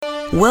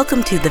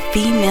Welcome to the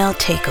Female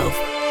Takeover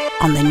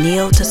on the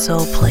Kneel to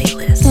Soul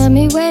playlist. Had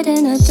me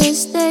waiting at the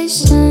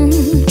station.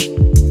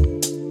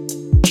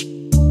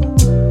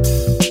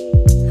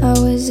 How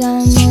was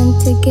I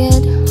meant to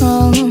get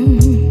home?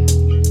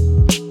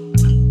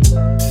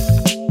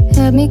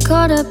 Had me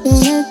caught up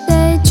in a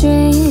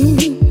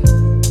daydream,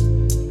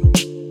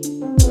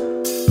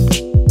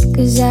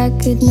 'cause I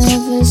could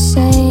never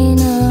say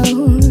no.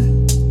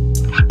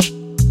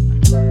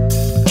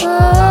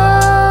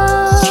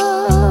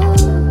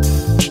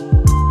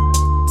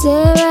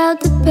 Tear out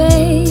the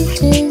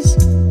pages.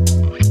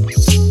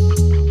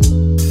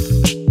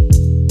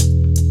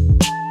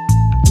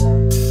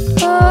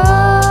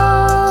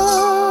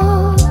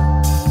 Oh,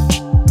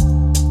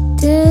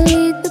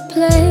 delete the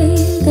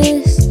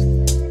playlist.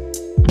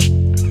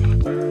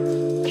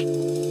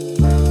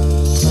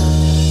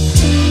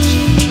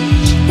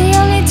 The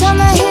only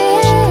time I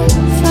hear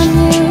from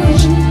you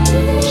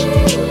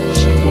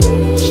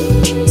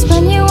is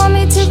when you want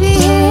me to be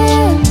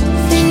here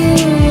for you.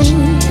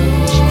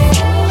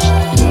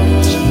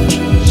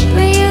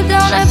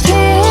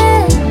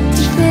 Appear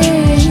to be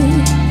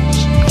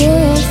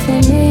here for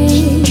me,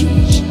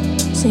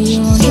 so you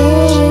won't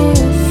hear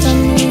from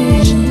me.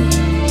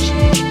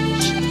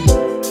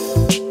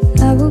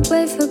 I would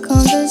wait for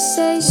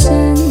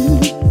conversation,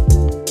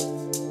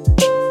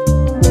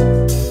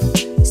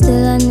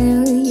 still I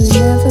knew you'd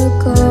never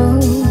go.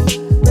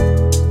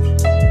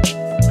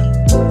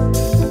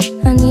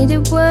 I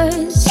needed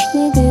words,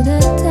 needed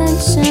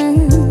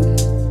attention.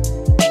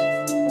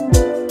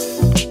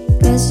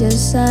 Guess your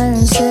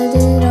silence said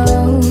it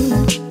all.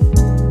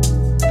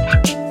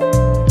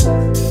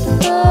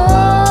 Oh,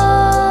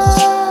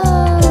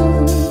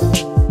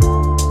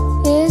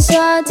 it's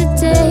hard to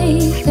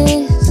take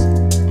this.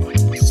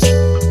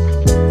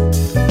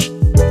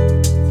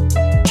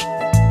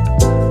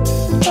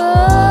 Oh,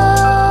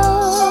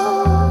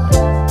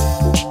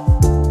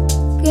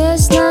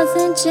 guess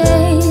nothing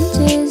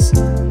changes.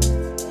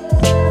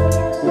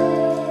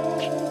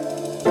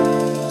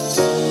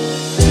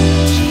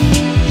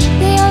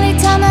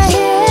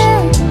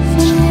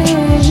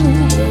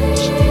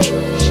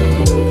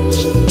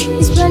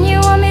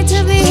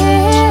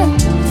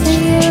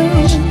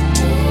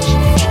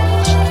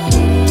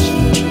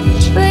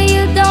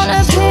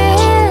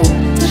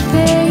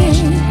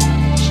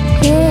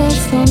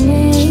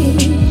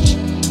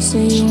 So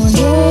you won't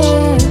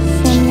hear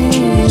from me.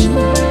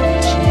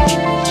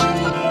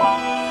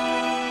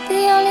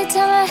 The only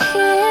time I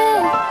hear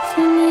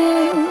from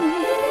you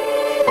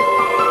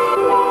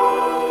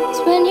is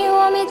when you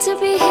want me to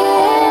be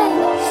here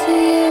for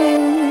you.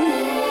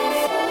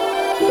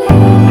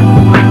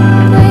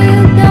 But you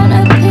don't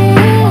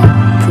appear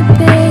to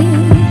be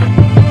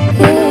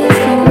here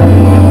for me.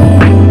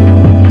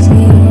 So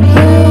you won't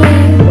hear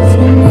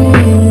from me.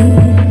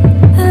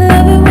 I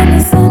love it when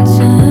the sun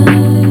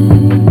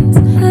shines. I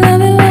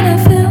love it when I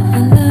feel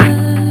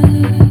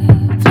alive,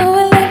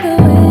 flowing like the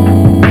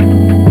wind.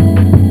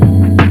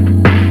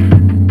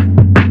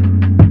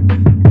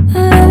 I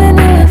love it when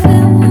I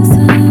feel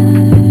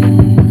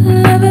inside. I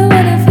love it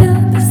when I feel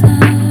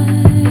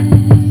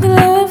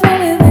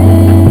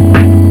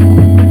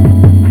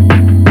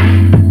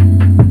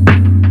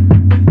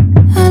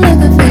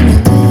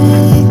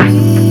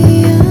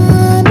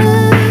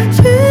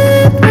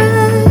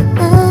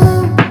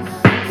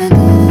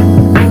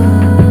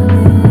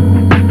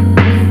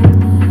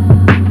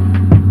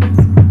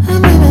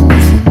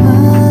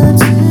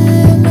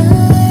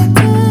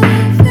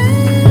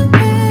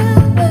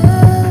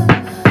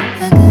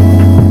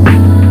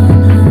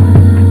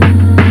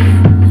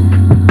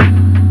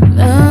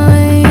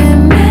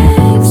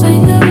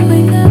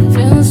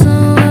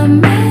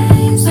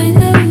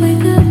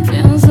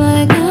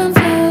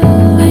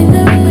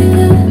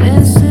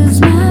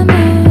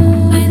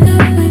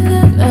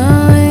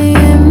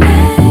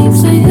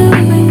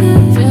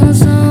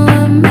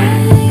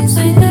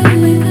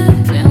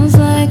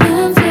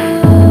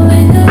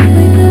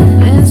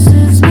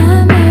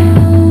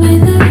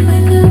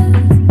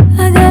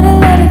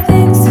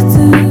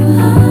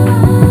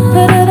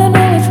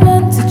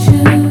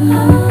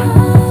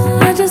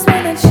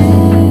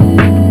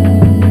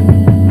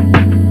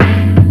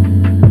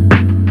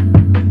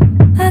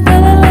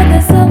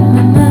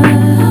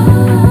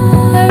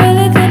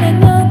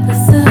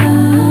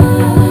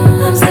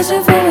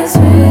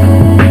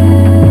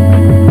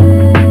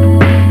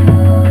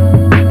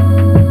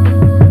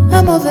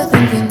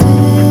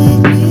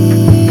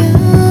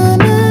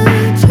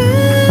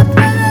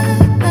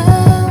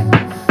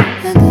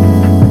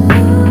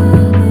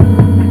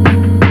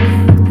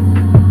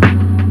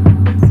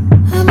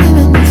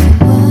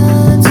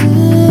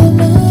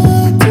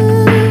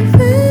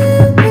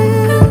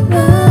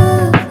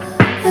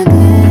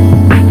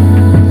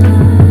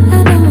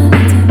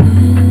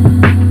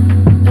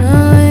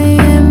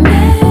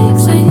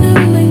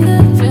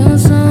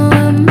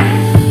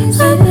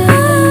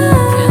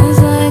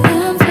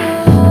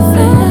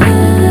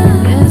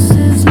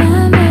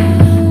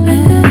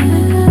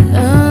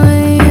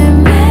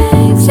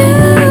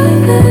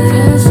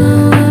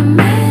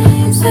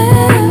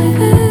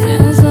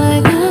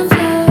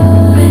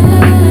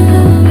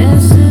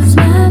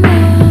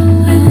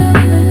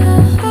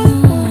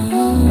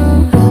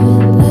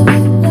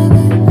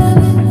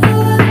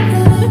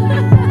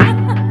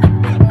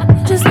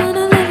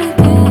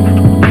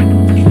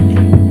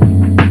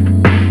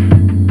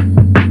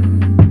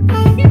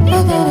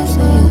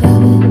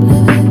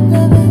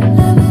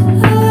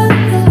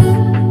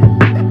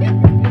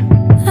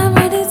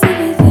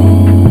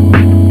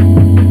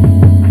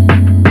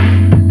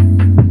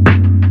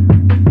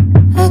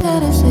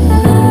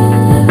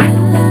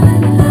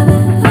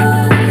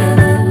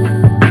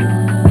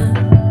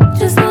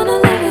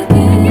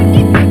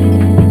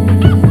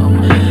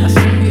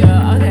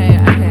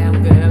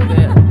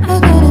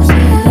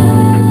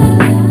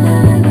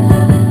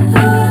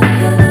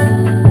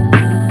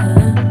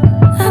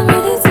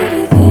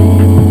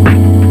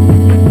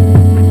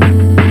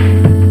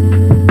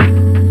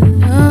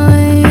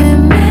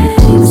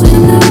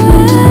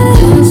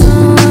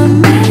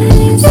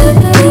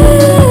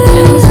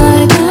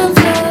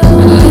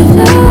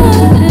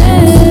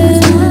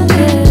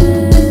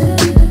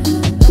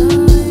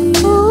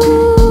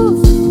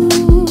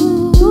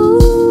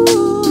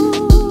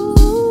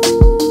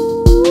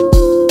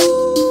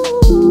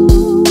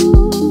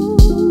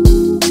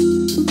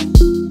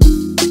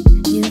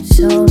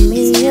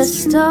a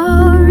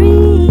story,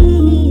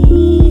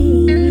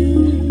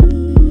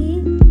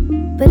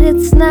 but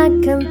it's not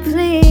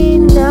complete,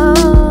 no.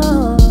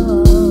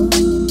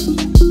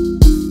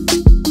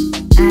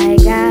 I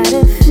got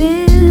a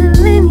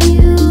feeling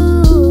you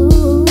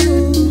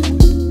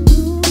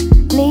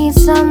need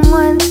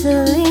someone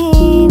to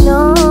lean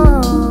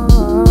on.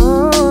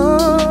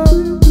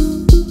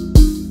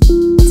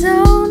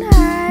 Don't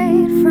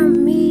hide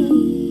from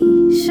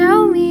me,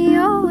 show me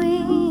your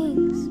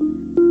wings.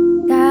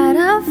 Got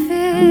a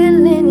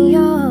feeling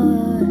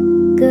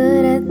you're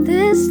good at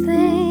this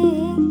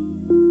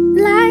thing.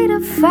 Light a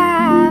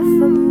fire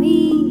for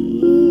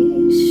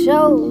me,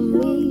 show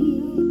me.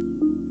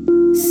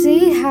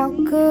 See how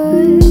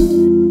good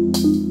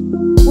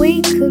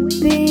we could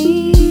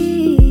be.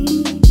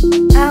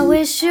 I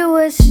wish you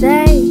would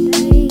stay.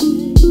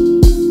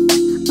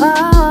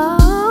 Oh,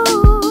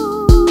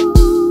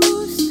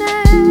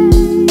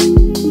 stay.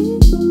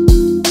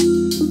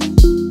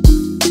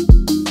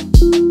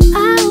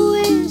 I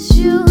wish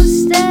you'd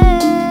stay.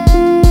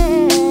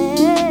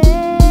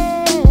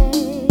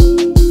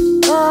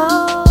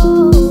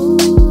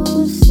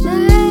 Oh,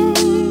 stay.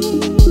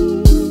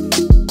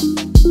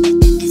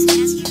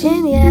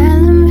 In your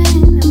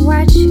element and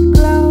watch you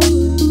glow.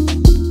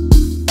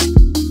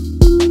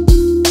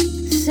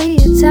 See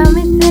you tell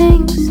me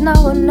things no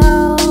one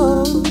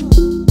knows.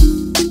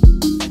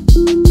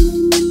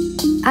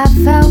 I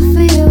fell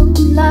for you,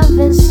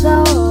 loving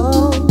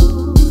soul.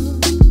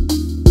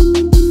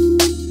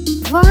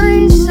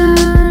 Voice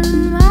on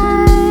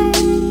my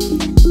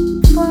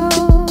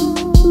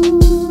phone,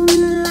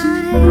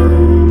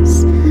 lights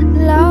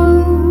low.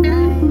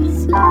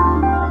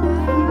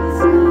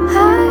 I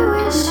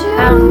wish you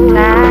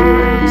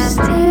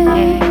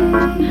stay.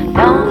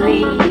 Don't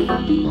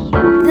leave.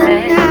 The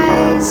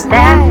nights,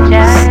 That's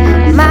just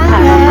my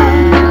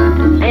love.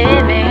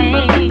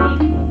 living.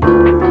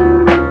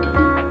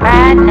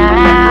 Right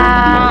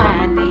now, I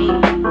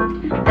need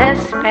the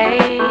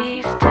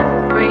space to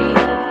breathe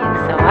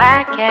so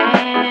I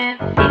can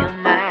feel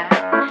my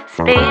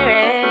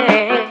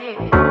spirit.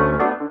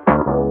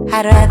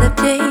 I'd rather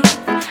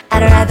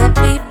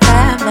be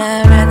by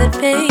my, rather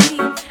be.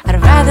 I'd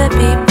rather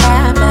be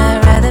by my,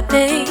 rather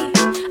be.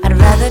 I'd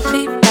rather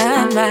be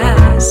by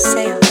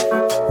myself.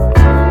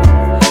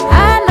 I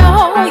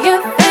know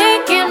you're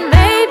thinking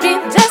maybe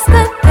just a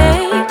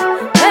thing.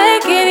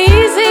 Take it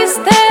easy,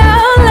 stay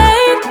out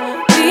late.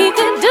 We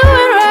can do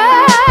it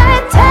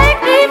right. Take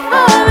me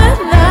for the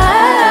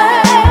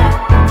night.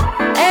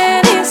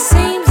 And it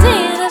seems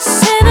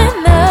innocent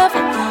enough. I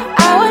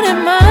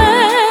wouldn't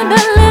mind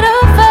a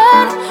little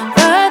fun,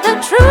 but the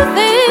truth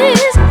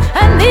is, I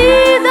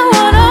need the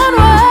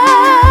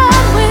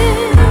one-on-one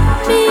with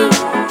me.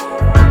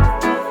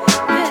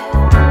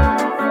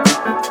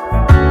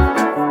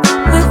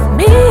 With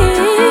me,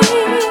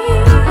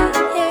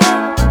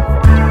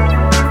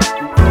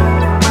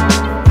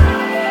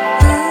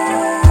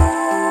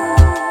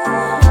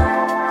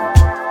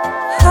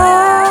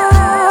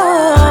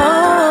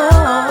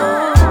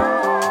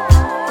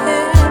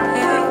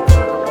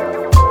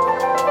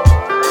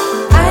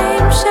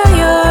 I'm sure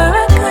you're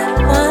a good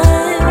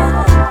one,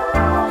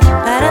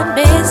 but I'm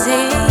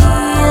busy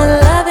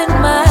loving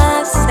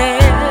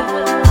myself.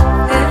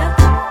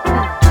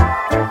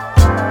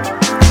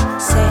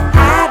 Say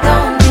I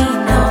don't need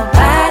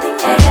nobody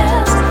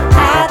else.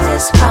 I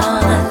just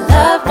wanna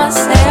love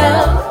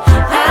myself.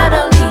 I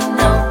don't need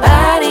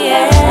nobody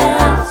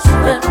else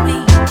but me.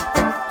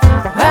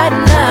 Right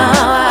now,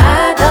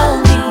 I don't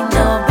need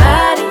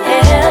nobody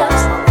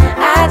else. I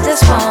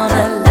just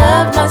wanna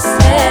love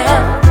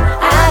myself.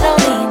 I don't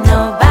need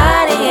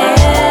nobody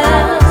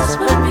else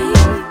but me.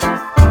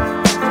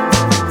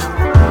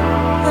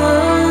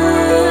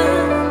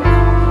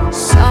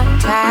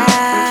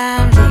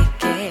 Sometimes it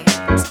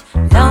gets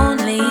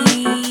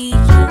lonely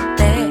out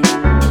there,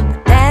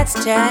 but that's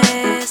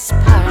just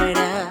part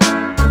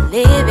of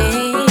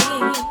living.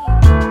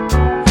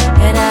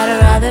 And I'd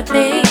rather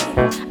be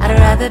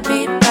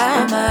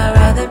by my,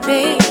 rather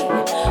be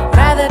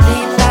by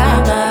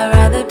my,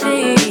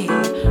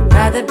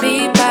 rather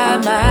be by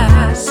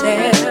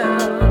myself.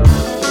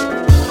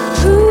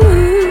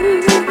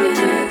 Ooh,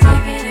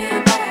 taking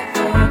it back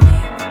for me.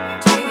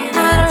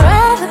 I'd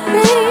rather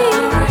be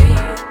by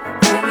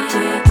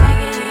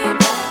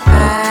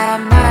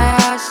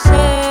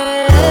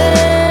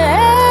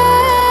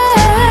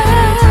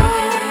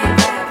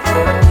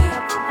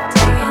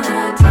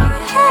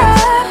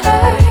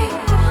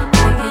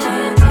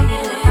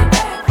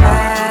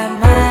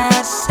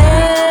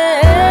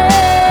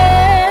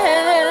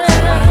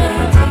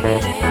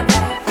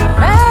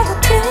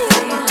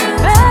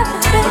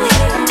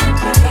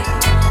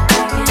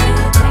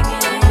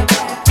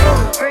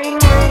Ring,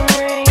 ring,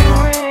 ring,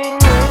 ring,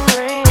 ring,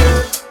 ring.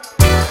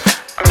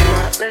 I'm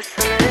not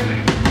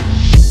listening.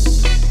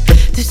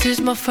 This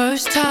is my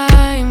first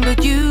time,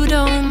 but you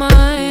don't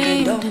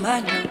mind.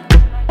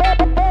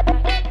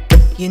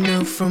 You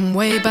know, from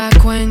way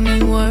back when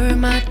you were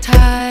my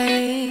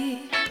type.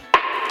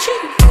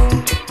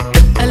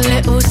 A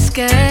little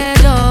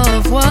scared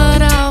of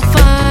what I'll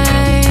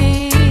find.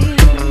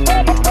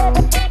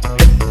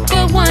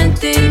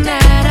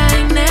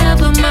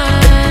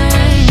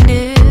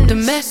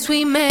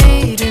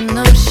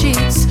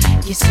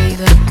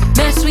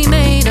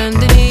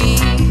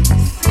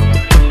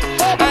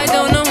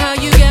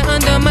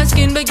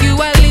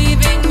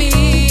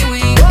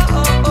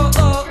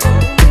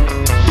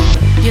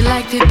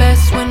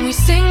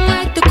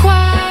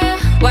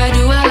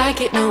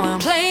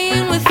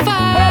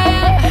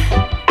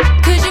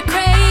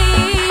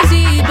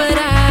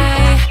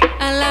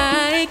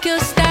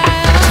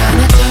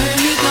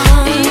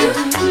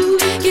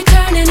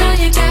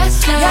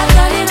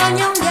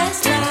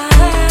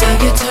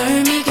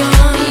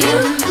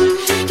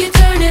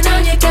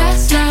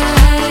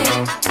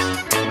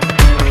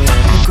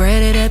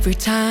 every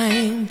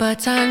time,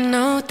 but I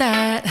know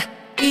that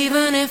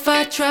even if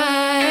I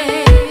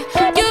try,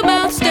 your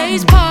mouth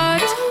stays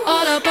parked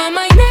all up on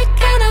my neck,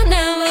 and I'll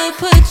never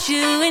put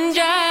you in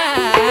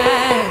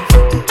drive.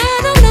 I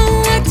don't know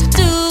what to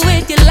do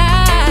with your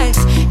lies.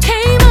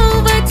 Came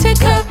over to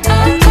cut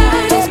our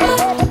ties, but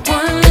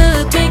one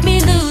look make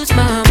me lose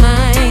my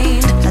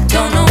mind. I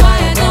don't know why,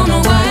 I don't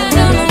know why, I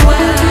don't know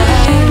why.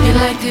 You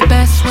like it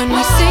best when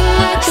we sing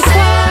like the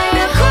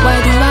choir.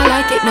 Why do I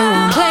like it? No,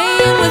 I'm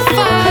playing with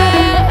fire.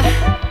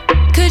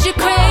 'Cause you're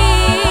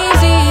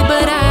crazy,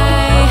 but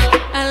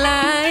I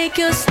like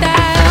your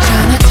style.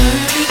 Tryna turn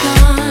me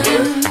on.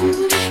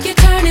 You're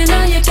turning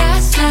on your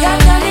gaslight. You're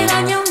turning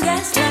on your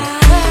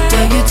gaslight.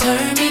 Yeah, you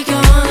turn me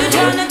on. You're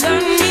tryna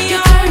turn me on.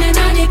 You're turning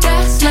on your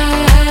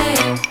gaslight.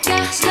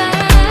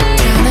 Gaslight.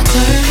 Tryna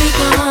turn me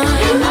on.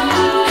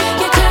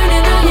 You're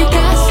turning on your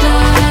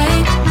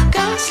gaslight.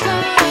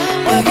 Gaslight.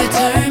 Yeah, you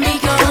turn me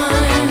on.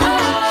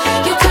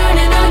 You're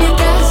turning on your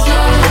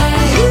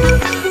gaslight.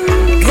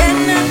 Can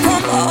I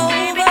come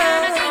over?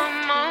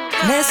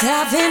 Let's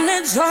have an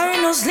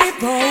eternal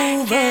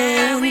sleepover.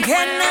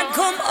 Can I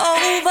come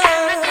over?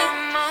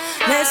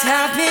 Let's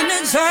have an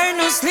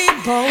eternal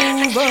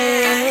sleepover.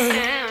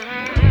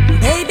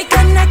 Baby,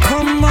 can I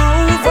come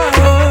over?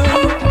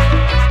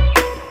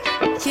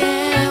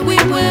 Yeah, we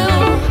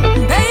will.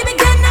 Baby,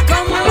 can I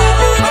come over?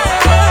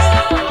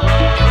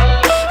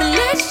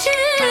 Let's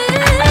chill.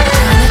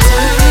 Tryna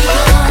turn me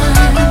on.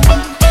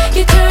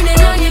 You're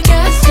turning on your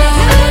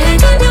gaslight.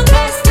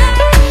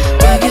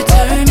 Yeah, you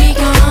turn me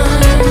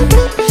on.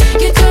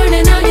 You're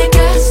turning on your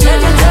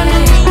gaslight.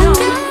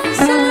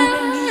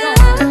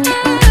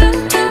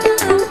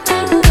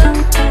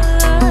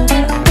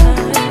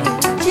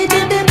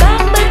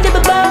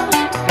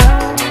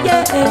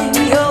 Yeah,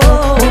 yo.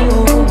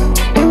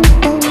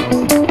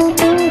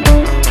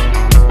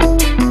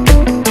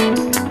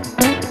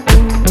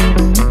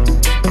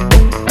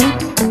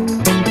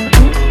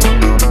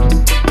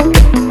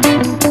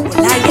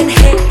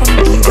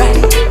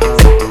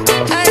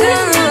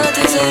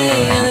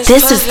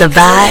 This is The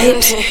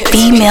Vibes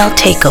Female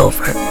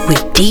Takeover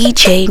with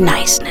DJ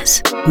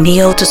Niceness,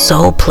 Neo to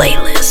Soul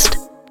playlist.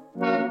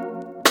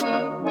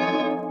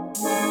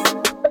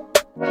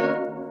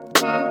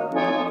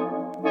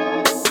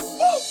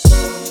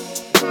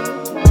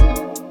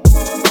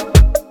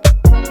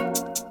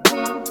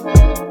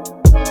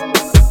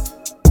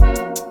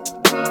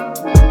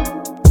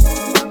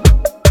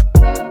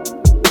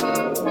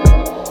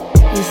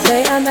 You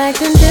say I'm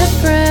acting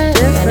different,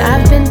 and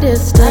I've been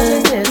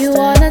distant. You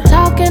wanna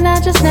talk and I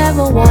just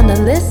never wanna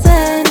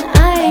listen.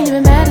 I ain't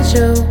even mad at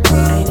you.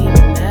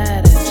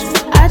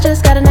 I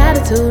just got an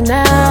attitude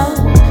now.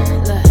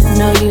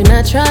 No, you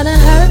not tryna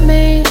hurt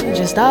me,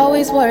 just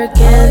always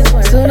working.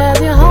 Soon as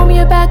you're home,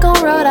 you're back on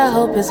road. I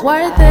hope it's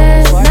worth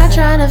it. Not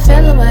tryna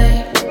feel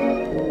away,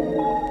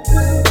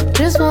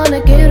 just wanna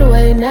get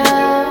away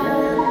now.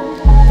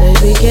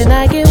 Baby, can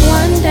I get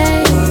one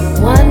day,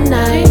 one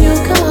night? Can you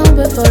come home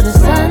before the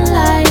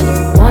sunlight?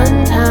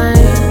 One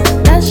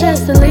time, that's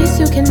just the least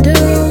you can do.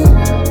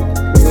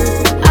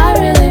 I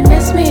really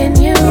miss me and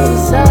you,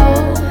 so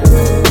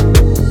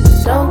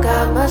don't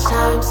got much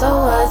time, so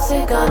what's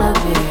it gonna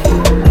be?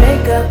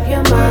 Make up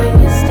your mind,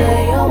 you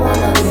stay or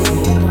wanna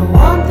leave. Don't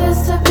want this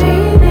to be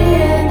the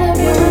end of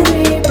you and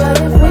me, but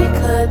if we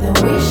could, then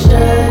we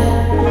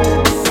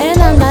should. And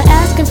I'm not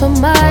asking for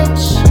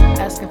much.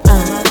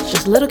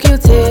 Just a little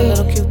cutie,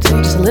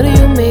 just a little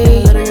you me.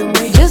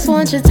 Just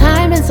want your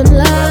time and some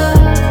love,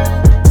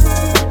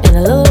 and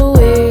a little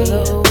weed.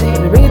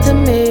 Baby, bring it to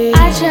me.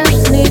 I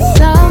just need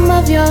some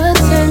of your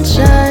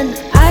attention.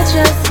 I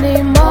just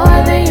need more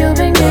than you've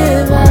been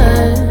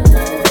given.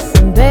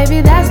 And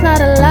baby, that's not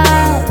a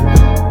lot.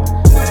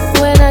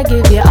 When I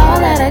give you all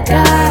that I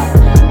got,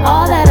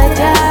 all that I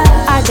got.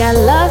 I got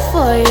love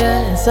for you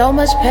and so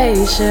much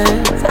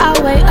patience.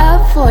 I'll wait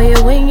up for you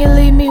when you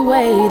leave me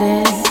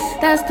waiting.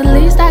 That's the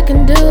least I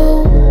can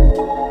do,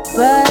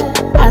 but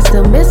I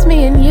still miss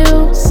me and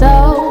you. So,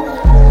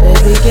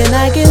 baby, can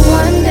I get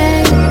one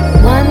day,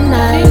 one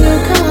night? Can you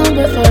come home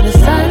before the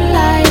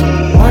sunlight?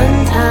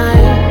 One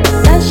time,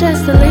 that's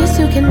just the least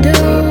you can do.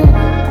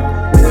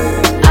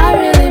 I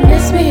really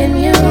miss me and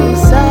you,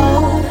 so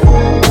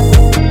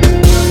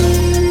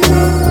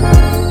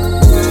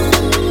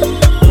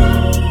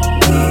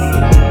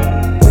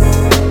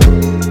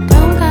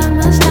don't got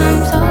much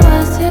time, so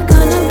what's it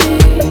gonna be?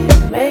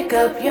 Make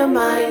up your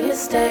mind, you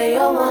stay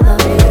or wanna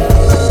leave.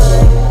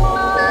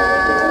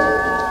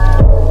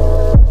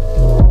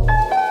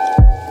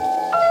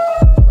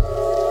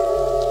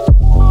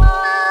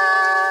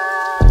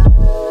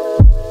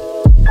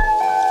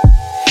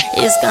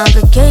 It's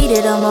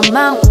complicated how my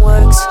mind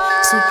works.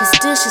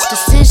 Superstitious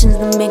decisions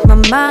that make my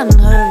mind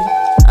hurt.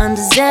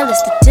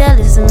 Underzealous to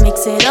jealous and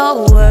makes it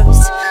all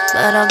worse.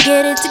 But I'll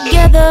get it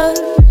together.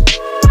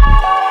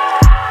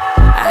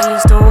 I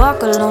used to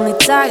walk a lonely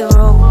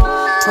tightrope,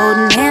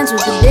 holding hands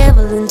with the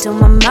devil until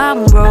my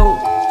mind broke.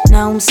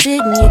 Now I'm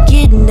sitting here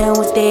getting down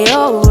with they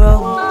all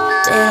wrote.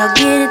 That I'll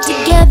get it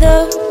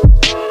together.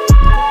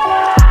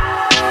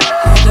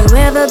 Have you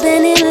ever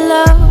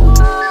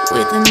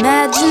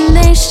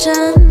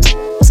imagination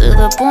to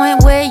the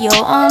point where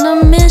you're on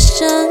a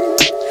mission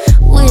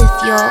with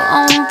your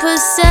own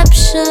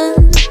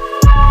perception.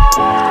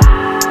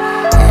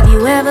 Have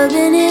you ever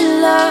been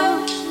in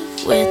love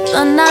with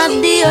an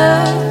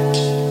idea,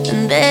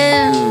 and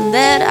then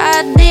that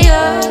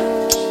idea,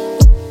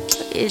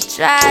 it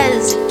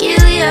tries to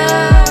kill you,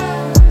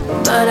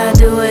 but I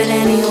do it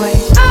anyway.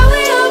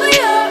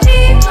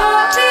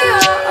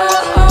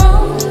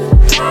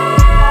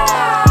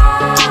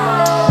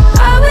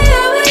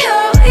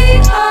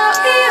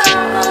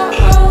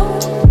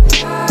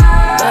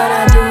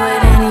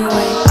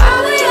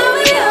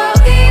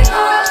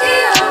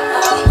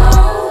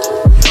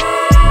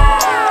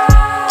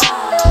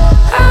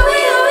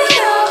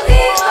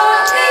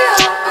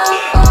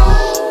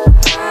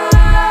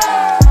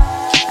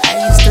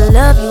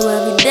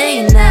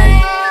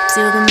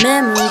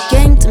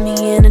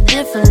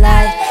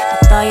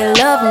 Your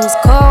love was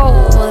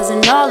cold,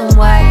 wasn't all in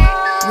white.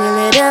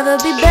 Will it ever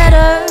be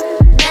better?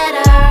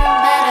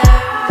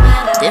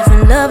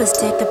 Different lovers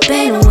take the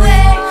pain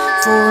away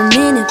for a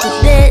minute,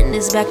 but then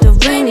it's back to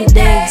rainy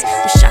days.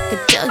 Wish I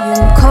could tell you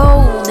I'm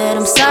cold, that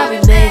I'm sorry,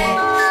 babe.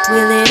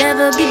 Will it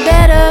ever be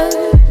better?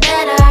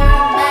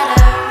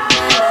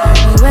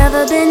 Have you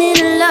ever been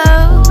in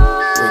love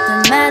with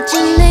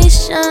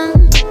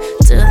imagination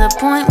to the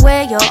point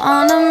where you're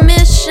on a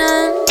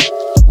mission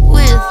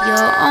with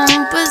your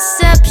own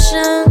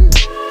perception?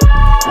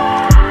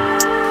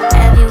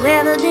 Have you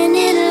ever been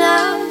in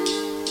love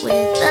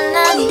with an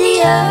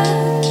idea,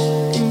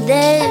 and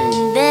then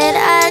that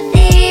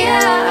idea,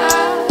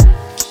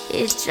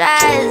 it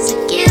tries to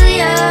kill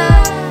you,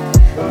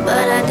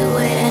 but I do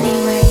it anyway.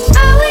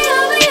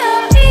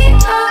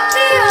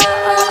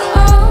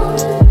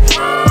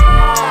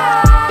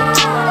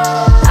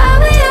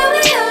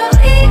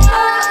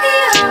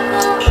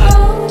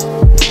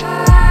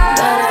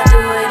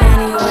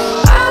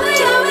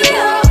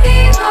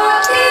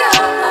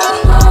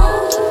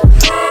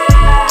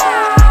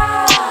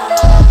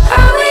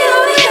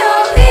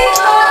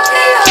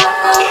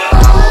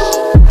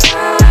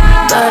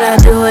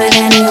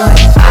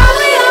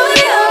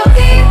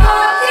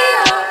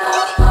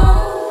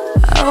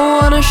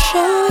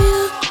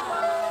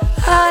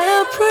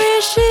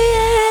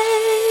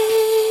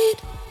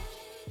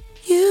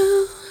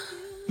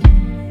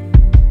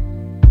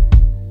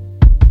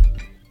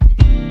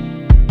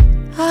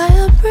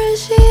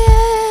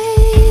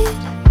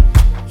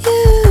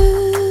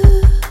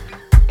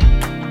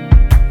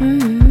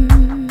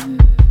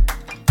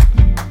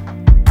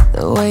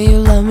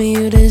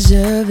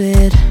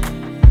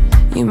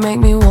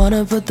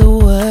 Put the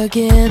work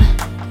in.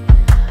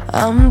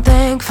 I'm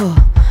thankful,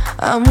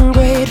 I'm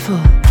grateful.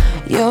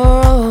 You're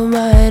all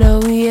mine,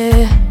 oh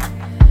yeah.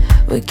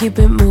 We keep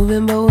it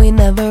moving, but we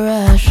never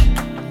rush.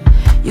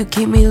 You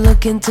keep me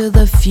looking to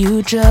the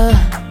future.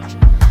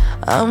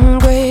 I'm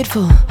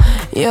grateful,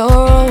 you're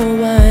all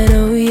mine,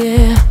 oh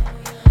yeah.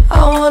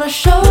 I wanna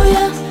show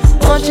you,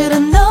 want you to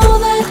know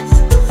that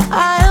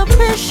I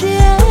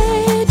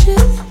appreciate you.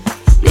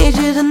 Need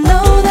you to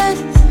know that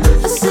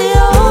I see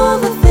all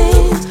the things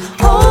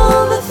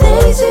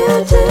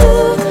you do.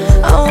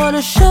 I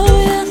wanna show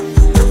you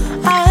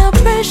I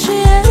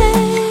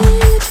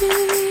appreciate you.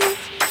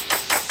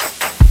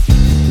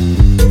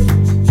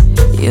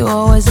 You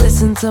always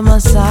listen to my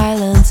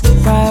silence,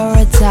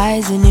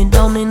 prioritizing, you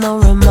don't need no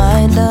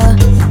reminder.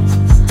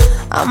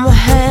 I'm a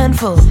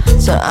handful,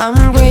 so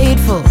I'm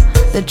grateful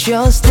that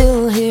you're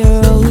still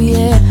here, oh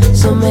yeah.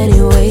 So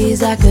many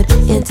ways I could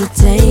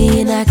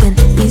entertain, I can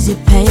ease your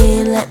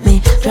pain, let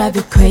me drive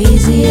you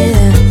crazy,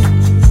 yeah.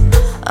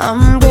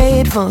 I'm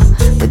grateful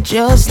that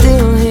you're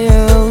still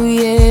here, oh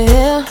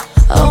yeah.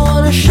 I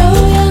wanna show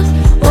you,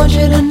 want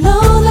you to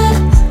know that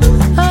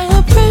I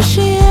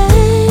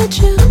appreciate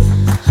you.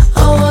 I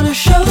wanna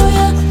show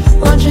you,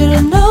 want you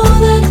to know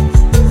that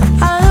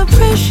I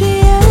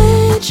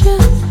appreciate you.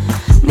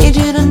 Need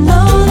you to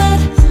know that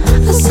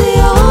I see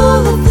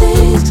all the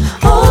things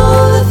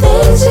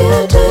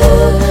you do.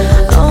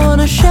 I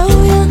wanna show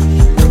you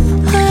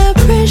I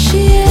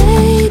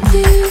appreciate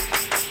you.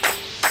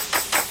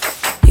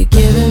 You're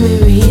giving me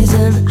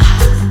reason,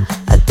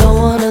 I don't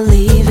wanna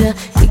leave you.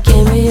 You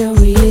gave me a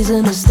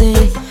reason to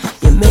stay.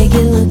 You make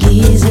it look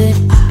easy,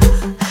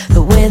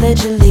 the way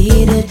that you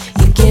lead it.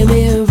 You gave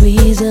me a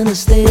reason to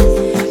stay.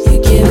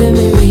 You're giving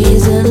me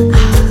reason,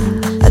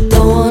 I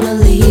don't wanna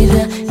leave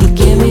you. You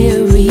gave me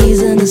a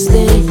reason to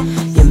stay.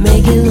 You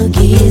make it look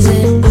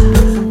easy,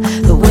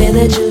 the way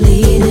that you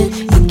lead it.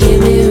 You gave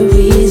me a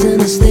reason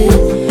to stay.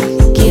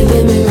 You're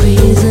giving me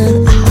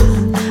reason, I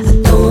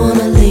don't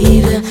wanna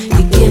leave you.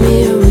 You give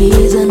me a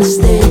reason to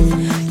stay.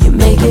 You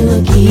make it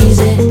look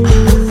easy,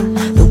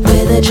 the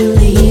way that you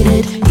lead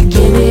it. You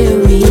give me a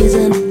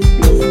reason.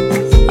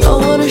 I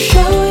wanna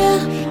show you,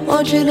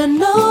 want you to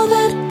know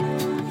that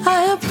I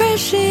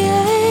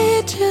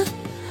appreciate you.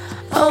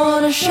 I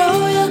wanna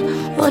show you,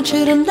 want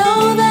you to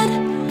know that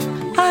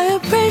I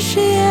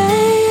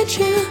appreciate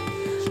you.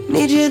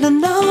 Need you to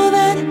know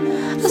that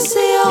I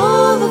see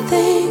all the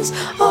things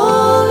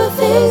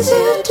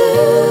you do.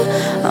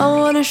 I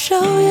wanna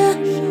show you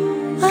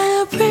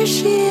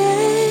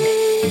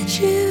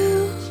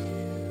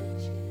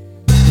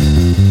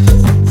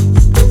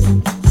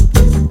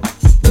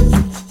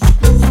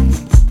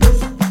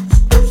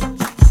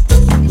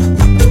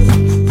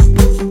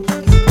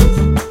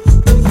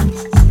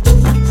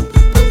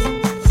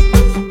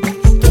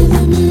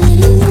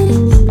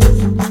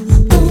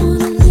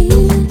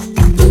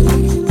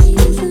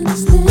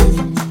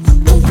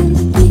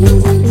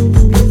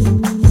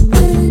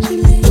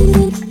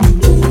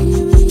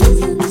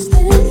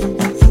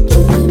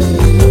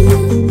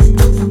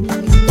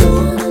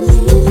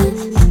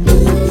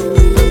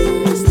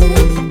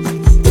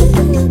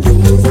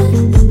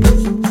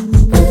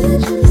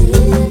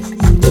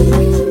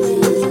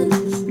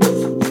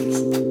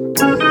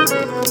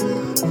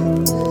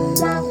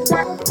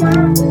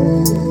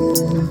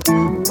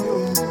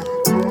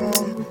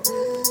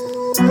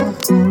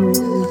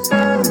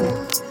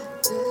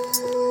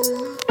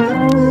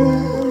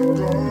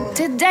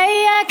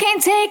Today I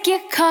can't take your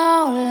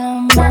call,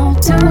 I'm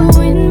out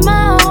doing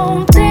my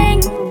own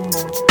thing.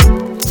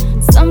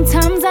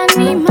 Sometimes I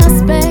need my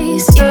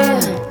space,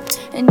 yeah,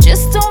 and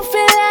just don't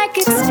feel like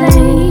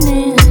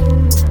explaining.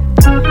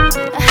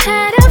 I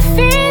had a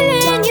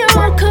feeling you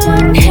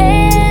couldn't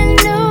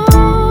handle.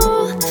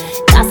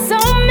 Got so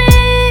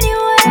many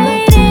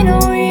waiting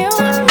on you.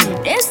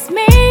 It's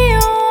me,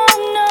 you,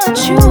 I'm not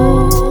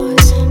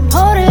yours.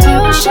 Poured a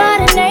little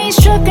Chardonnay,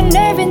 struck a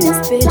nerve in this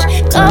bitch.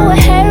 Go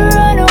ahead,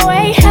 run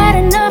away, had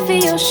enough of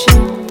your shit.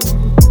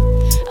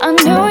 I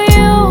knew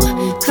you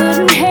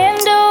couldn't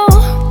handle.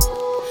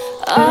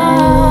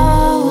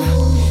 Oh,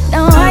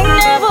 no, I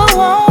never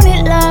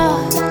wanted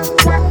love,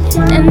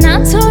 and I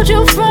told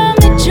you from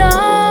the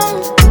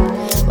jump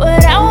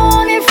what I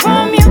wanted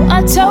from you.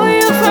 I told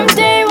you from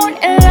day one,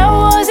 and I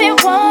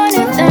wasn't one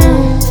of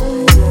them.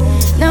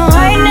 No,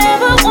 I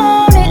never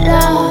wanted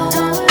love.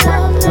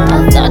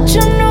 I thought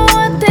you knew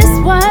what this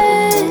was.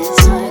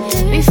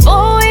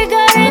 Before we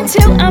got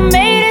into, I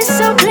made it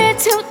so clear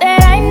too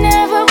that I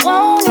never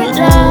wanted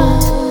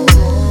love.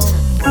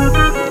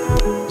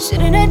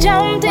 Shouldn't have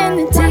jumped in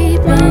the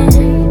deep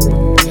end.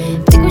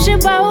 Think we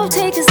should both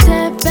take a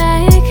step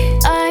back.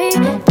 I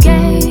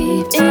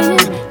gave in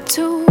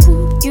to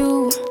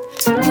you.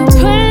 You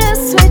pull a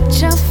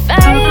switch your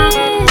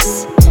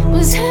face.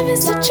 Was having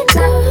such a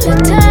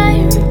good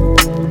time,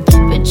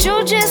 but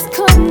you just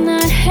could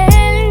not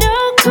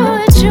handle,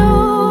 could you?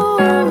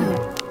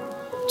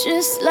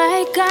 Just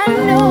like I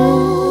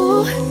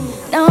knew.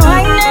 No,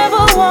 I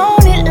never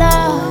wanted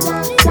love,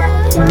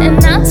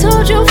 and I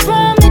told you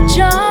from the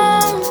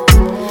jump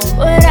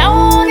what I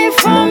wanted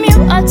from you.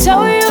 I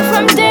told you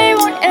from day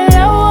one, and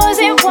I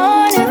wasn't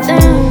one of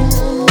them.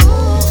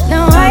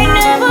 No, I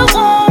never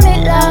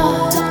wanted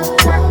love.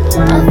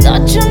 I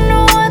thought you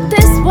knew what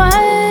this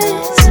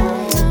was.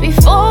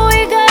 Before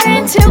we got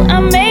into, I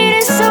made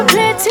it so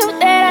clear too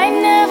that I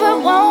never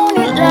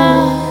wanted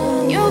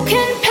love. You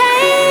can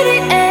paint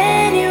it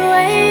any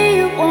way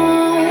you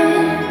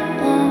want.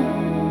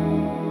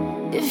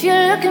 If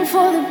you're looking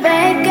for the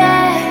bad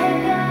guy,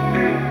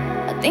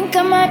 I think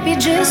I might be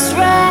just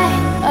right.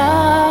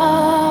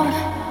 Oh,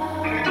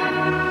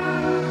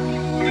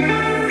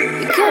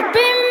 you could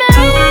be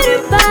mad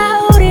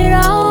about it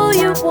all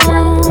you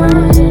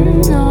want,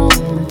 no,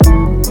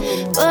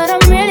 but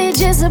I'm really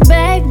just a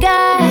bad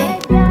guy,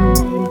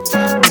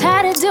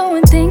 tired of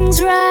doing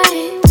things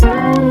right.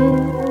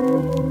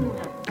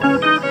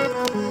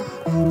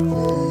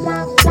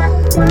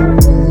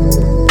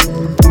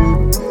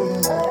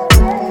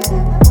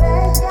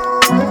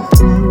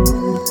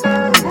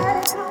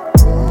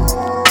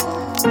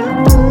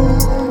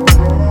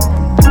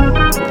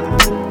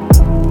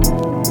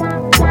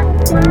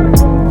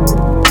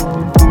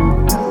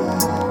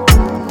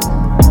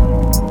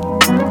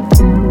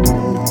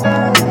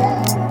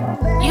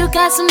 You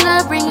got some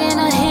love bringing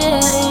her here,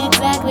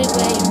 exactly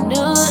where you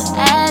knew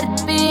I'd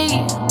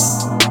be.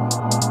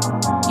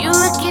 You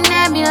looking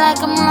at me like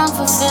I'm wrong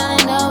for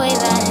feeling the way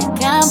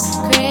like I'm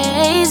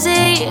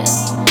crazy.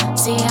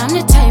 See, I'm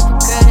the type of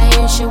girl that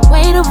you should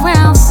wait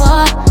around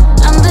for.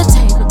 I'm the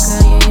type of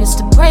girl you used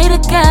to pray to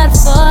God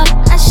for.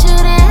 I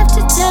shouldn't have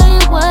to tell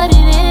you what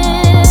it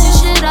is, you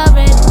should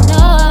already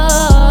know.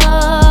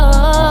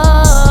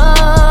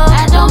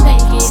 I don't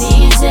make it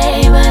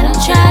easy, but I'm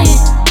trying.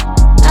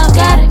 I've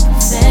got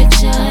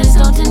imperfections,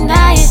 don't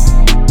deny it.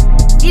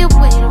 You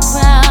wait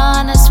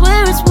around, I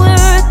swear it's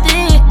worth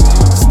it.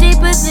 It's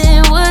deeper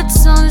than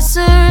what's on the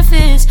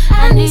surface.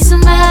 I need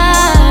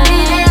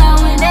somebody there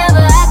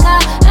whenever I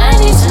call. I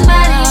need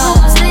somebody who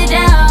can stay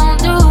down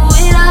through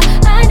it all.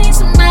 I need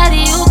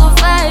somebody who can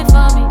fight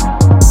for me.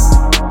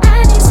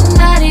 I need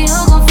somebody who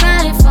can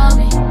fight for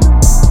me.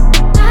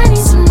 I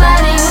need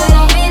somebody who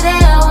can be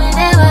there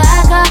whenever I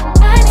call.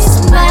 I need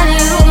somebody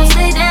who can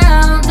stay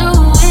down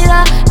through it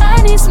all.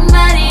 I need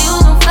somebody who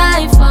can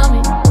fight for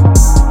me.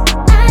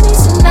 I need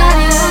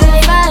somebody who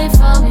can fight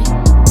for me.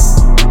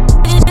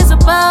 It's a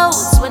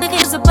boss, when it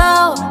gets a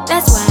bow.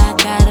 That's why I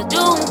gotta do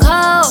them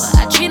cold.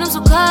 I treat them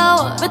so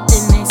cold, but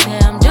then they say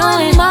I'm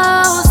doing the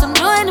most. I'm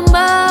doing the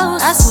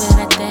most. I swear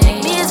that they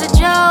take me as a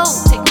joke,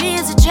 take me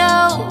as a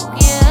joke,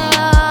 yeah.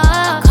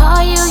 I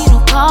call you, you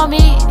don't call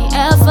me. Any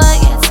effort,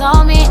 yeah, it's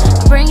on me.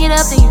 I bring it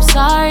up, then you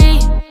sorry.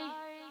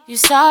 You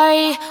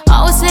sorry,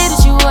 always say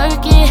that you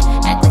work it,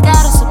 act like I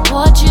don't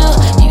support you.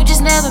 You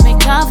just never make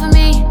time for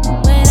me,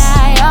 but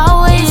I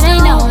always do. It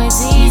ain't always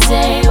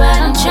easy, but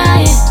I'm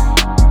trying.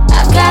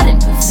 I've got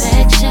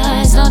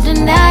imperfections, don't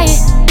deny it.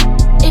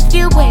 If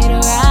you wait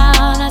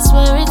around, I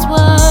swear it's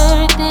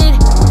worth it.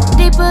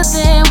 Deeper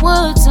than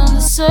what's on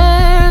the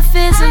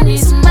surface. I need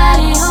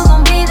somebody who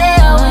gon' be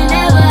there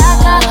whenever I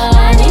call.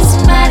 I need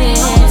somebody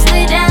who can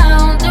stay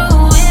down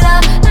through it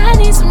all. I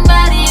need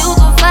somebody who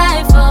can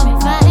fight for me.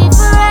 Fight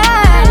for us.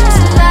 I need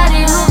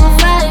somebody who can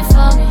fight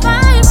for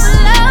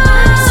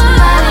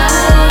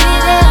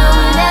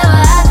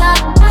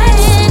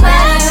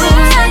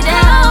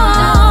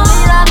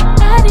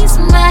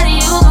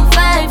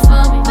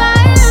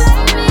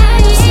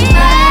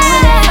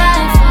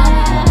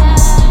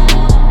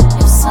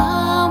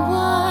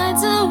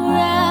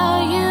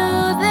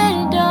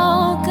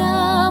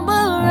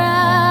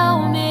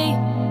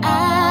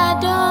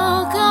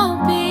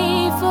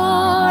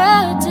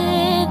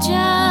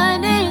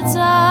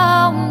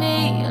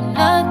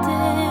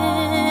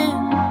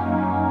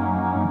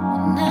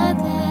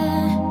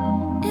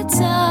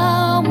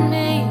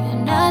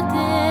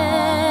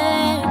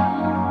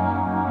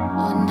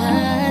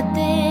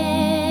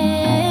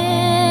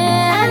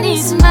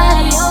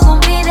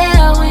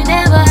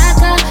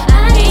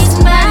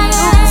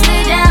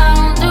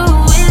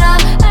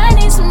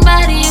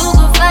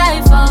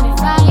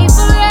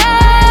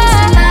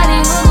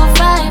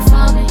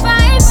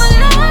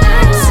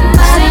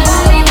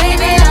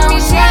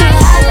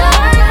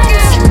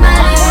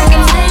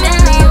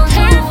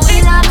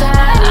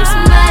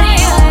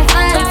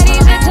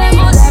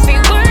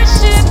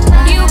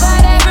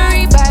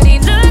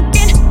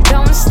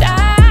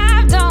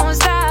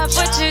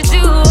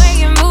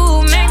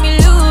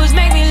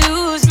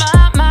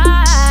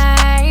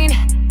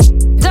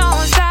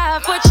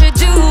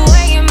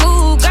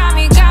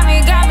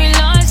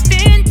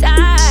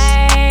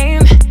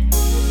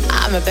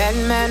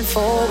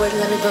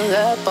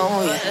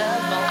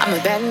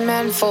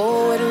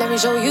forward, let me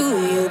show you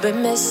you've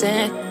been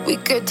missing. We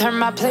could turn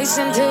my place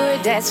into a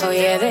dance, so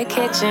yeah, the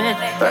kitchen.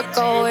 Work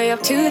all the way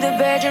up to the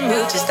bedroom,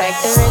 move just like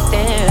the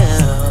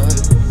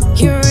rhythm.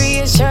 You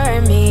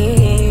reassure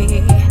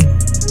me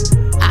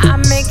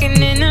I'm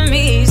making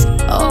enemies,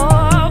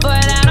 oh,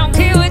 but I don't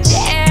care what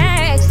your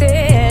ex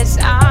is.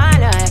 Oh,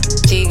 no,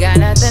 she got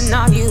nothing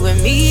on you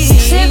and me.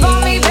 Sip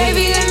on me,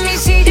 baby, let me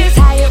see just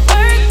how you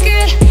work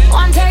it.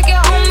 Wanna take you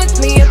home with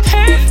me, a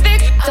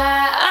perfect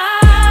time.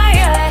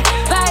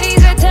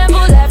 Body's a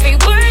temple that we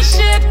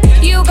worship.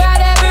 You got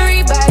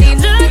everybody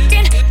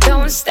looking.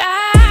 Don't stop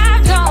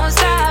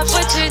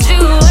what you do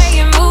when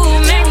you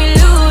move. Make me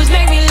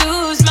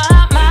lose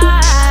my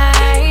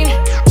mind.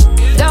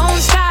 Don't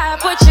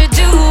stop what you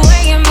do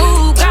when you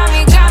move. Got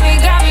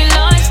me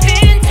lost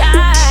in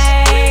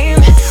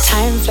time.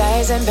 Time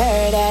flies in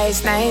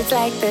paradise, nights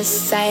like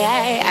this.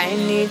 I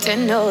need to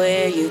know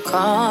where you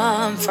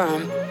come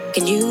from.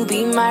 Can you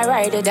be my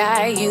ride or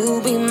die?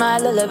 You be my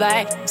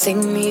lullaby.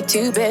 Sing me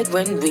to bed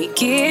when we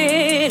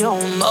get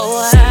home.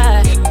 Oh,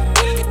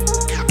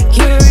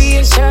 you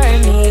reassure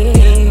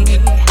me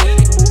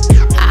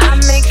I'm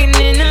making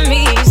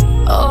enemies.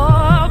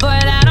 Oh,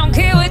 but I don't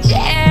care what your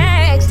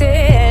ex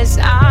is.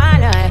 Oh,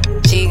 no,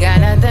 she got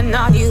nothing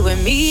on you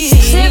and me.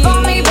 Sip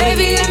on me,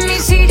 baby, let me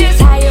see just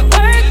how you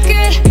work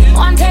it.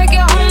 Wanna take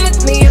you home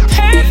with me, a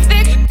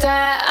perfect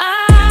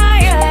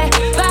time.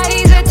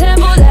 Body's a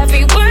temple that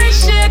we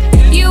worship.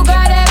 You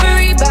got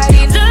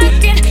everybody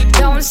looking.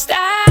 Don't stop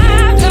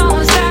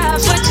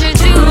what you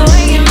do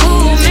when you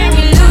move. Make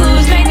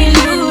me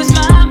lose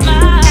my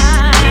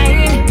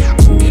mind.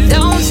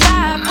 Don't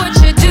stop what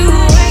you do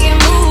when you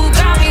move.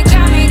 Got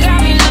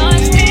me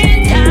lost in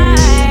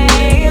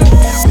time.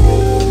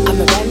 I'm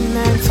a bad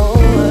man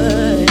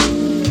forward.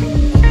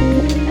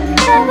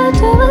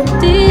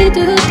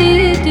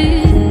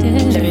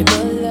 Let me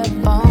pull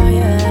up on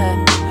ya.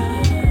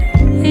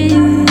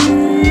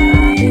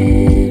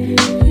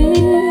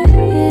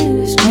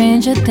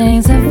 Stranger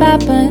things have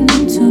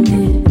happened to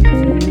me.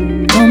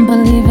 Don't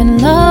believe in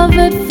love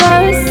at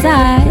first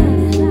sight,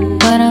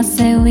 but I'll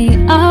say we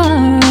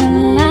are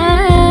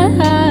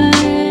aligned.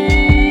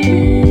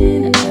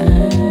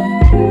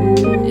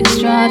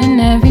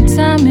 Extraordinary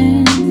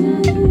timing.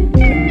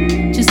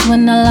 Just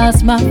when I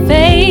lost my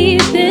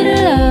faith in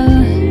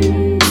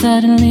love,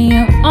 suddenly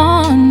you're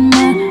on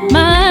my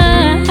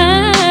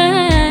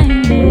mind.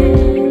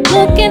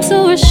 Look into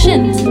a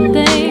shit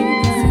today.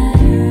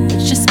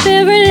 Your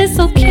spirit is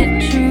so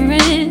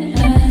kindred.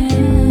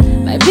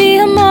 Might be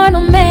a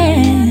mortal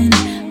man,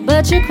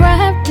 but your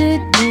craft is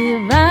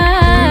divine.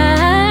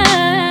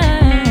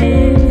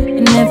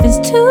 And if it's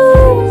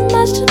too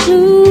much to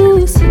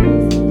lose,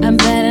 I'm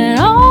betting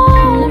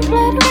all and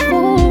play the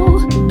fool.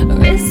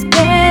 Risk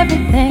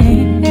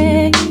everything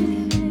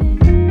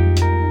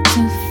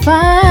to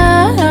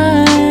find.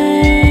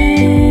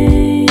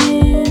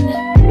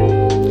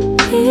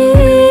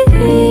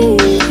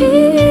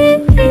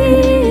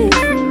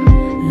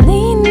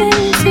 Lean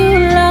into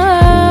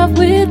love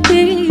with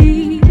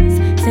these.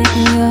 Take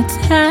your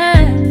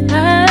time.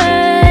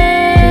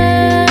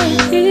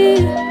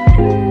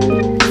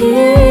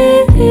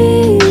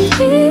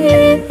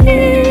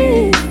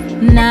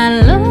 Not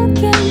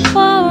looking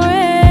for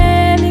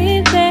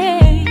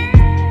anything.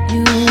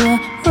 You are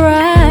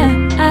right.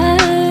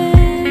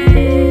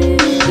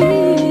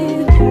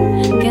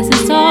 Guess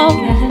it's all.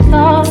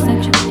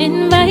 Accept your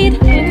invite. It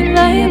could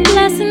be a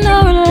blessing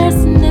or a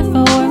lesson if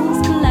our worlds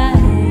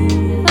collide.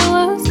 If our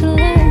worlds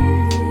collide.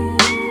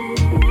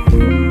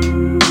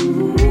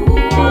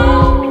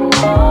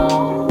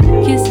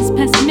 Kisses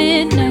past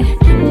midnight.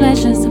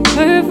 Pleasures of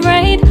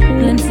birthright.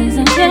 Glimpses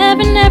of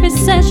heaven every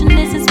session.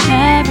 This is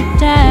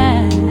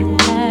paradise.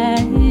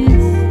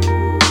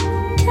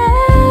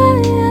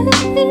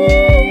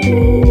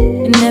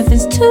 And if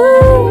it's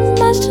too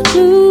much to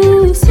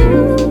lose,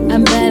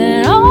 I'm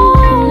betting all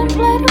and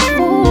play the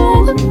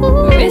fool.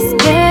 Risk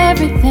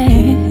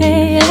everything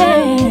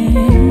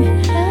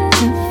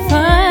to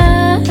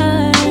find.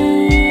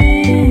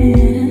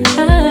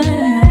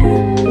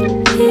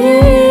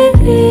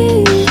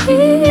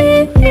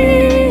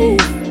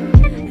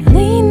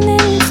 Lean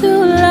into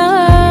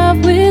love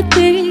with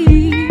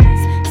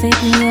these.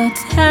 Take your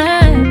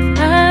time.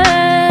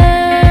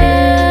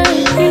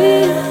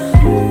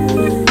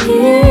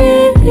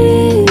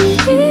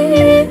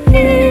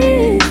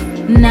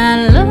 Not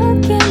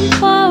looking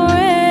for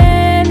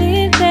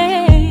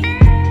anything.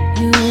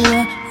 You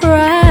are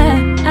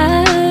right.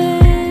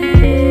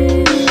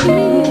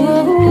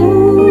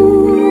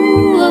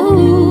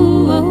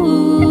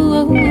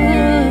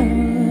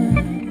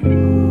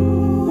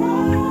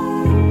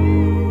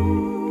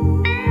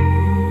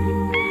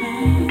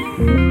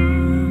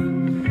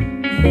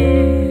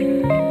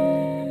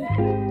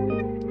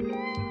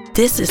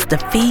 This is the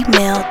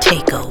female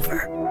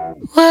takeover.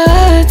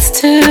 Words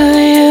to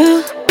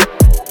you,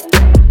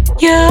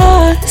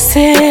 you're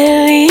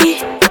silly.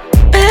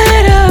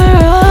 Better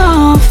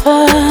off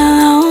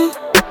alone,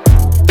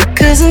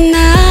 'cause I'm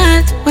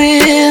not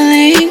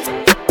willing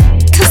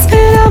to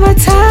spend all my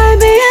time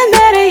being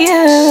mad at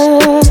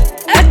you.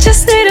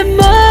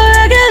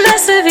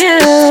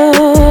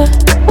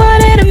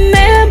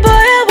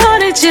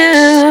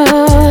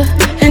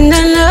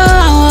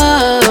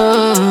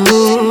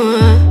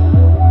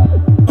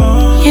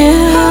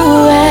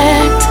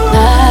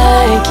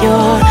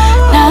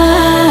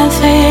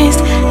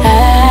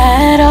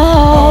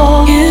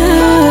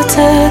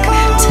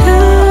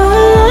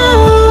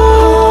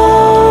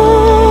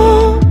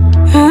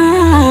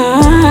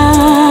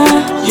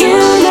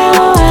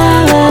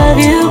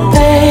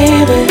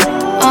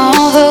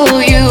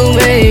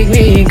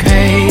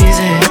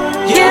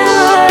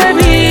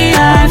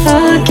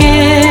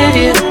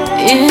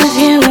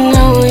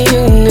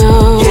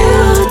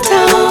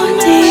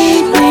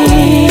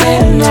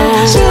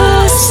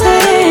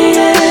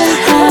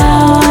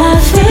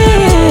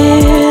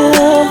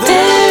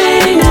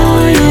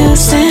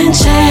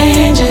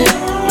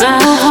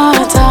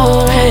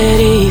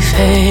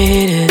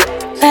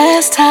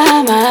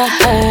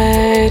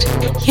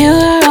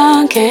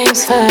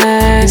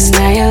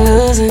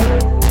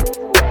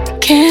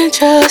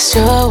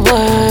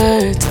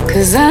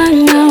 'cause I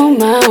know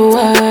my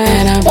worth.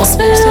 And I won't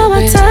spend all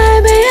my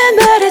time being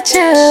mad at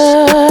you.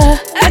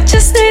 I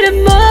just needed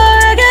more,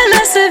 I got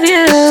less of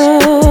you.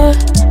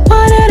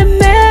 Wanted a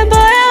man,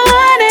 boy, I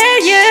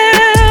wanted you.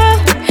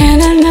 And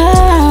I know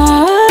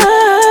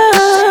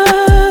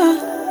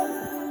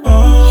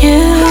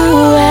you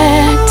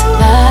act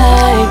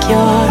like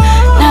you're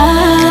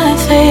not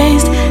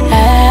faced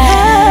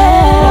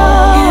at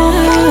all.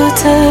 You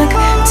took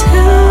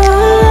too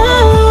long.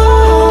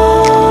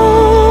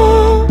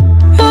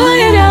 Boy,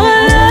 you know I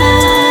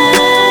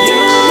love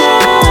you.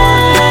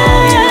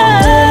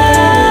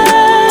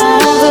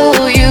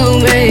 Oh, you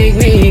make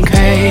me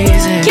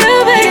crazy. You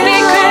make me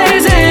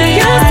crazy.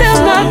 You're still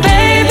my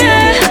baby.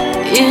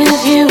 If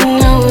you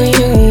know,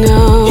 you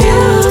know. You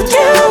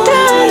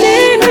don't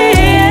need me,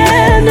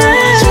 and I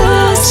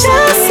just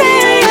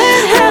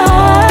saying how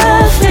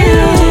I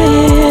feel.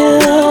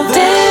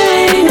 There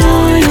ain't no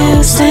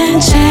use in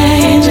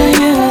changing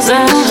you.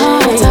 My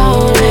heart's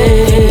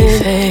already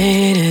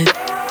faded.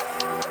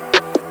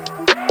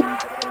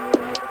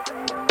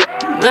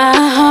 My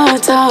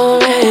heart's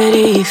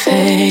already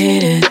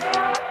faded.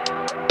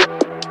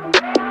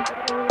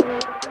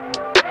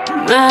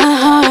 My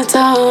heart's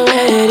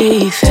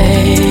already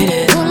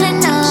faded.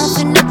 Pulling off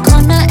in the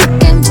corner,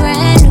 acting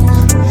brand new.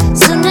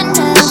 Soon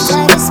enough,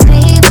 like a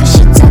speed, we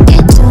should talk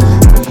it through.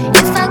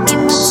 If I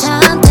give my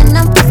time, then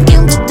I'm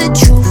fucking with the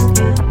truth.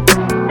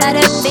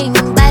 Bada bing,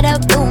 bada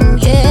boom,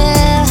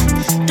 yeah.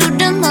 Do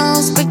the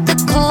most, break the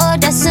code,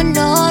 that's a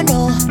no-no.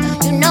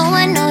 You know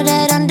I know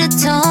that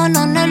undertone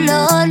on the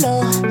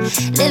low-low.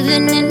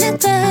 Living in a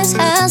glass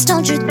house,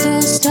 don't you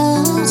throw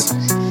stones.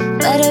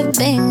 Bada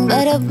bing,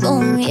 bada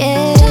boom,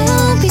 yeah.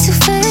 Don't be too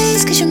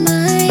faced, 'cause you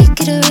might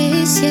get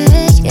erased,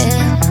 yeah,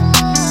 yeah.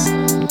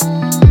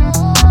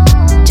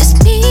 Just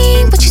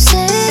mean what you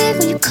say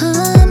when you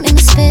come in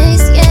my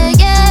space, yeah,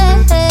 yeah.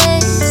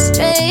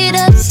 Straight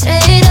up,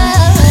 straight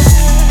up.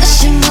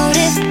 What's your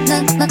motive?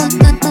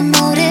 My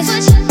motive.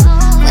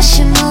 What's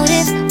your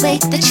motive?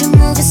 Wait, that you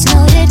move is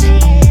noted.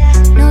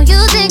 No, you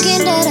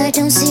thinking that I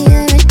don't see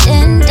your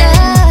agenda,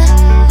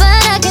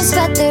 but I can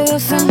spot the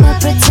roof from a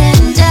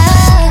pretender.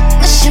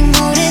 What's your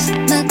motive?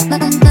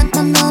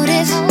 My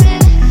motive.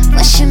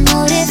 What's your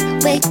motive?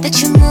 Wait, that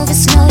you move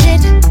is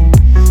noted.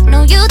 No,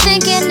 you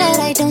thinking that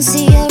I don't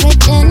see your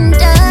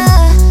agenda,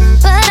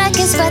 but I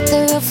can spot the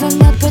roof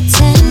from a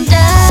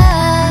pretender.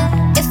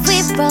 If we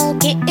broke,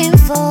 get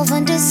involved,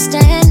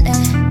 understand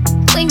that.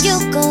 When you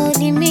go,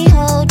 leave me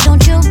hold,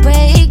 don't you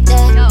break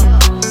that.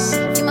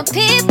 You my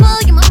people,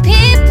 you my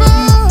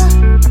people.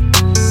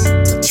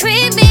 So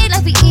treat me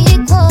like we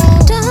equal.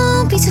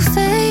 Don't be too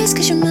faced,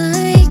 'cause you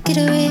might get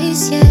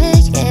erased, yeah,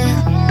 yeah.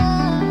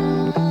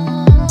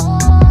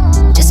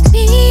 Just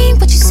mean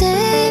what you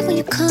say when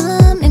you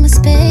come in my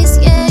space,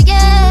 yeah,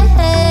 yeah.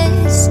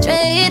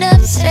 Straight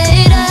up,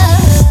 straight up.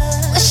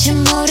 What's your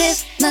motive?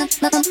 My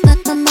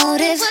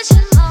motive.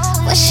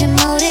 What's your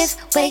motive?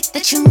 Wait,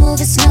 that you move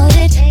is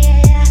noted.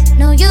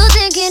 No, you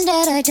thinking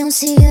that I don't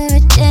see your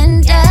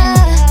agenda,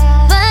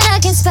 but I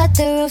can spot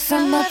the roof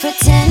from a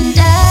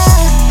pretender.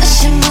 What's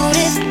your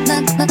motive? My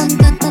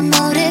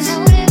motive.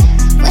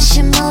 What's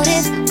your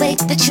motive? Wait,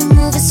 that you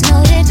move is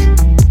noted.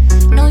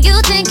 No, you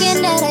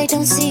thinking that I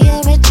don't see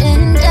your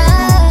agenda,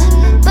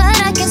 but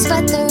I can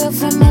spot the roof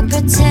from a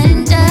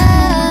pretender.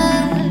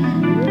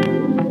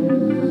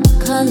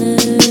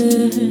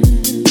 Colors,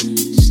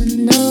 I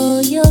know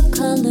your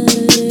colors.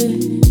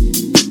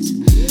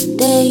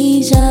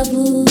 Deja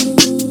vu,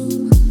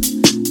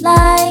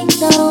 like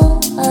no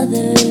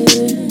other.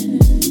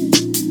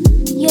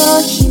 Your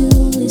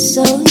hue is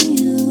so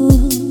you,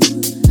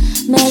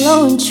 mellow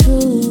and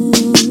true.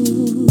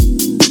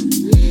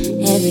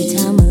 Every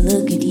time I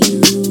look at you,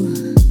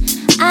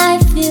 I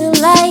feel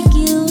like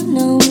you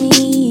know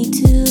me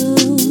too.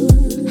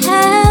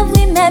 Have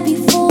we met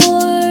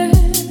before?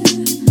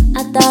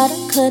 I thought I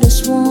could've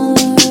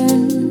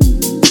sworn.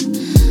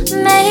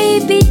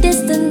 Maybe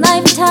distant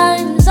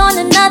lifetimes on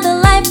another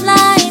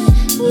lifeline.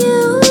 You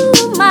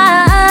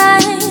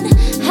mine.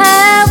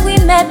 Have we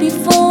met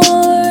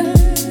before?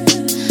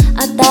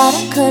 I thought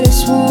I could've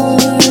sworn.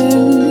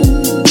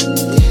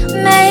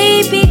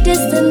 Maybe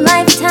distant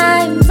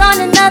lifetimes on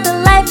another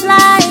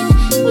lifeline.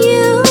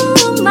 You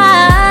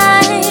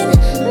mine.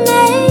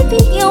 Maybe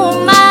you're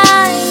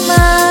mine,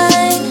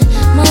 mine,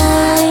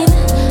 mine,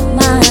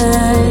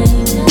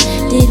 mine.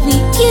 Did we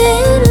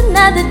get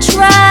another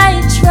try?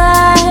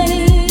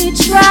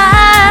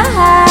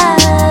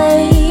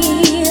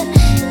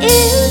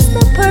 It's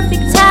the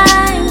perfect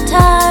time.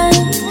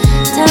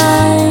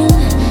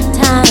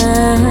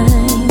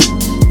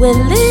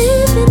 We're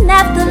living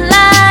after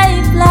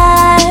life.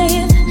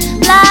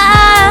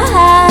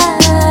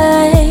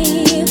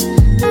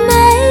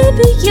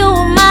 Maybe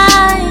you're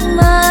mine.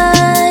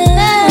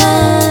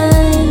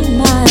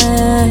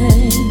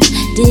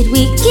 Did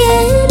we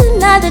get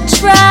another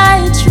try?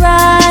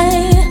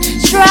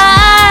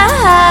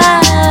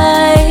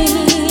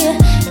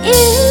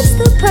 It's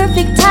the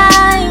perfect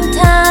time.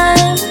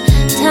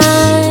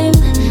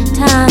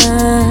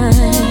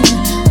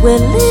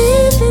 We're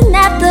living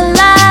after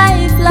life.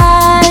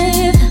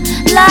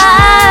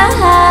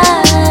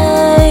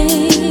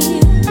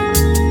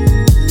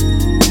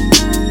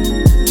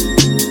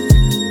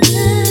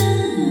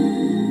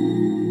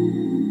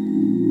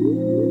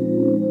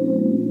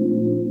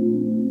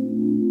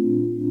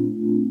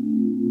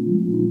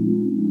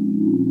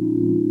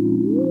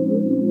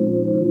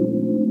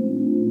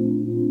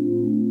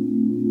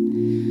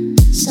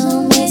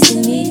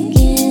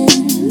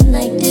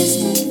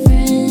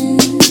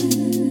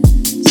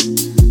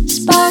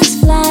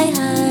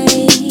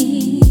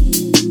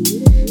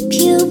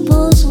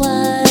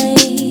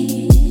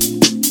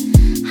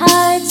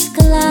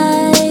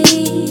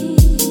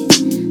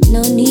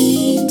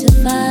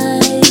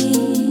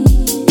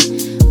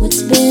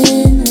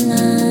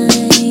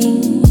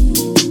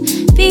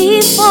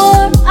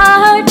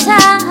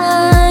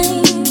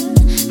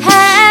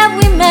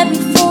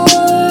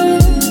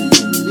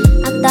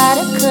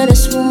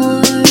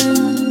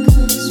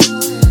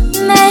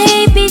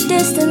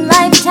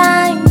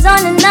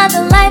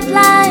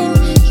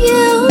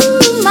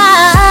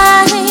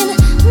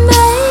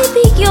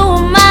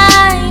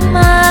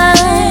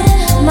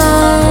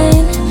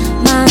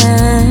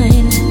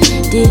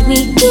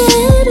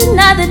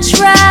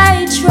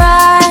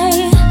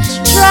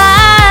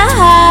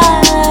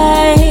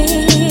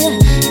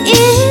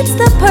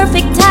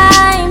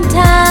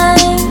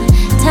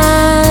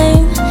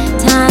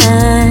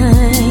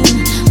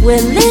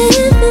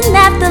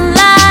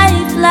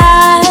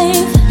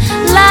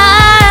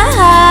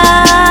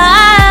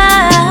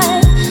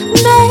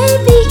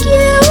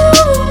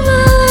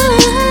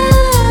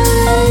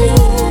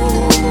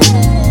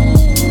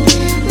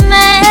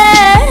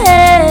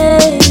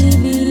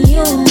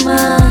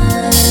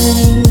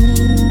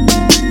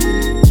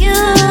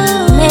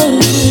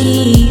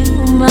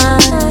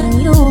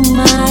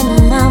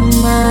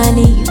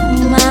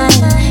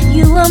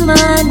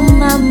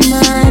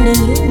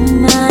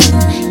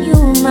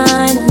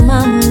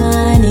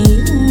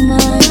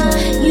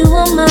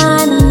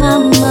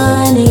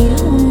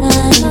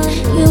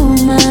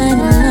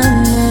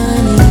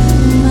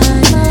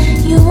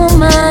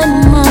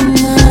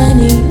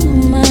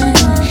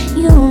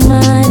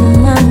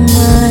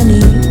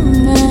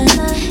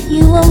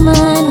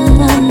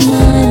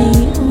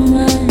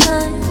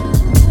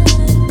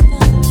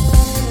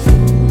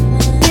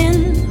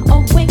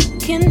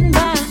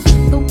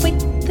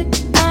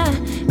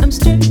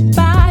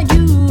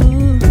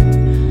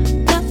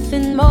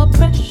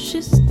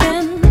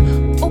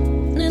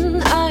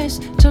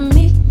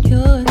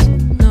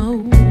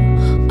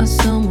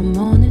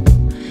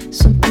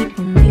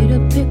 need to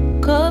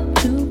pick up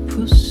to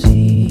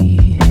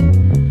proceed.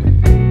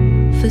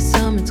 For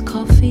some it's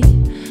coffee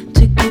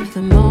to give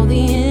them all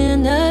the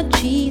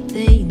energy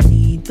they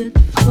need, but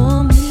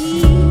for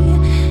me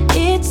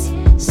it's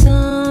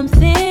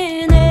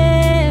something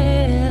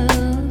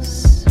else.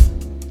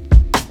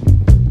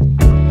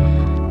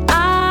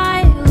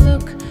 I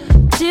look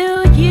to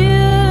you.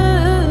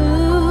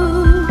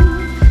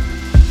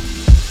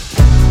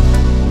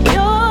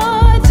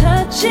 You're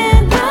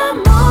touching the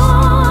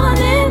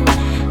morning.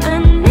 I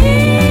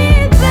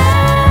need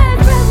that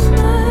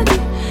remedy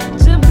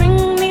to bring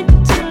me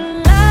to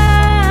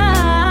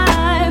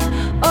life.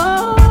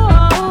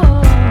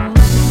 Oh,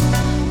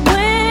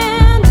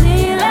 when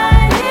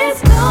daylight is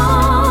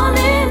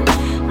dawning,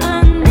 I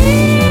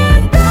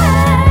need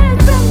that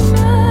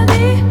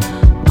remedy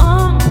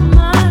on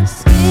my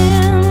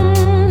skin.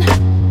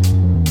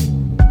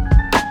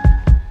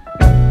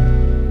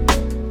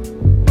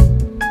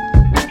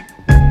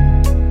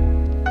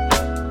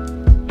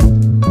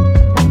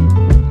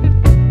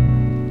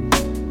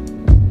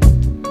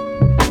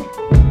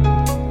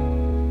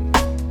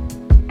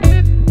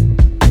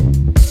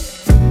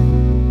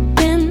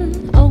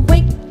 Been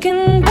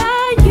awakened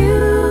by you.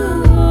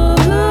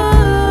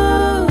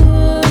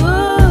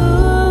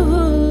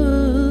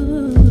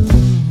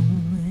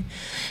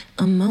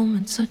 A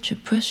moment, such a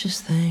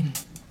precious thing.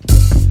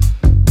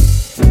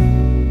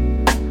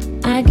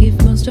 I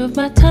give most of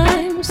my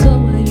time, so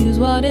I use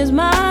what is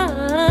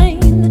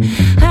mine.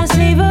 I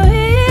savor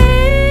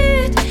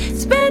it,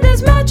 spend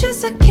as much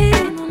as I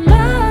can on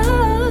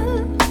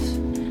love.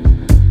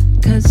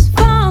 'Cause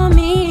for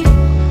me,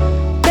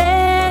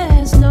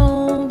 there's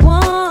no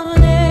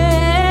one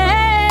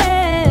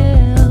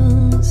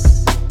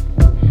else.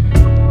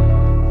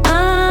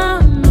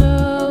 I'm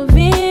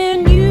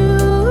loving you.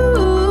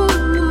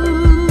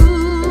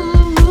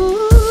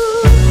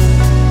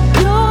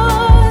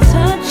 You're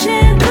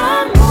touching the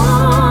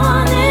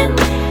morning.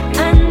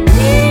 I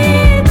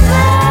need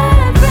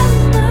that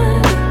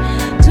remedy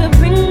to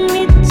bring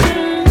me to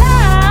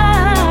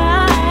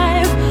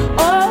life.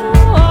 Oh,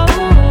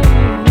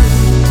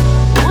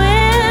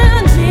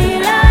 when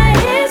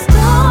daylight is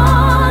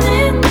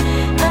dawning,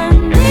 I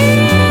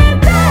need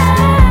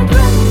that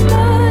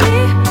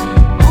remedy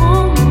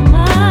on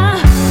my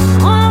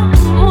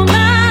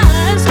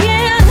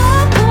skin.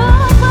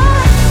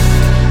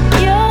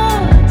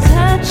 You're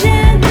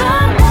touching the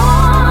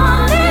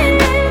morning.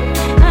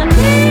 I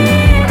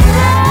need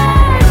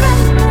that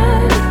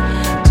remedy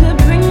to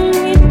bring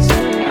me to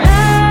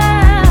life.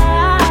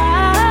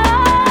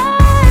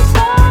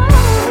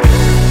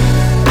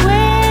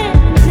 When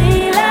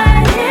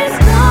daylight is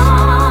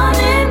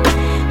dawning,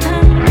 I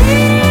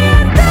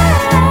need that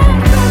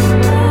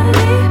remedy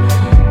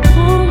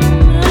on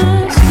my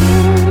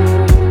skin.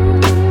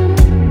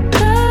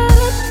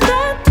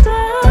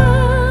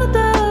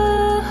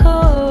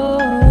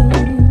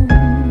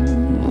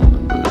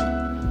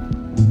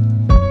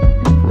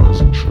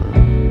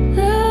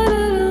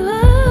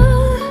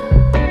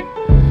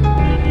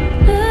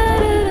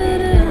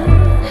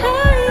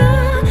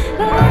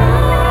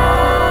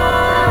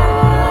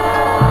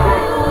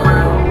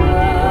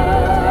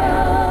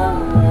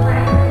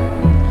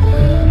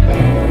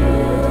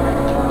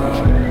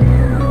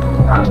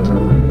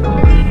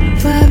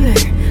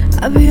 Vibing,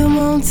 I be on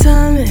my own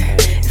timing.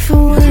 If I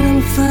want it,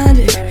 I'ma find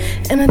it.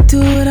 And I do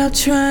it without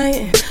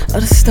trying. All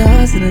the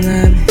stars in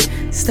alignment,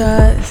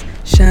 stars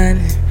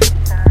shining,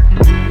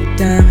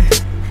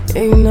 diamond.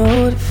 Yeah, you know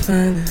where to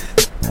find it.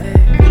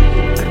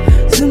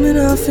 Zooming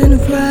off in the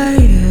right,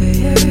 yeah,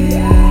 yeah,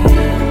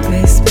 yeah.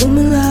 Bass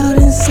booming loud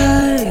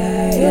inside,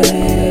 yeah, yeah,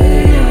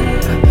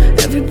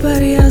 yeah.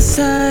 Everybody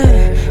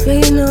outside, yeah,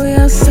 you know we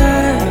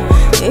outside.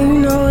 Yeah, you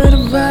know where the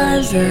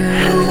vibes at.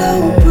 Hello,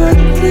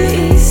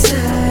 Brooklyn, east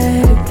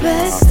side, the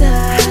best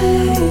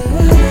side.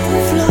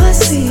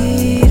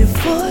 Flossy, the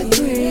 4th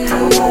grade.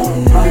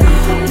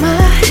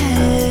 My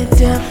head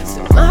down to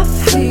my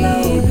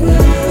feet.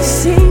 You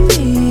see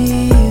me,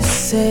 you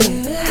say,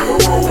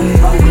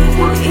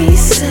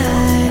 east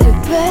side, the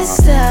best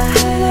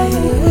side.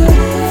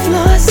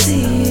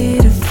 Flossy,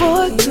 the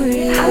 4th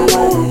grade.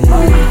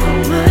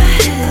 My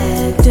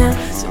head down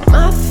to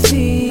my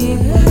feet.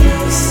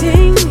 You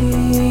see me,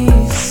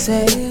 you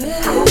say,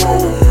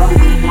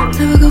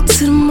 never go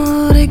to the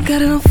mall, they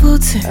got it on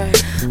Fulton.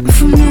 I'm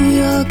from New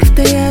York, if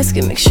they ask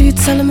it, make sure you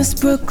tell them it's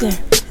Brooklyn.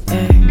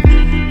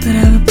 But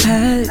I have a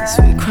pass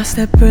when we cross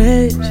that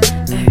bridge.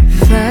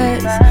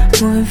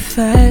 Fast,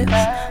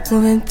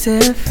 moving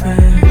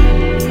different.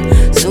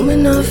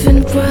 Zooming off in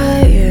the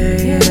bright, yeah,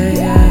 yeah,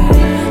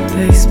 yeah.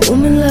 Bass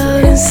booming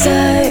loud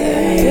inside,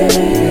 yeah,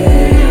 yeah,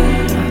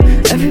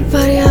 yeah.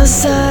 Everybody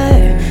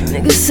outside,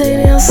 niggas say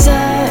they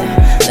outside.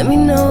 Let me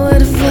know where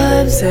the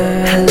vibes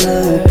at. Hello,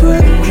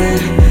 Brooklyn,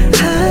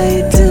 how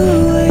you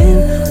doing?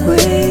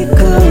 Where you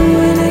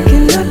going? And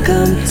can I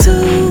come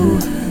too?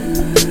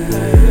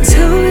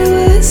 Tell me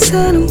where it's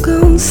at, I'm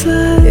gon'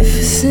 slide. If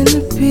it's in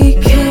the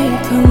PK,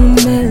 come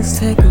with me, let's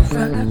take a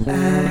ride.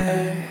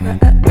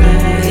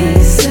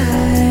 East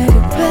side,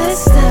 the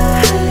best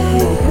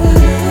side.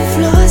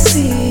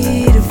 Flossy,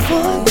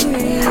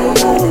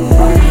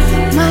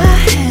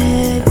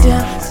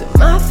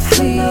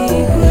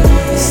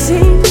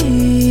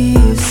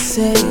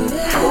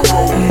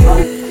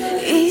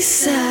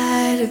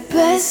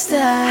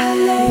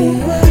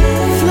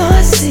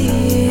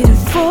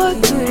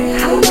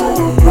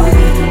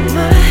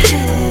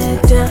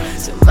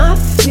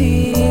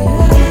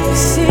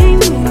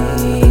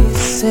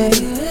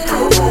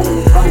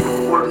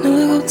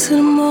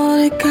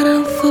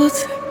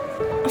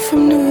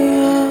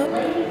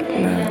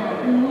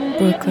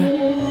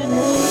 Brooklyn.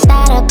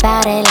 Thought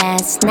about it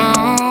last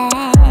night.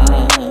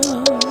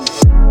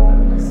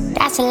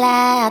 That's a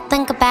lie, I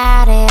think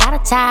about it all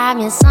the time.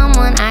 You're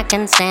someone I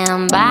can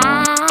stand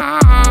by.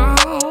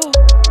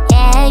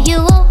 Yeah, you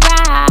were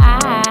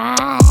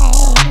right.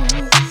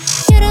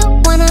 You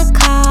don't wanna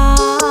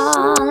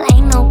call,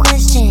 ain't no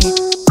question.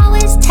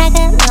 Always tag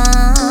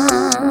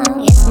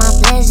along, it's my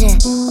pleasure.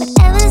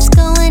 Whatever's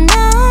going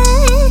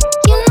on,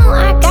 you know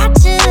I got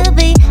to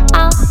be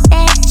all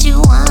that you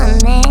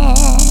wanted.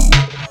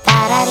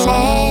 Thought I'd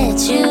let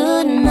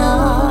you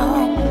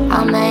know,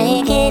 I'll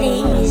make it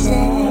easy.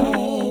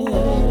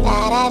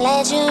 Thought I'd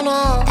let you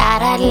know,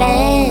 thought I'd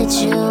let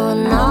you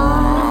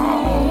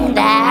know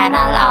that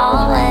I'll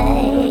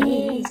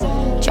always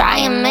try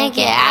and make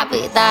it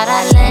happy. Thought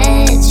I'd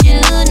let you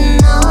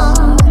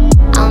know,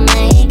 I'll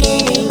make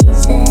it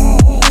easy.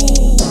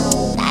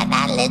 Thought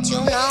I'd let you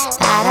know,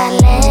 thought I'd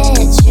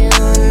let you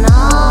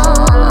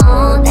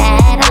know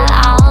that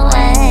I'll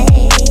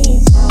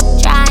always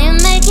try and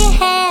make it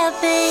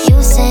happy. You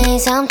say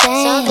something,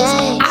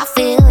 I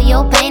feel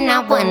your pain, I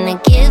wanna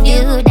give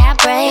you that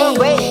break.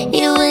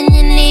 You when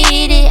you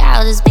need it,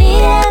 I'll just be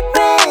that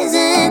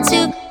present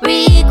to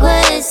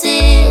request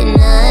it.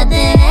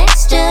 Nothing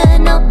extra,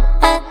 no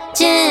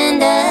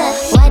agenda.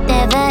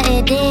 Whatever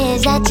it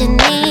is that you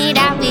need,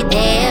 I'll be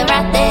there,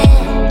 right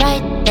there,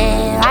 right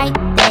there, right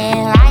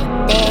there,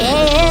 right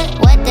there.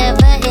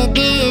 Whatever it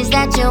is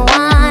that you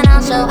want,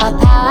 I'll show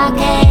up how I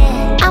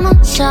can. I'ma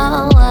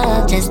show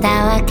up just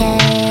how I can.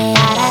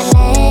 Gotta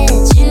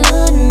let you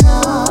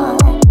know,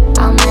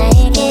 I'll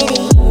make it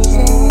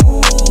easy.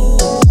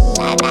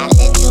 Gotta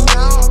let you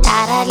know,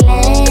 gotta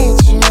let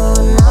you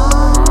know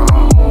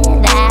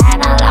that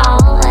I'll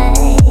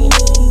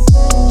always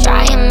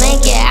try and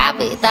make it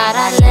happy. Thought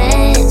I'd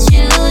let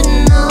you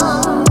know,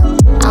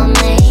 I'll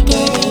make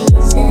it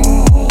easy.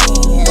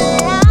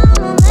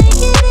 I'ma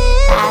make it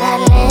easy. Thought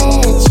I'd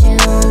let you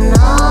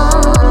know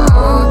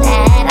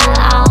that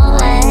I'll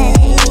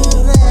always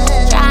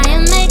try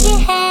and make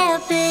it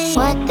happy.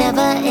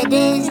 Whatever it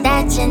is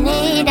that you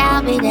need,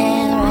 I'll be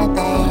there, right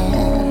there.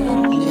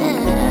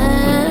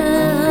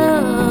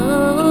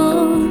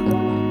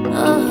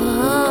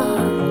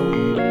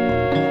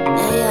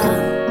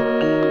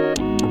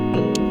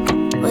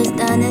 What's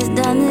done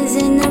is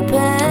in the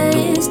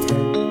past.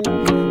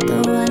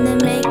 Don't wanna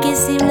make it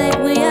seem like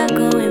we are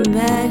going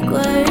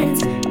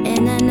backwards.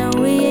 And I know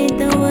we ain't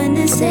the one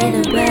to say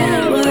the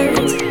bad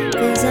words,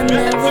 'cause I'm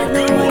never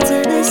the one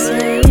to the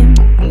same.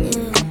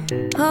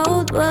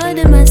 Hold, what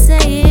am I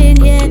saying?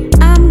 Yeah,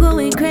 I'm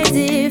going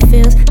crazy. It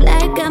feels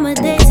like I'm a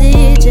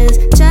daisy, just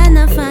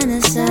tryna find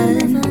the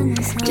sun,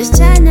 just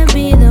tryna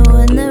be the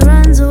one that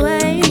runs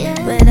away,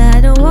 but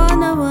I don't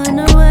wanna run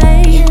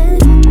away.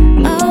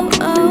 Oh,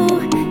 oh,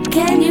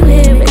 can you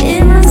hear it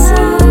in my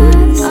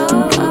songs?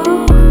 Oh,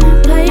 oh,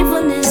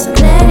 playfulness,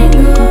 letting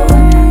go.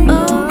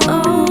 Oh,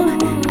 oh,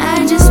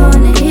 I just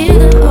wanna hear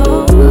the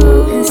hope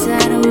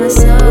inside of my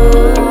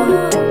soul.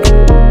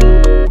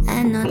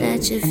 I know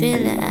that you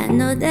feel it, I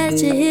know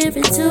that you hear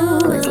it too.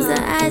 It's the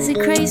eyes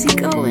are crazy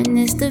going,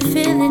 it's the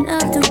feeling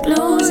of the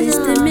blues, it's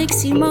the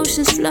mixed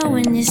emotions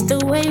flowing, it's the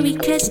way we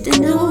catch the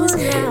news.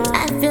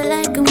 I feel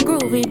like I'm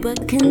groovy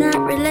but cannot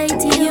relate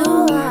to you.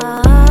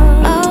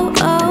 Oh,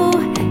 oh,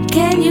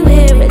 can you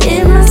hear it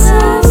in my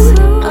songs?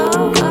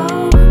 Oh,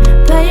 oh,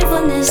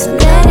 playfulness,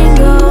 letting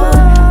go.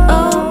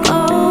 Oh,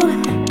 oh,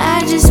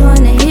 I just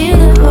wanna hear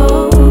the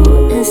hope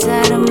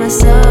inside of my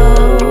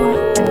soul.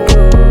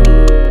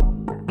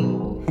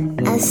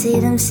 I see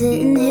them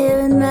sitting here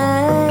in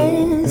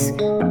masks.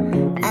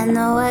 I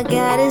know I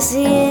gotta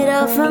see it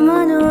all from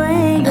on the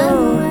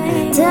window.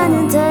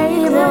 Turning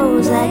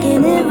tables like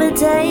an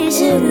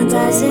invitation,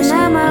 enticing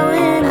out my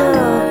window.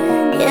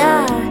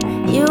 Yeah,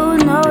 you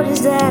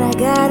notice that I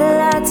got a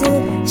lot to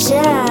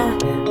share.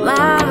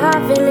 My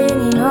heart feeling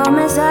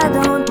enormous, I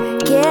don't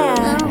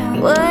care.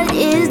 What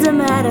is the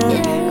matter?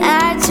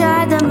 I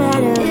tried the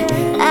matter,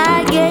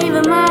 I gave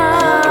it my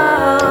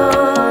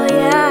all,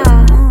 yeah.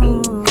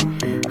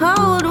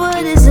 Hold,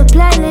 what is a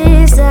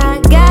playlist? I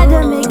gotta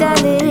make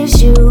that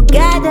list. You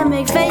gotta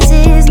make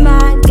faces.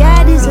 My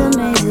God is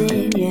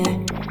amazing, yeah.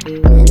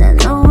 And I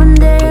know one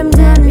day I'm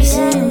gonna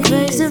see him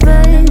face to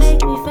face.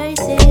 Make me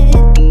face it.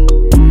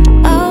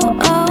 Oh,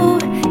 oh,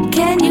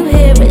 can you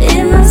hear it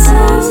in my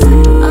songs?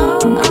 Oh,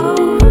 oh,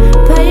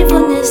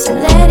 playfulness,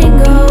 letting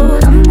go.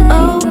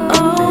 Oh,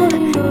 oh,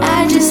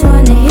 I just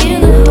wanna hear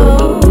the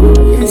hope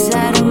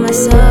inside of my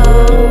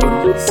soul.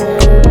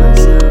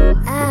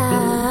 I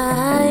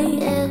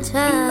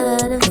try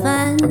to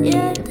find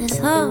this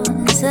hole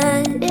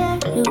inside.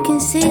 You can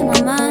see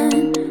my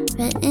mind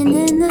written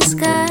in the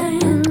sky.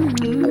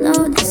 No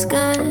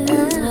disguise.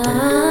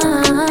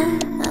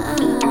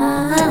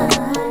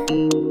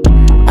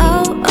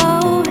 Oh,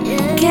 oh,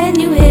 can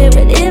you hear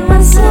it in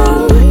my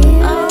soul?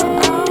 Oh,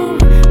 oh,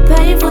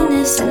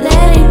 playfulness,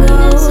 letting go.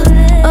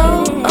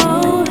 Oh,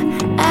 oh,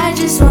 I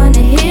just wanna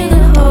hear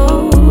the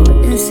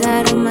hope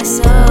inside of my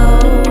soul.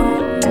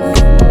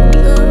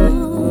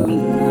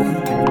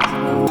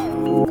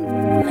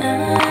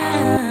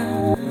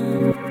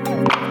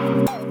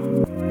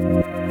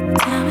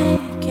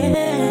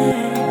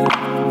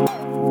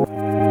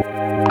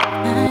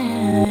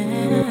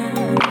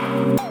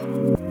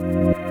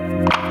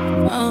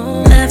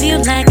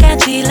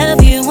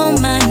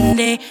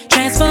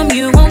 Transform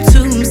you on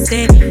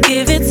Tuesday.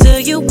 Give it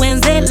to you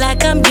Wednesday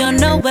like I'm your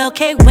Noel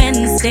K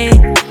Wednesday.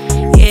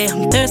 Yeah,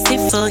 I'm thirsty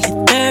for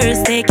you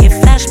Thursday. Get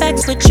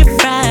flashbacks with your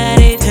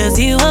Friday. Cause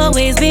you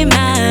always be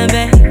my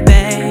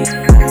baby.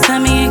 Tell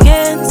me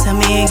again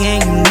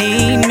you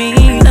need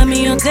me. Love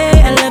me all day,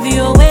 I love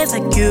you always.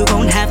 Like you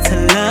gon' have to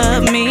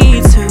love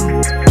me too.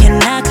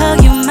 Can I call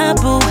you my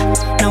boo?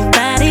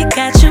 Nobody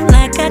got you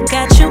like I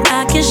got you.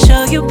 I can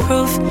show you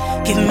proof.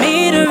 Give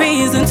me the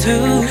reason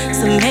to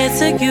submit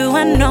to you.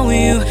 I know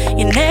you're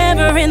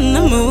never in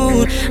the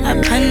mood. I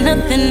put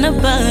nothing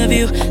above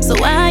you, so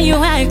why you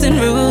acting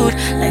rude?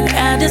 Like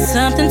I did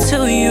something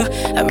to you.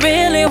 I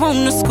really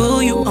wanna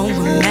school you on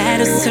what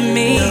matters to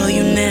me. Though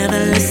you never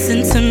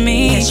listen to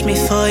me. Catch me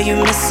before you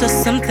miss or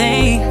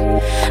something.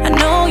 I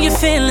know you're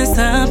feeling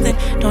something.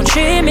 Don't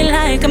treat me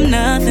like I'm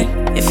nothing.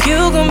 If you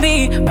gon'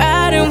 be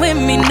riding with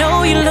me,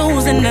 know you're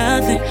losing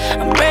nothing.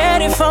 I'm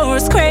ready for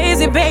us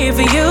crazy, babe,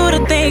 for you to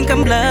think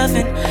I'm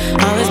bluffing.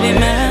 Always be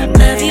my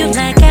love you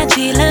like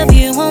IG, love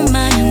you on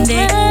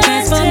Monday.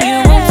 Transform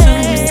you on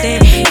Tuesday.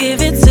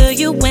 Give it to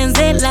you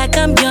Wednesday like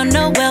I'm your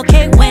Noel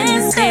K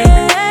Wednesday.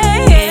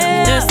 Yeah,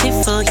 I'm thirsty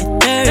for you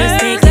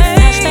Thursday. Get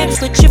flashbacks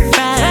with your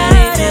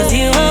Friday. Cause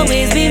you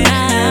always be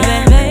my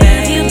baby.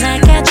 Love you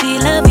like IG,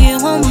 love you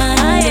on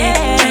Monday.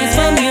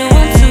 Transform you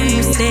on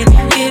Tuesday.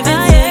 Give it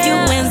to you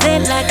Wednesday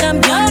like I'm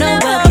your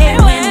Noel K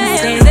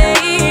Wednesday.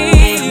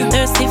 Yeah, I'm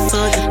thirsty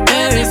for you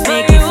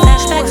Thursday. Get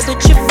flashbacks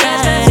with your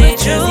Friday.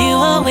 Cause you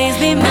always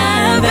be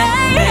my baby.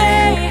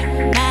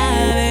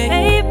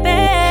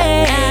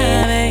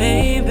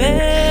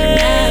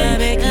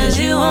 Cause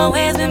you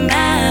always been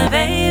my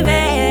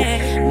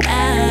baby,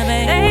 my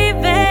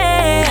baby,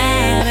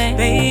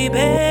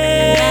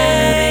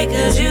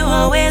 cause you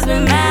always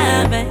been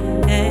my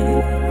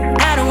baby.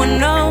 How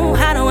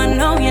do I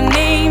know you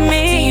need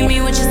me? Do you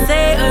mean what you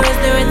say, or is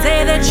there a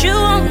day that you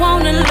won't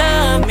wanna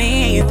love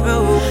me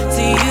through?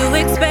 Do you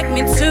expect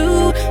me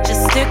to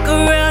just stick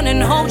around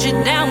and hold you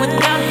down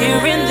without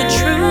hearing the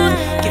truth?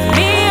 Give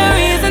me a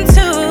reason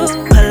to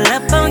pull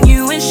up on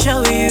you and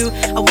show you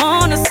I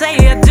wanna say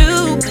I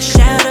do. But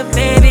shout out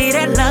baby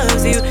that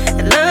loves you,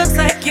 that looks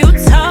like you,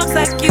 talks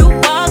like you,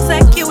 walks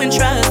like you, and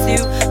trusts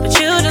you. But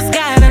you just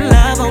gotta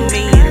love on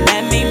me and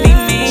let me be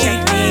me. Check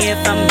me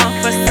if I'm up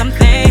for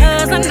something,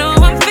 cause I know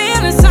I'm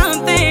feeling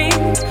something.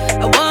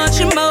 I want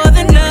you more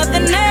than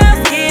nothing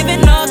else.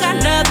 Giving all, got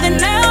nothing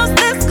else.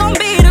 This gon'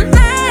 be the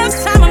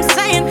last time I'm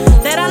saying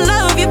that I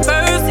love you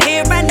first.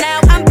 Here right now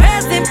I'm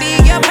present, be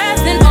your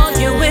present. All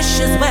your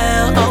wishes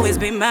will always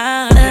be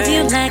mine. Love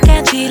you like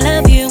IG,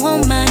 love you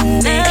on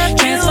Monday.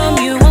 Transform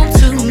you on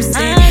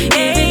Tuesday.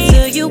 Give it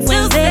to you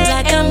Wednesday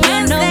like I'm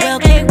your Noel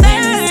K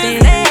Wednesday.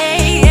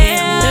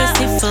 Yeah, I'm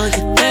thirsty for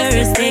you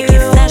Thursday.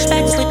 Get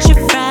flashbacks with your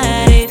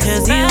Friday.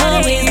 Cause you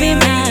always be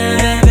mine.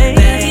 Love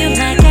you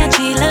like IG,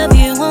 love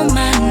you on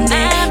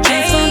Monday.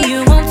 Transform you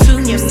on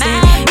Tuesday.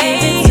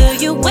 Give it to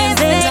you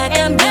Wednesday like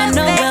I'm your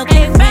Noel K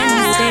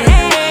Wednesday.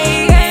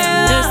 Yeah,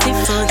 I'm thirsty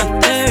for you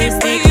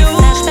Thursday. Get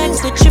flashbacks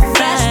with your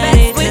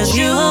Friday. Cause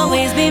you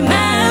always be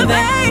my baby.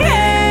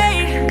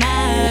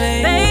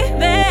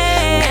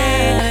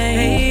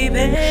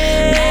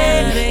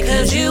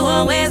 Cause you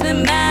always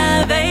been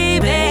my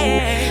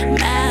baby,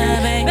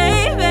 my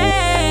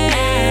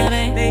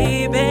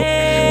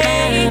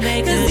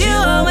baby, cause you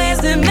always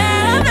been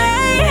my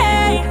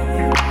baby,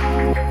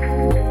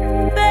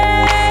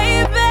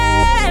 baby.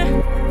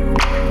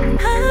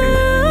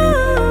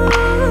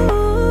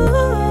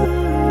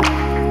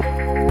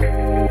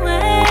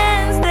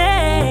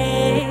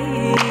 Wednesday,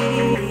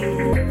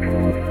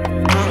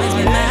 always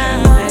been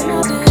my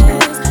baby.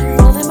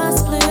 Rolling my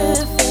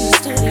spliff in the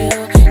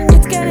studio.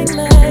 It's getting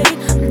late.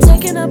 I'm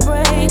taking a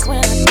break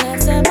when I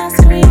glance at my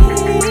screen.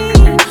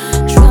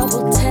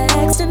 Trouble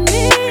texting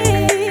me,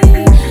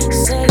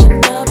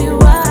 saying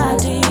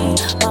WID.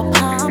 My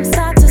palms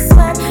start to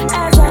sweat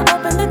as I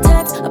open the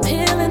text,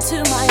 appealing to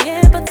my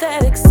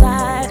empathetic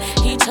side.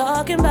 He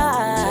talking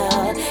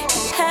about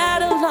he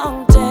had a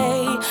long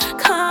day.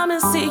 Come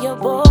and see your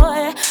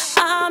boy.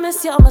 I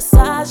miss your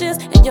massages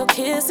and your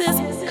kisses.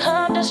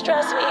 Come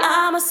distress me,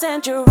 I'ma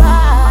send you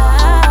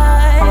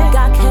right.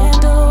 Got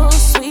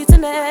candles, sweets,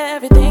 and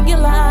everything you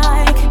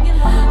like.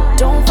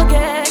 Don't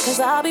forget, cause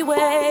I'll be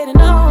waiting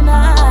all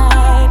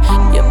night.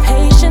 You're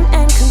patient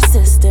and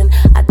consistent.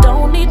 I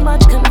don't need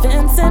much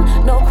convincing.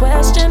 No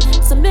question,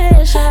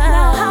 submission.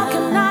 Now how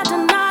can I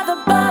deny the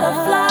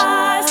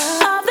butterflies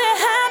of their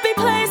happy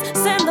place?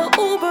 Send the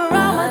Uber,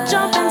 I'ma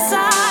jump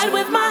inside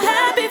with my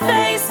happy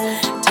face.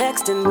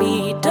 Texting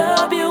me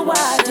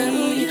WID.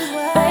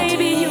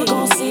 Baby, you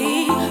gon'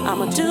 see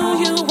I'ma do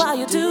you while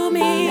you do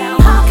me. Now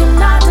how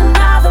can I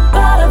deny the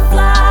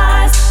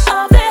butterflies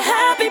of their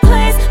happy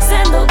place?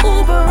 Send the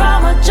Uber,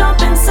 I'ma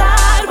jump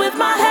inside with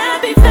my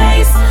happy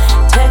face.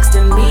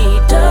 Texting me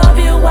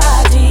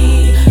WID.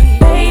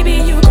 Baby,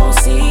 you gon'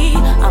 see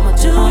I'ma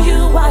do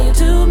you while you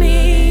do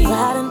me.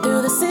 Riding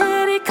through the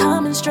city,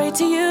 coming straight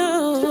to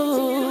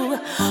you.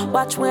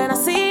 Watch when I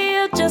see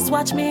you, just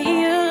watch me,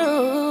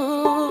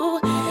 you.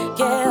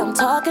 Yeah, I'm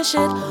talking talking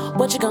shit.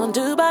 What you gonna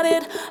do about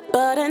it?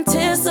 But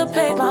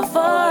anticipate my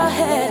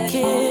forehead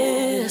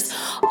kiss.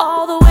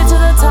 All the way to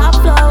the top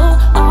floor.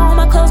 All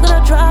my clothes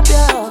gonna drop,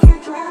 yo.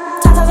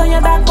 Tatas on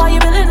your back while you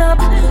building up.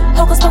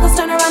 Hocus pocus,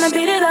 turn around and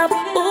beat it up.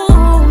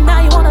 Ooh,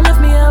 now you wanna lift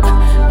me up.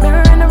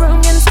 Mirror in the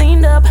room getting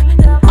steamed up.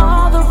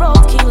 All the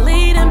roads keep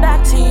leading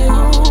back to you.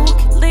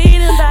 Keep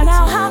leading back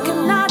now, to you. Now how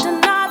can I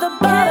deny the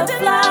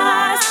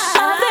butterflies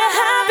of their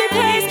happy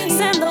place?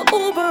 Send the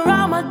Uber,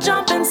 I'ma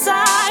jump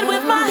inside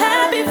with my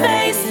happy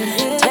face.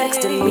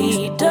 Texting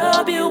me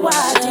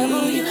WYD.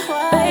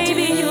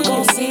 Baby, you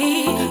gon'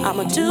 see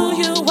I'ma do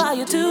you while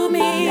you do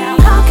me. Now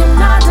how can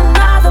I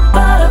deny the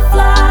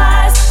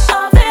butterflies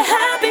of their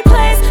happy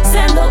place?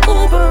 Send the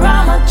Uber,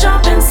 I'ma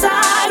jump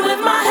inside with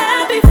my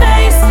happy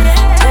face.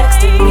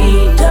 Texting me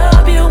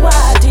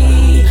WYD.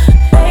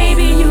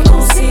 Baby, you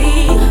gon'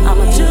 see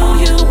I'ma do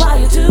you while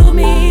you do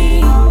me.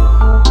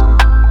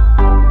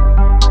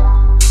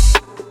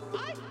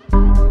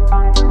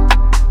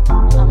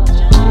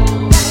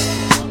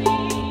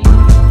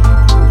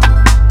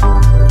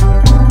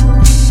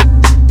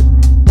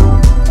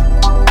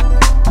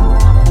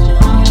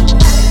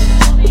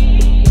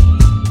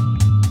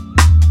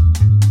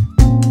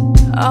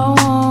 I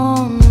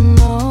wanna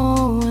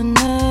know her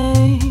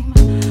name.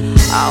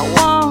 I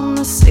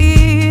wanna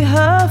see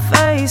her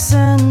face,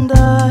 and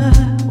I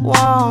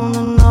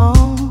wanna know,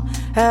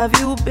 have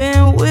you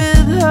been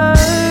with her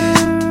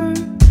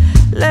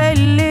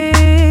lately?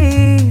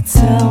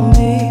 Tell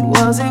me,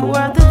 was it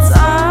worth the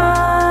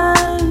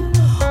time?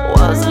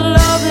 Was the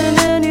loving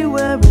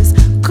anywhere as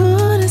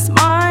good as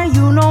mine?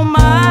 You know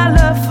my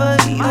love for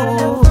you,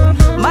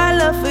 my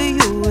love for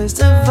you is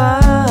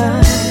divine.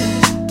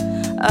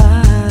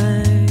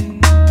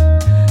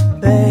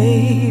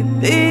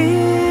 Baby,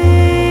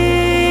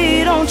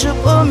 don't you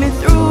put me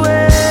through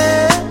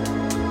it.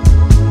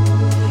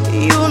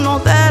 You know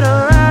that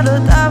I'd rather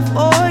die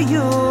for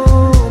you,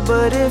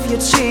 but if you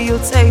cheat, you'll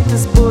take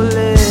this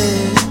bullet.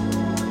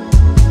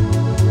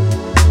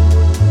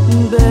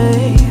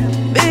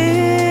 Baby,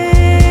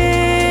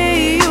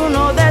 you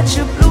know that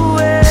you blew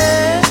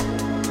it.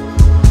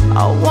 A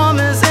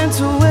woman's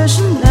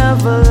intuition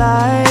never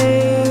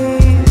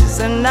lies,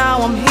 and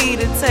now I'm here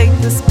to take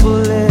this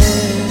bullet.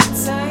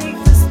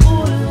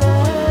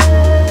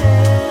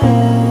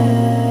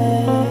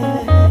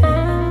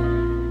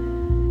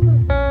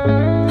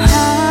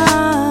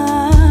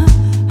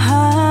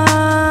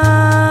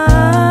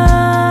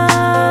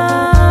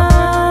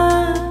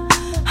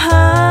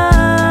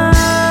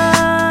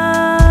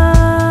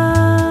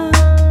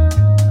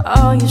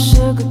 All your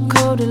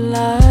sugar-coated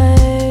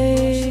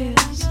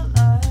lies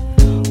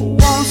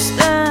won't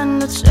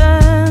stand a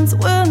chance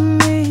with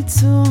me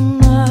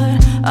tonight.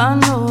 I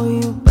know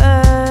you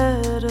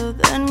better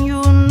than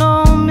you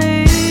know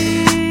me.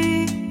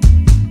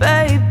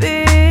 Baby,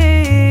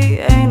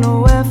 ain't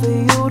nowhere for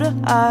you to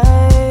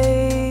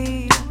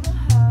hide.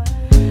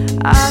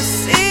 I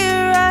see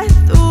right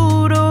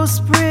through those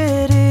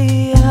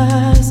pretty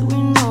eyes. We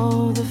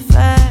know the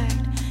fact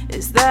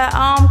is that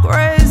I'm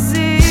crazy.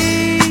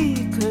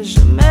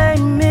 You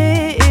made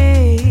me.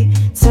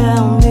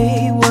 Tell me,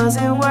 was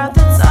it worth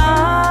the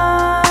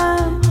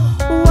time?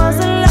 Was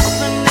the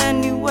loving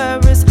anywhere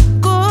as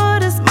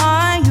good as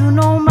mine? You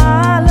know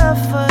my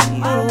love for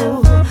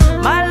you,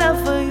 my love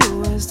for you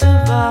is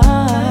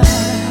divine.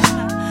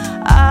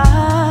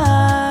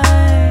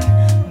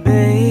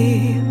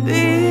 Baby,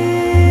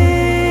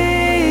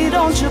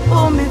 don't you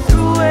pull me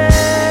through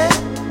it.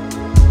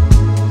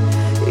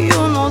 You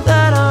know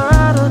that I'd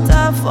rather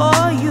die for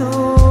you,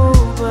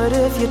 but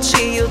if you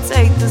cheat, you'll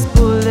take this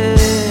bullet.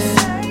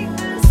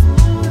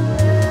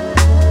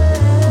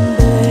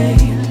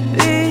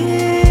 Baby,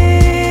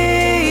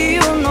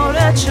 you know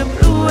that you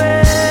blew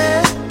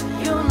it.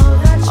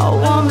 A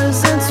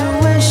woman's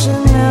intuition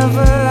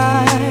never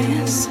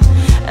lies,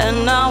 and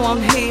now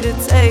I'm here to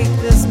take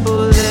this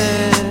bullet.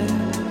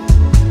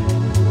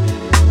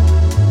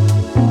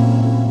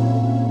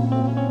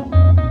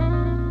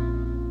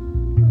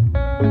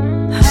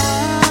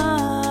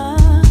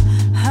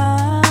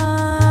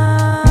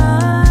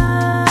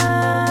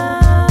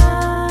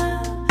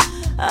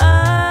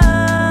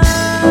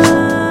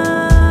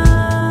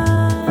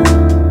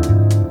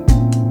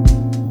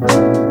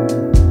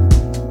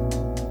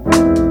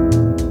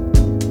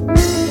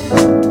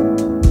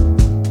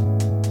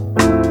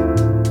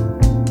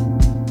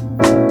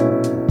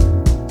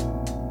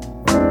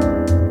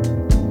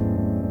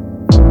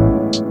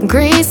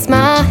 Grease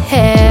my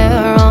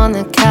hair on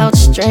the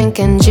couch,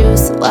 drinking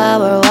juice while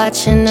we're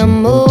watching a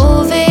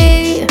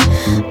movie.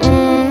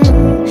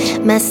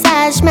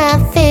 Massage my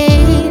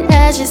feet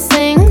as you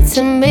sing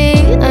to me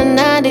a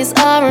 90s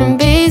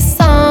R&B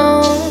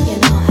song. You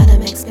know how that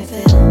makes me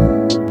feel.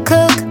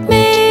 Cook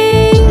me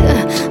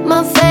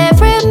my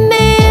favorite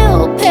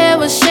meal, pair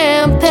with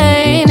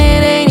champagne.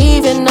 It ain't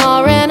even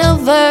our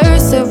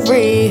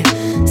anniversary.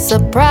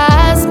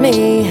 Surprise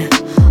me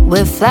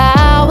with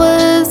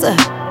flowers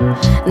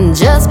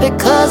just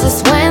because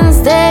it's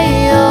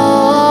Wednesday.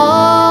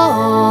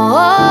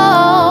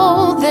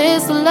 Oh,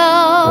 this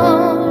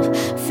love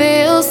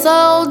feels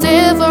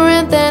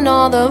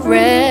all the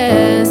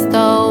rest.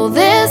 Oh,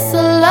 this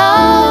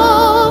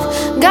love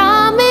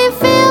got me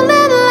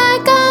feeling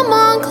like I'm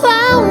on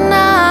cloud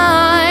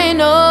nine.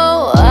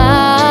 Oh, I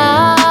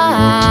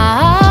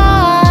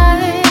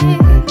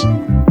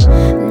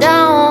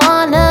don't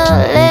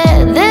wanna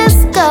let this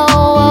go.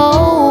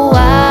 Oh,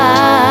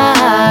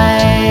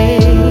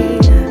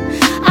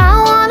 I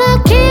wanna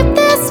keep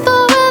this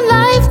for a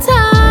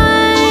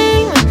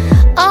lifetime.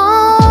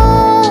 Oh,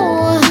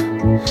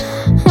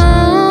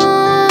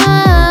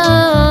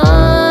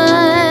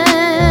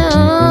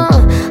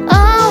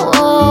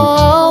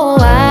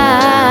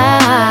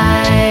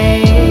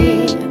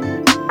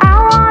 I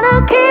wanna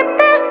keep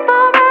this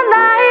for a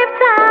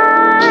lifetime.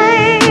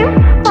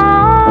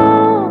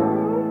 Oh,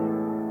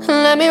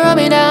 let me rub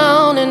it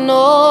down in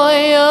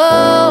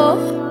oil.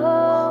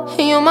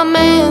 You're my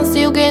man,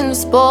 still getting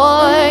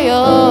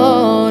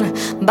spoiled.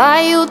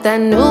 Buy you that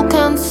new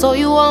console,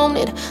 you own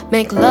it.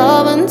 Make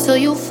love until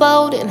you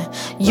fold it.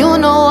 You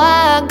know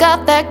I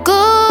got that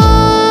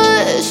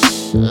good.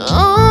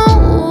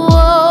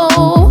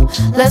 Oh,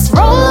 let's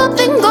roll up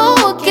and go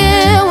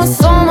again. With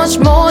so much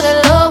more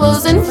than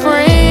lovers and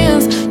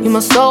friends. You my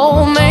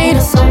soulmate.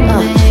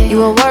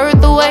 You are worth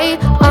the wait.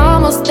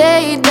 I'ma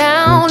stay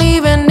down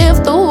even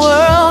if the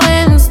world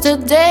ends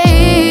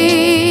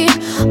today.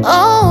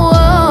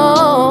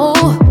 Oh,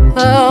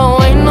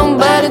 ain't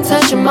nobody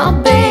touching my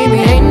baby.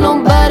 Ain't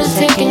nobody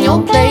taking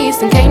your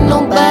place. And can't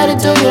nobody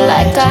do you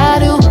like I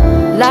do.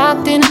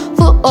 Locked in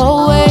for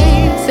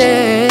always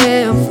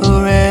and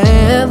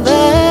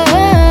forever.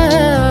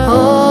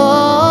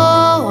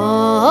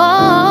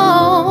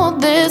 Oh,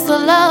 this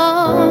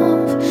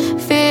love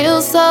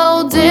feels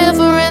so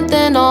different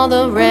than all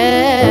the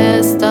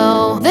rest.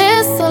 Oh,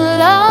 this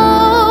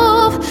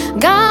love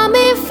got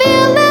me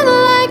feeling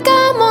like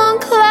I'm on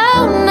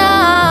cloud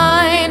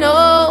nine.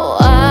 Oh,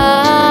 I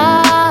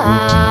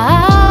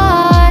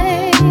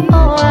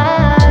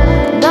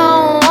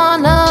don't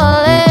wanna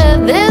let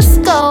this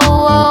go.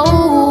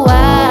 Oh,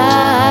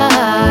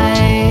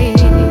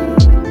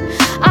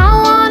 I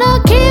wanna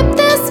keep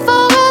this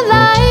for a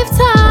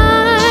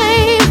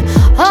lifetime.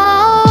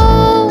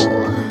 Oh,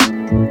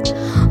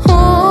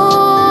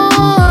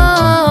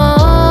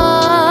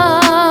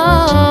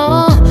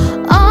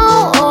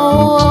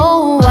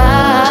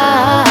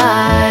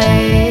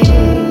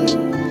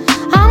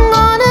 I'm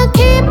gonna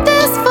keep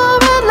this for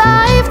a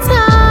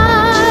lifetime.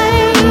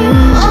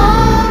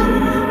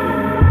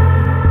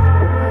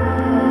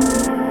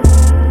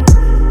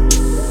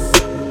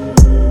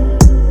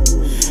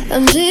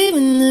 I'm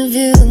dreaming of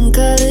you in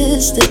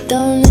colors that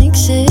don't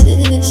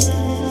exist.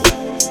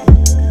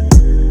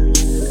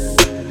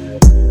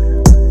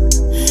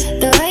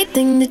 The right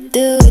thing to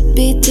do would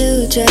be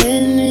to try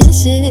and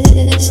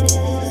resist.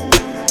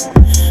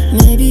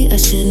 Maybe I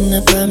shouldn't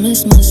have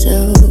promised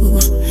myself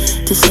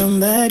to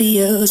somebody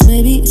else.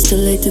 Maybe it's too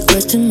late to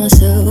question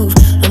myself.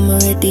 I'm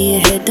already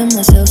ahead of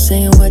myself,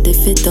 saying what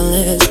if it don't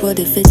last? What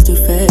if it's too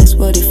fast?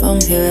 What if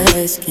I'm here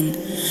asking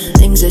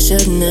things I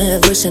shouldn't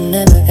have? Wish I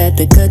never had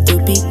the gut to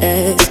be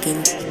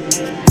asking.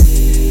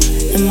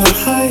 Am I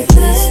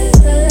heartless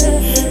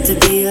to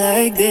be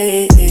like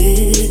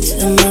this?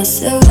 Am I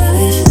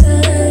selfish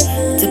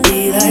to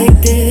be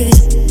like this?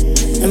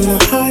 Am I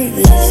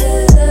heartless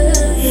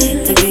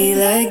to be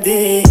like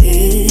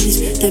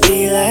this? To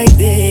be like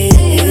this?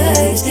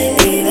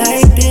 Be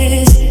like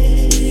this?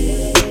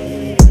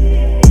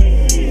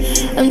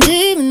 I'm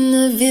dreaming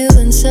of you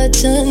in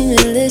such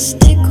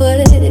unrealistic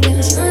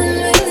ways.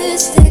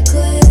 Unrealistic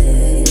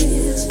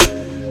ways.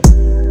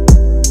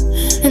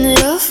 And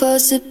it all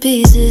falls to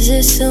pieces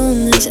as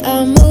soon as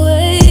I'm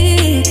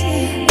awake.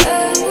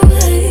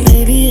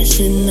 Maybe I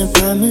shouldn't have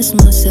promised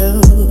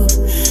myself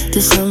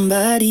to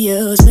somebody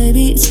else.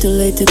 Maybe it's too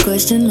late to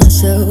question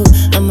myself.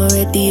 I'm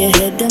already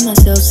ahead of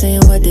myself,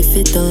 saying what if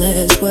it don't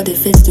last? What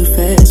if it's too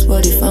fast?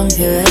 What if I'm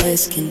here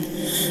asking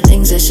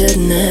things I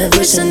shouldn't have?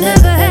 Wish I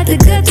never had the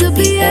gut to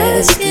be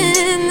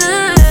asking.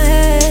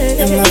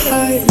 Am I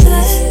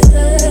heartless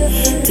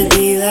to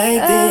be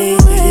like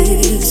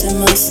this?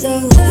 Am I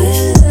selfish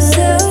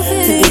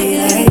to be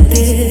like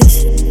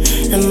this?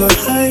 Am I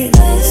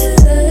heartless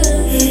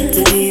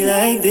to be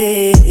like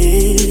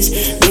this?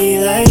 Be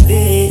like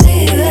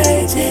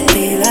this?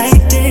 Be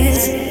like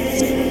this?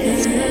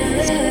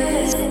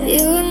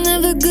 You were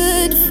never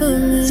good for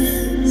me.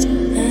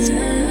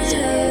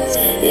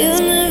 You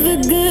were never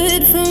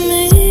good for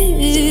me.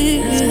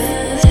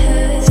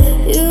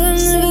 You were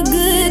never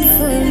good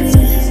for me.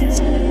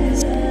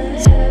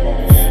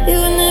 You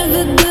were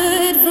never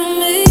good for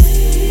me.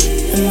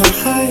 Am I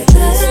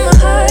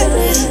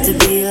heartless to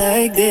be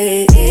like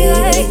this?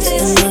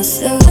 Am I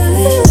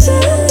selfish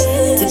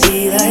to be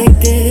like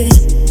this?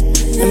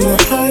 Am I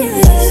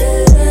heartless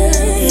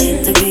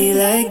to be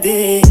like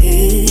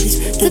this?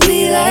 To be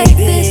like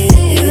this?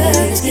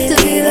 To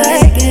be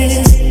like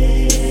this?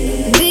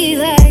 Be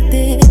like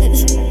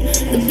this?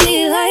 To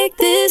be like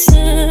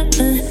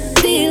this?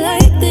 Be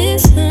like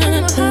this?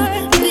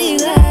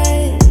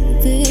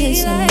 Be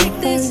like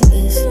this?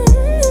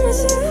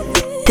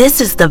 This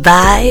is the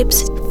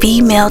Vibes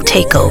Female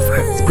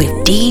Takeover with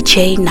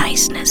DJ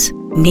Niceness,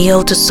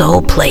 Neo to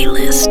Soul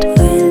playlist.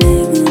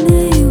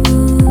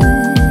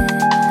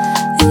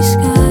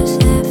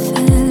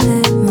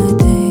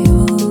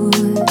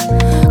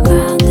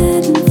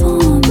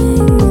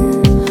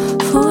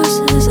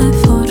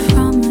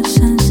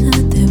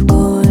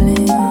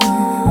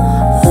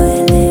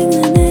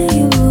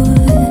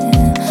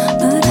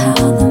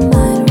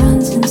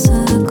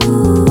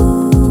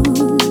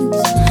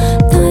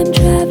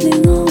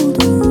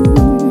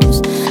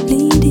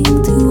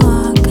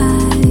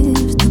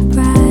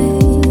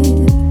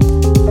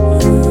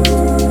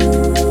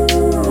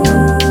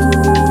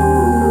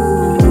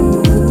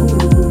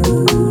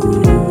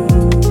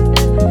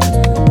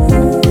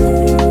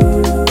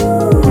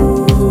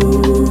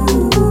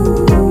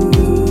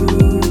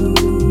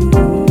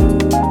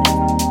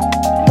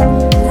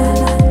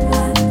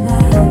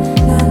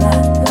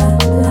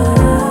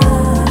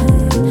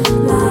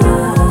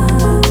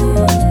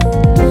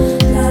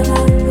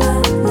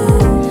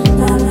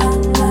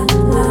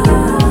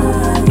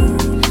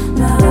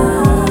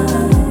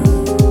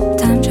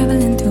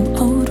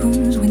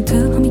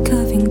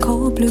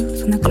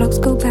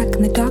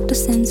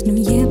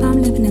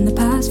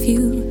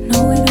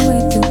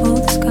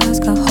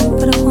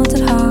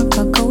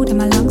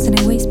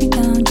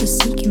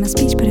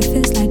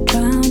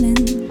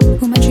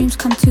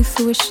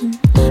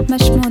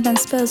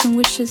 And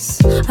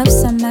wishes of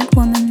some mad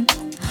woman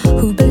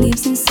who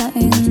believes in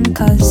something,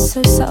 cause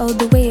so subtle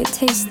the way it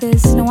tastes.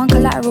 There's no one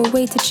collateral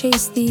way to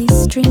chase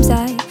these dreams.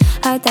 I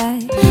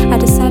die, I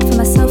decide for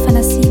myself and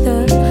I see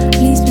the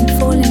leaves been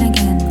falling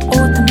again,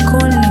 autumn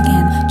calling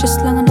again, just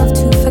long enough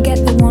to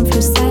forget the warmth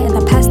of sight of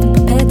the past and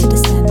prepare to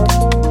descend.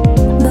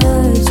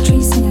 Birds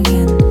tracing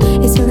again,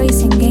 it's a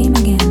racing game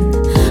again.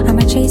 Am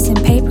I chasing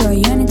paper or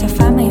yearning to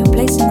find my own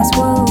place in this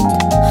world?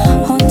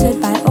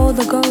 Haunted by all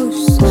the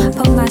ghosts,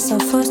 put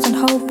myself first and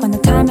hope when the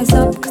time is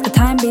up, cause the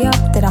time be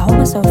up. Did I hold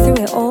myself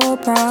through it all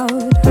proud?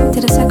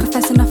 Did I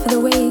sacrifice enough of the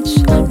wage?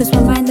 Lose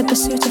my mind in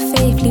pursuit of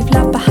faith, leave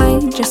love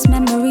behind, just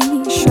memories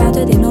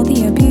shrouded in all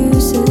the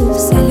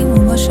abuses. Sailing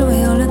will wash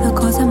away all of the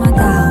cause of my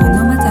down.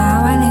 No matter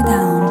how I lay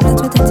down,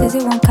 blood with the tears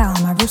it won't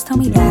count. My roots tell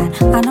me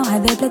that I know how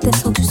they bled their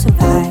soul to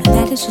survive, and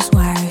that is just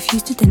why I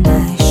refuse to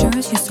deny. Sure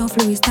as your soul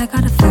fluids, I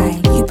gotta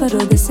fight. You put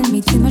all this in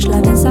me, too much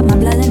love inside my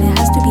blood, and it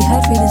has to be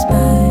heard through this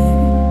burn.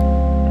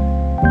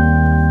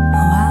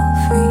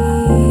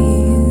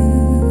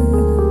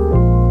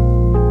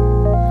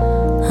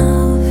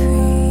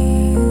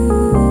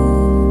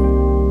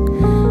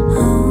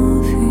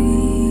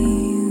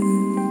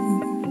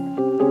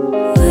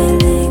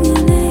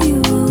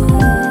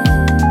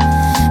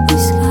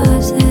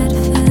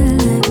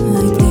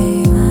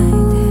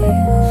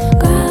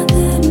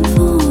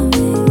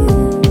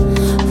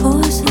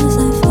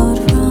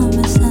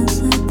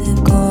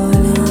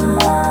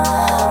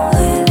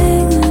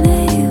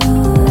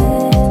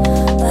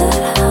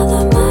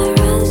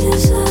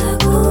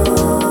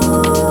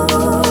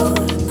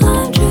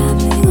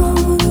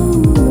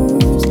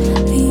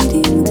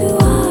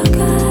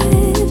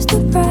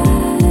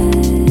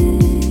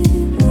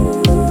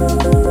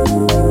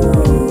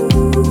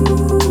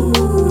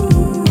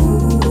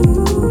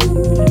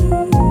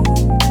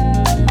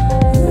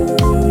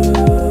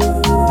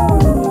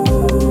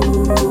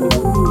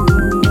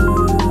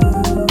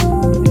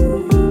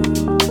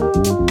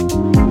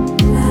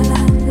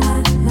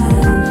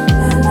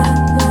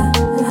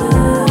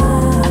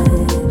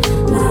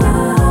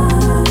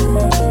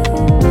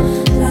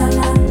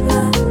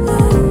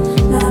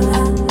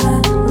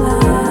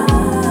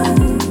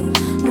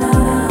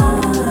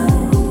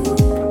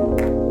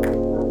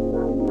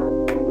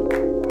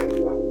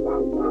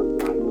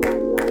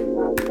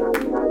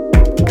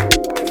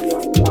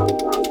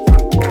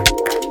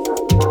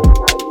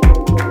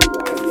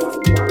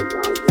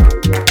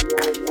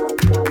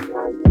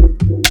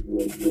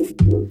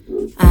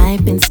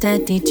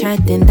 Steady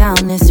treading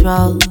down this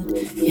road,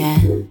 yeah.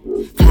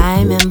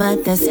 Climbing,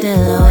 but there's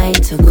still a way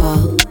to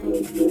go.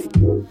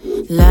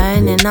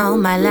 Learning all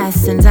my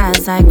lessons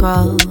as I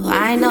grow.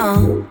 I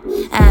know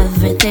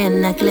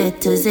everything that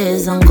glitters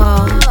is on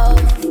gold.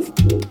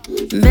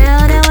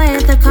 Building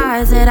with the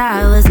cards that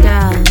I was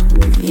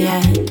dealt,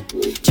 yeah.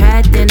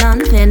 Treading on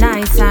thin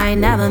ice, I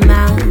never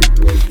melt,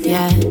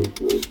 yeah.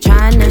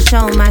 Trying to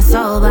show my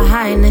soul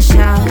behind the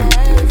shell,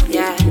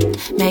 yeah.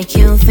 Make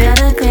you feel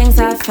the things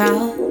I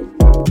felt.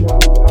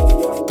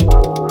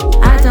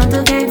 I don't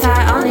do games,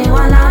 I only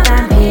want love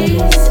and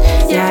peace,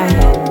 yeah.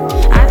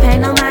 I pay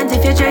no mind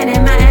if you're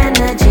draining my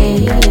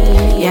energy,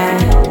 yeah.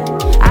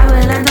 I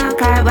will end up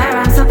right where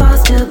I'm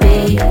supposed to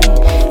be,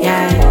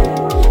 yeah.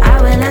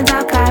 I will end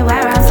up right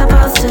where I'm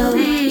supposed to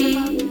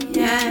be,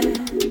 yeah.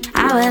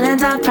 I will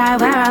end up right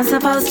where I'm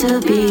supposed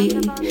to be,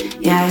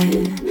 yeah.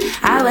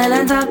 I will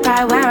end up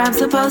right where I'm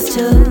supposed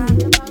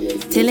to.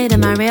 Tilly to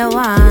my real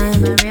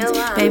one,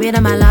 baby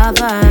to my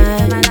lover,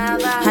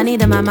 honey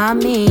to my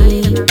mommy,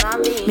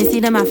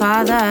 Missy to my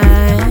father.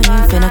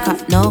 Finna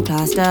cut no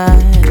plaster,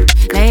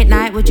 Late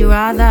night, would you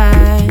rather?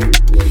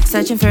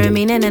 Searching for a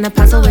meaning in a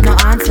puzzle with no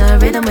answer,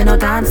 rhythm with no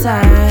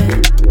dancer.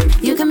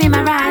 You can be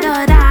my ride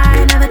or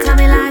die, never tell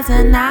me lies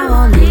and I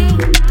won't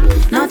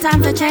leave. No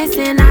time for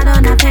chasing, I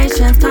don't have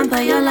patience, come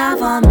put your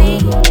love on me.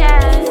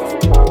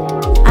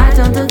 I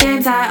don't do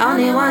games, I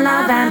only want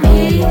love and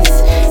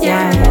peace.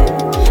 Yeah,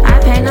 I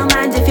pay no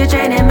mind if you're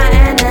draining my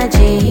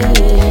energy.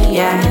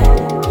 Yeah,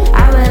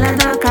 I will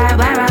end up right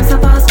where I'm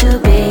supposed to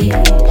be.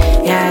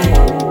 Yeah,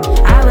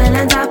 I will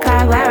end up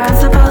right where I'm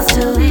supposed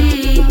to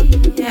be.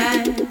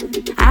 Yeah,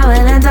 I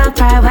will end up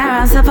right where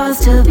I'm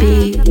supposed to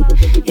be.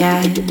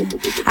 Yeah,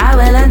 I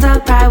will end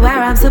up right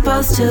where I'm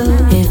supposed to.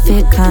 If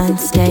it can't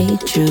stay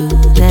true,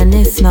 then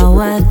it's not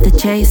worth the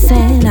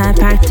chasing. I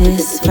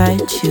practice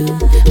virtue,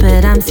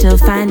 but I'm still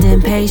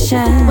finding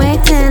patience.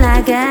 Wait till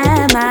I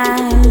get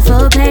mine,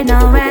 full plate,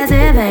 no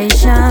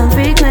reservation.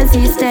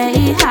 Frequency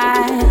stay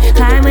high,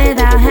 climb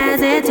without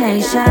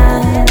hesitation.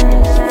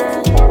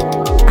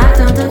 I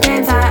don't do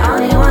games, I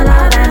only want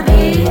love and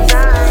peace.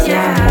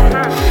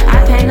 Yeah,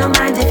 I pay no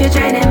mind if you're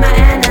draining my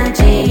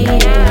energy.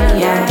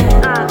 Yeah,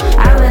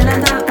 I will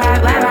end up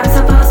right where I'm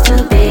supposed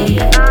to be.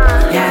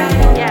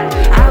 Yeah,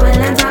 I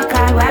will end up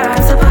right where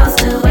I'm supposed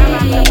to be.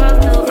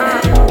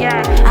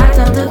 Yeah, I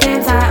don't do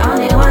games, I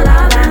only want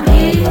love and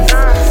peace.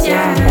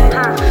 Yeah,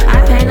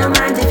 I pay no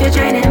mind if you're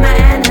draining my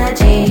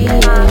energy.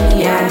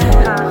 Yeah,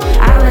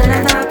 I will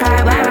end up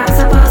right where I'm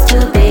supposed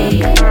to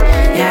be.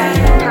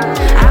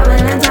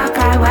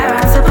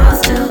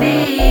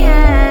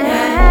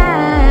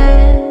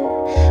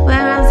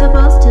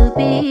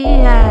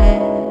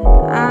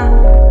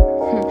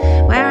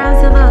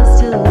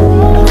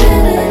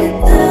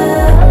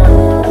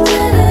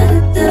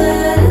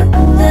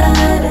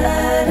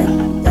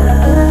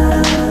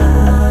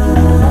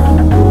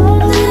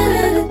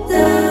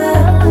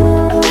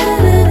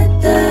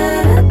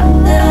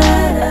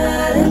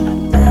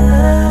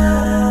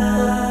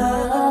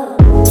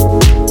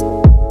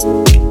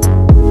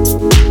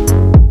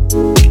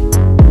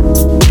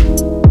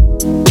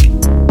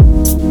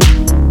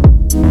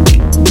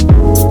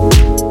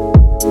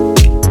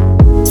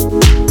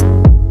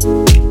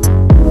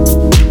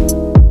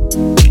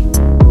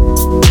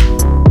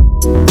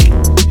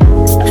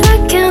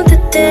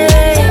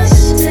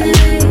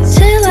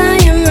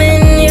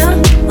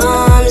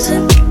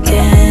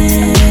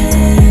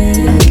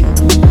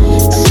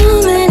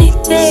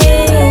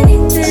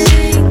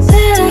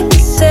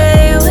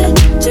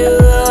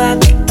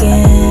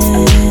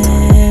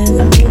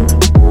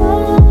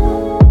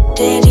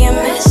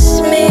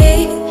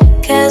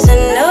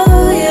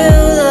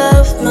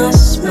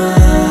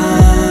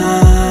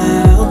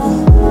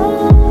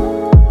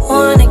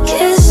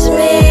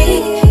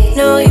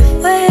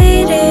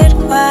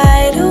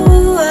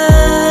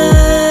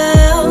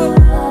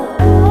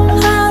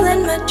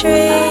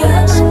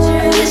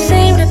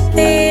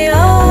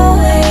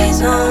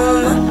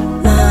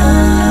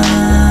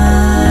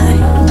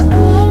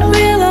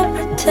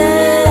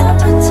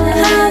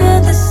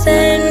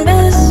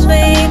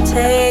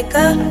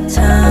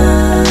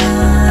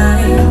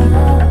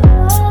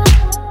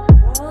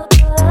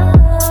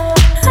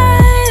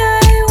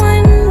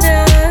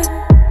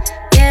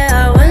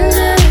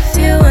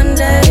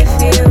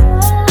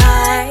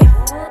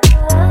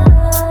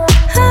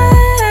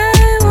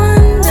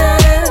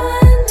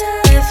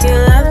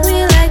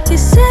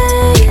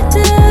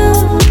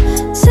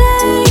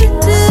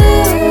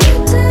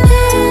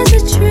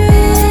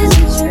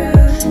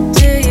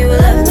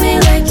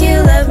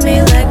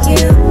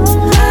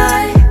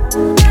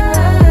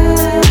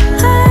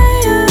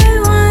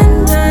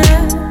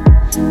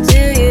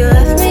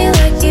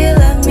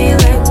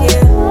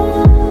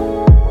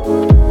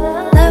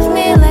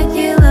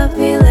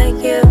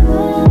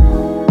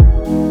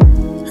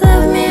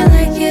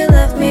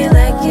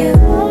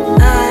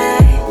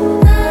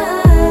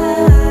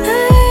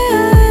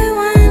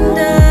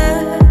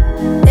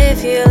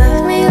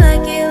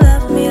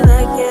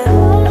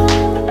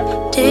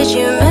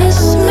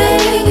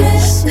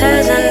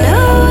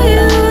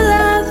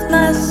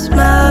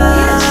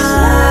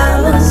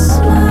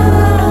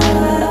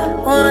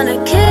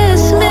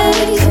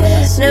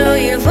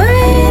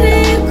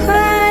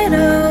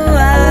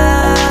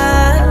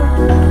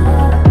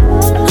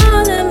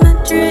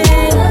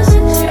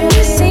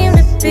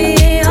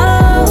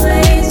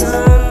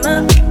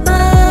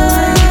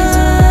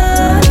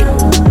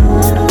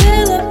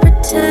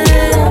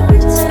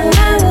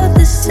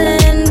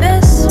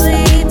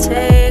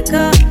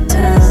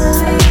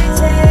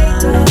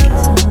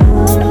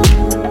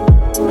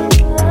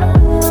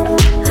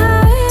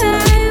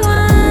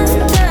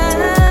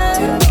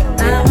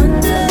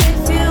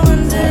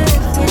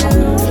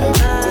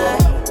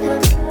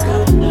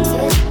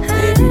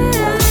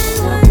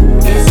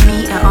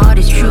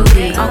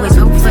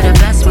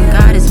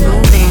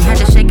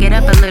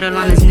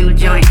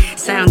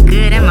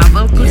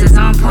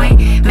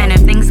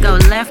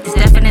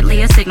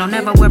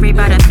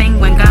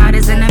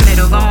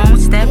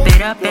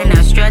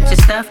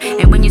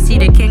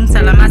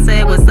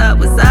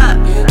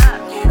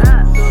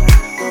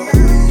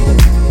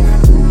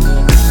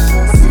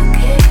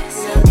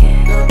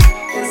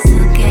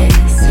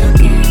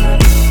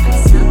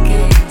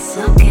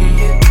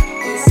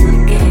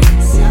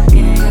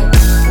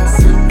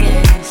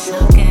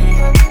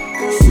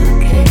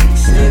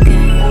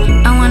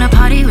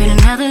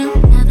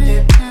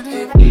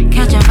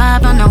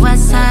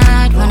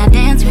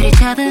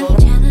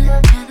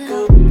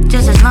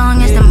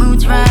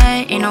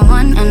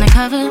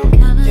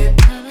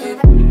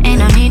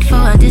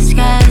 for a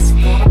disguise.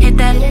 Hit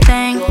that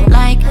thing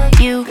like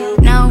you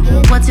know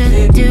what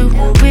to do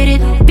with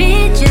it. Be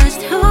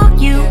just who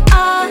you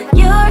are.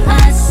 You're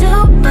a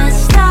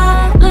superstar.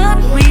 Look,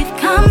 we've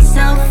come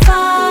so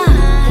far.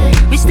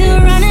 We're still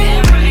running.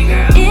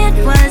 It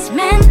was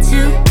meant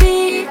to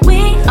be. We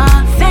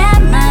are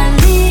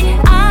family.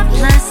 I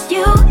plus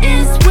you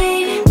is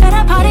we.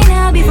 Better party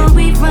now before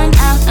we run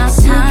out of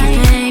time.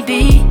 Silky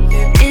baby,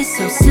 it's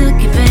so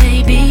silky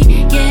baby.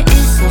 Yeah,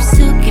 it's so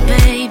silky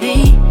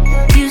baby.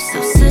 You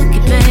so silky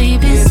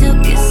baby,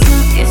 silky,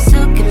 silky,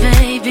 silky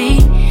baby.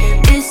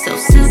 It's so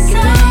silky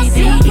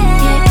baby.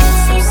 Yeah,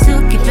 it's so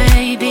silky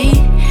baby.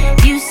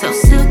 You so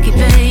silky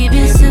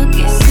baby,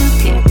 silky,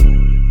 silky.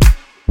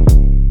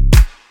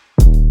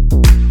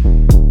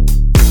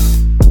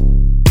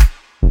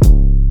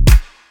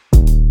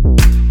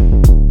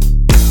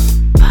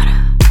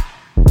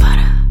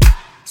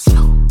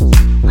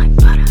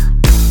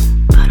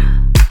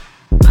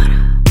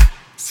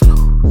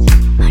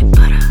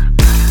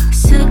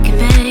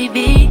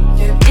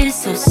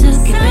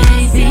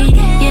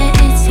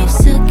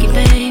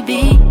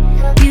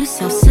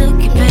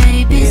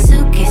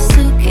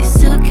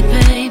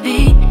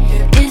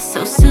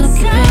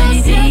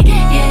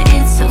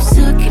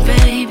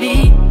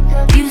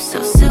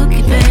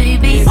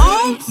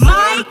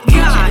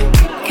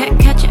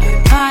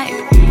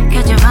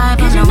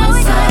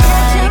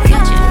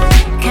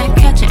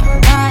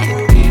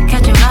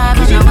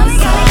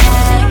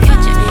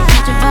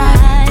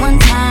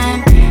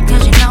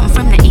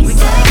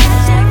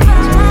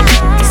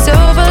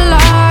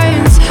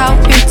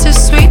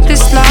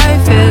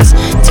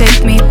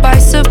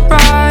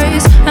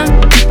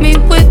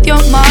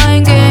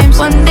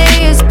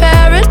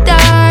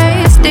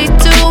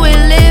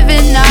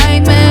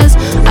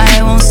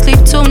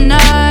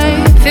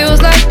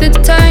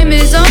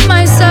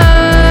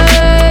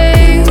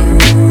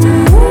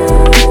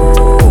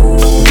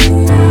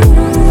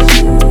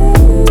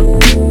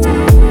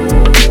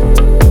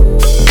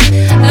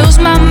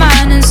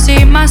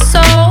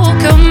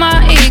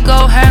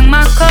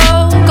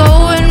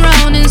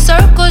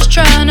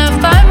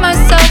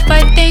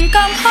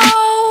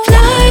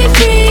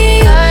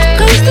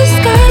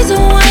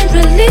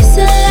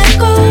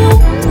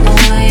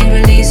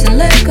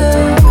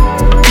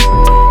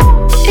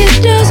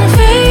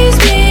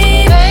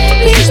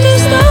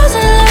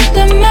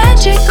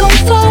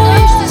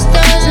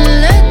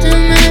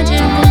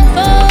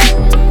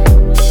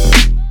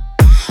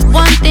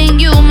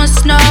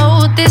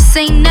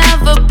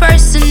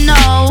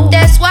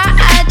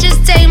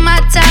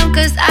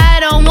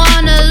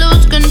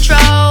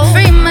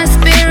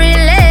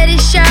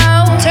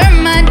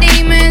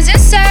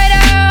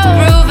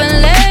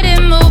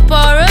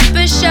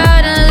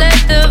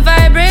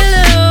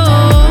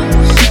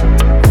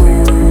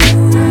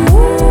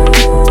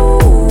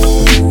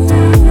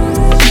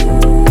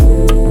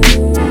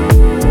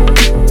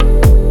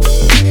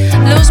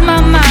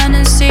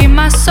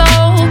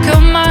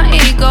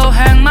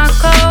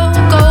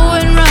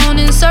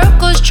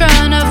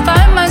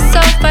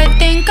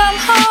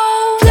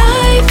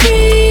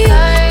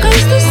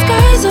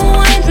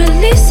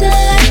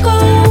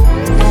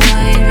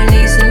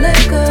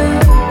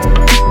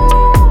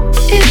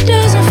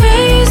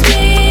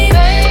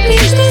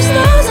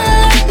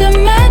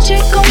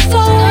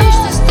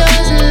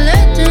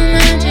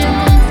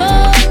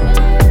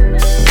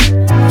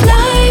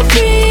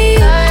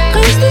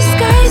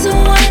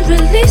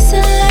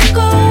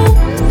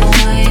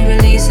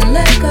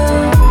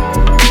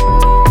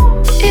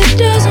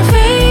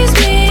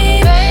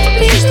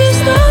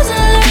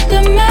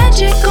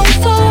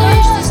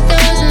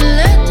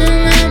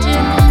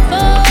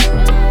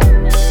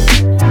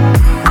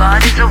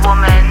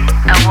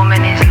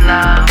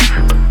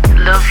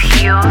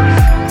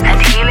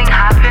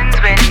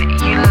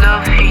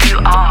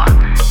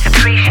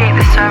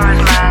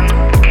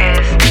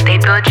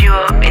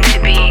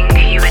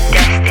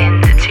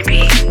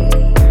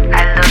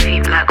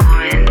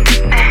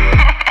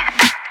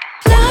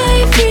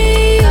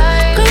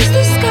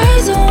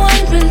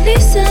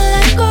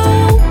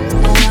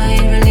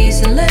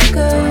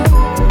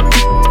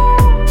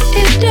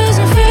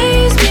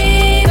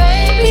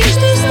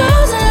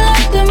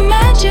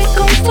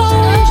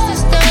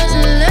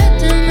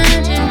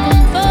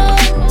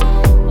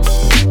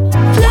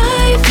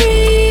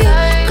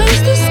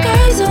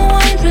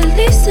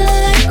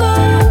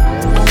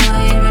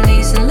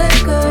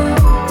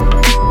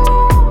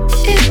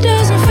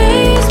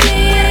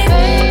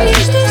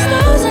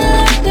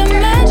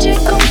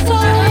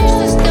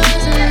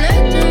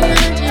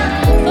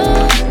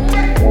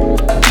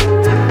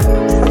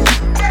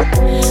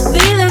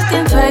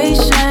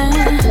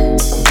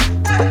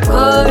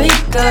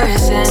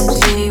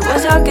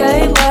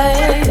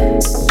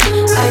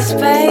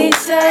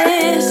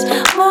 spaces,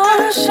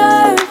 more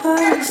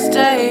sharper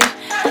stay.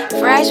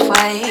 Fresh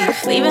wave,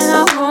 leaving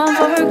no room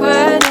for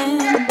regretting.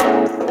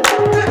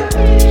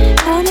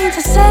 No need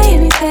to say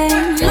anything,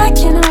 I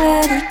can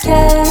already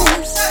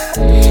guess.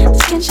 The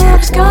skin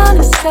shadows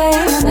gonna say,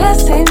 when they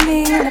say me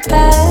in the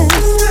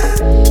past.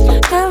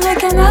 They're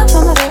making up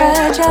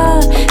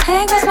inside you.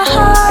 Angers my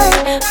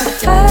heart for the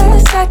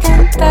first,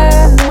 second,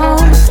 third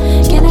moment.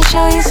 Can I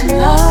show you some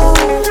love?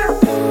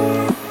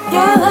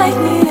 You're like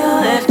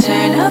needle left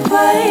turn up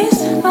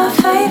ways, my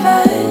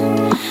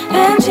favorite.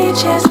 Empty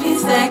chest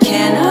beats that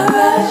cannot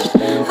rush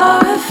or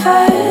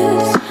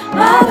reverse.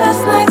 My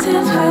best nights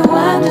ends with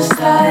wonder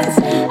starts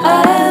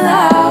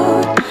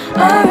aloud.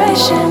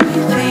 Oration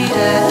repeat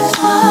as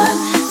one,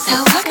 so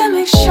I can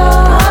make sure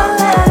all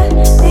that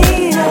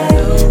needed.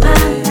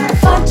 I'm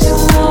far too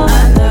long,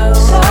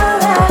 so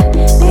I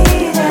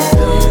need it.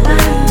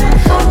 I'm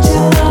far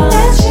too long.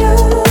 It's you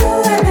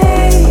and me,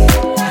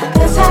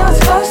 that's how it's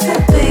supposed to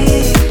be.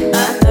 I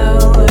know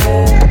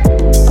it,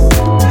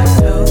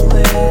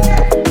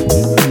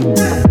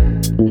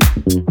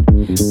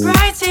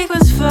 bright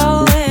sequins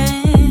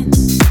flowing,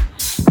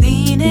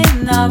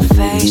 leaning up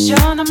face,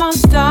 showing the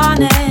most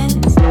honest.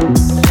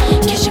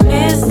 Kiss you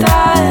missed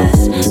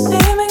us,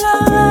 beaming a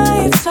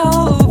light so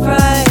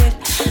bright.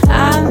 I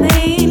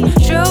mean,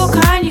 true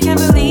kind, you can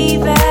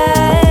believe it.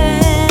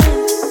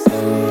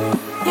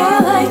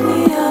 You're like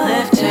needle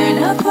left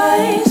turn up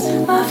ways,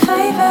 my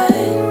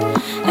favorite.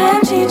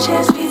 Empty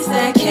chest beats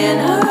that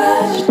cannot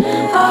rush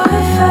or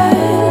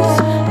reverse.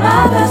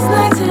 My best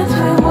nights ends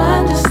with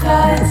wonder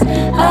starts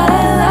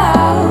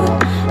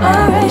aloud.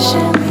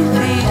 Oration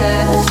repeat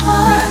as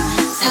one,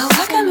 so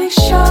I can make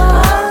sure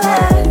all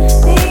that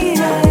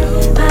needed.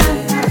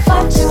 I'm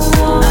far too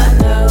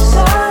long,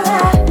 so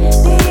I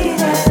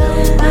need it.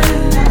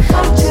 I'm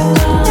far too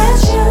long.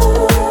 It's you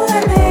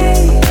and me,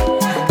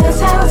 that's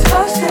how it's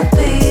supposed to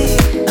be.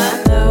 I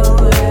know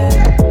it,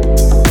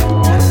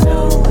 I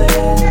know it.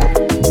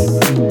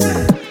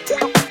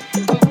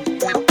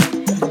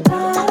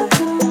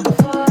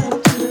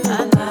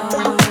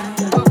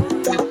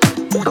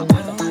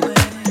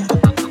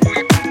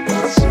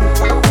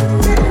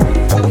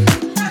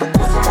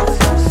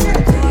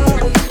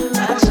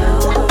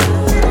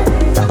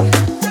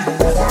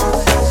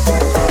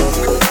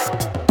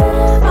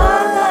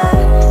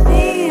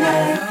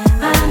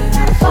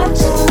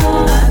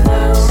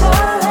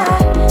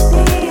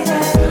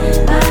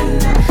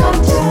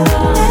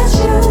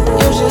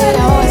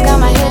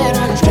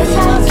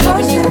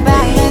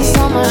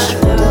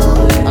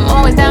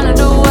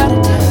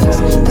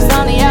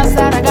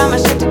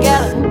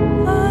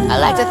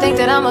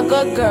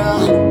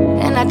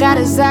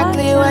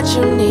 Exactly what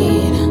you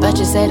need, but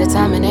you say the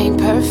timing ain't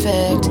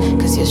perfect,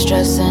 cause you're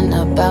stressing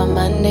about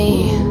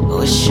money.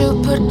 Wish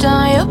you put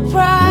down your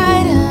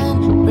pride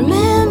and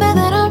remember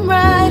that I'm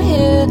right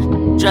here,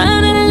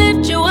 trying to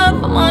lift you up.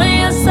 I'm on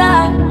your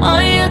side,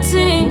 on your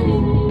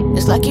team.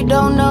 It's like you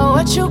don't know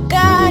what you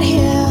got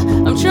here.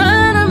 I'm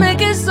trying to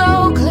make it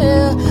so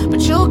clear,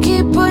 but you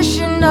keep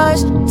pushing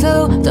us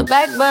to the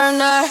back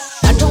burner.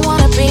 I don't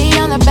wanna be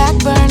on the back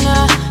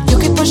burner. You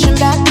keep pushing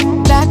back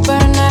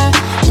burner.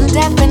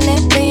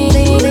 Indefinitely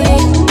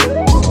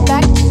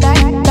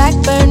back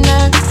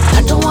burner.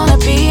 I don't wanna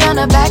be on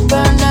the back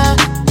burner.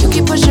 You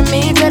keep pushing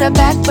me to the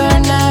back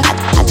burner.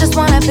 I just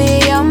wanna be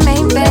your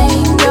main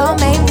thing, your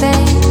main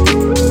thing.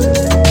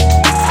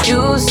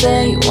 You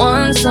say you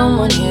want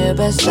someone here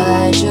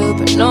beside you,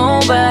 but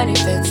nobody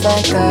fits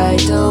like I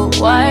do.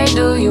 Why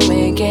do you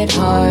make it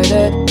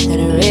harder than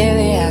it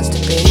really has to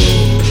be?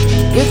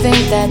 You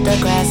think that the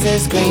grass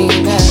is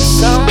greener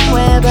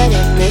somewhere, but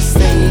it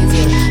misleads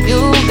you. You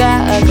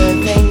got a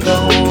good thing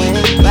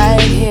going right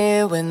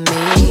here with me.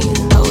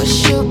 I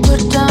wish you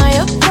put down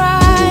your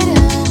pride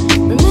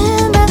and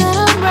remember that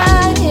I'm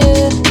right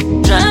here,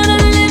 trying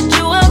to lift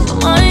you up.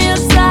 I'm on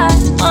your side,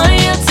 on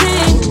your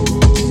team.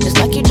 It's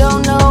like you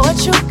don't know what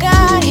you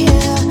got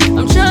here.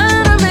 I'm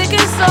trying to make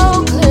it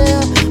so clear,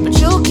 but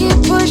you keep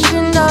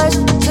pushing us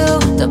to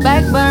the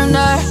back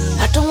burner.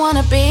 I don't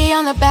wanna be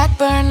on the back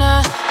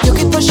burner. You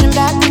keep pushing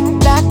back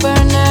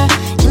burner.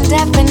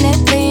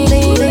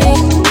 Indefinitely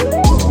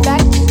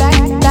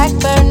back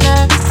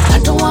burner. I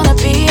don't wanna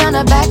be on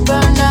the back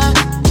burner.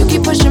 You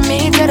keep pushing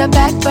me to the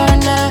back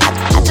burner.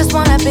 I just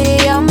wanna be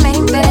your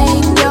main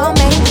thing, your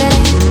main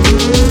thing.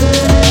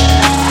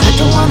 I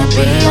don't wanna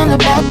be on the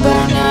back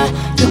burner.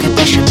 You keep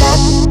pushing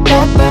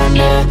back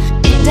burner.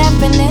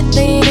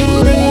 Indefinitely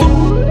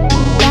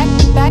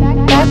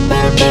back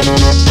burner.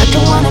 I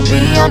don't wanna be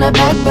on the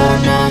back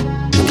burner.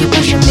 You keep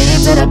pushing me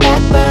to the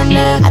back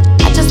burner.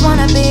 I just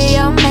wanna be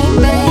your main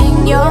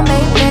thing, your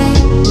main thing.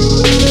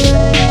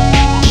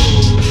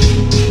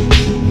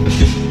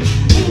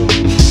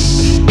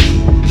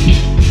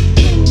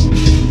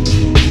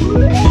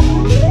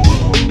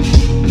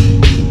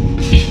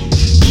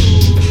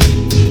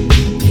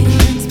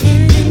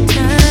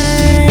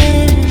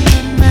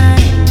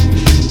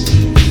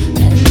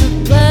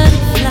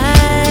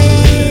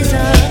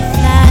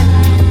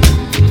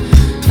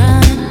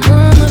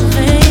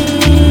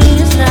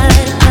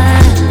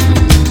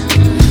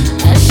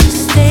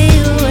 Stay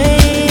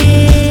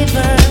away.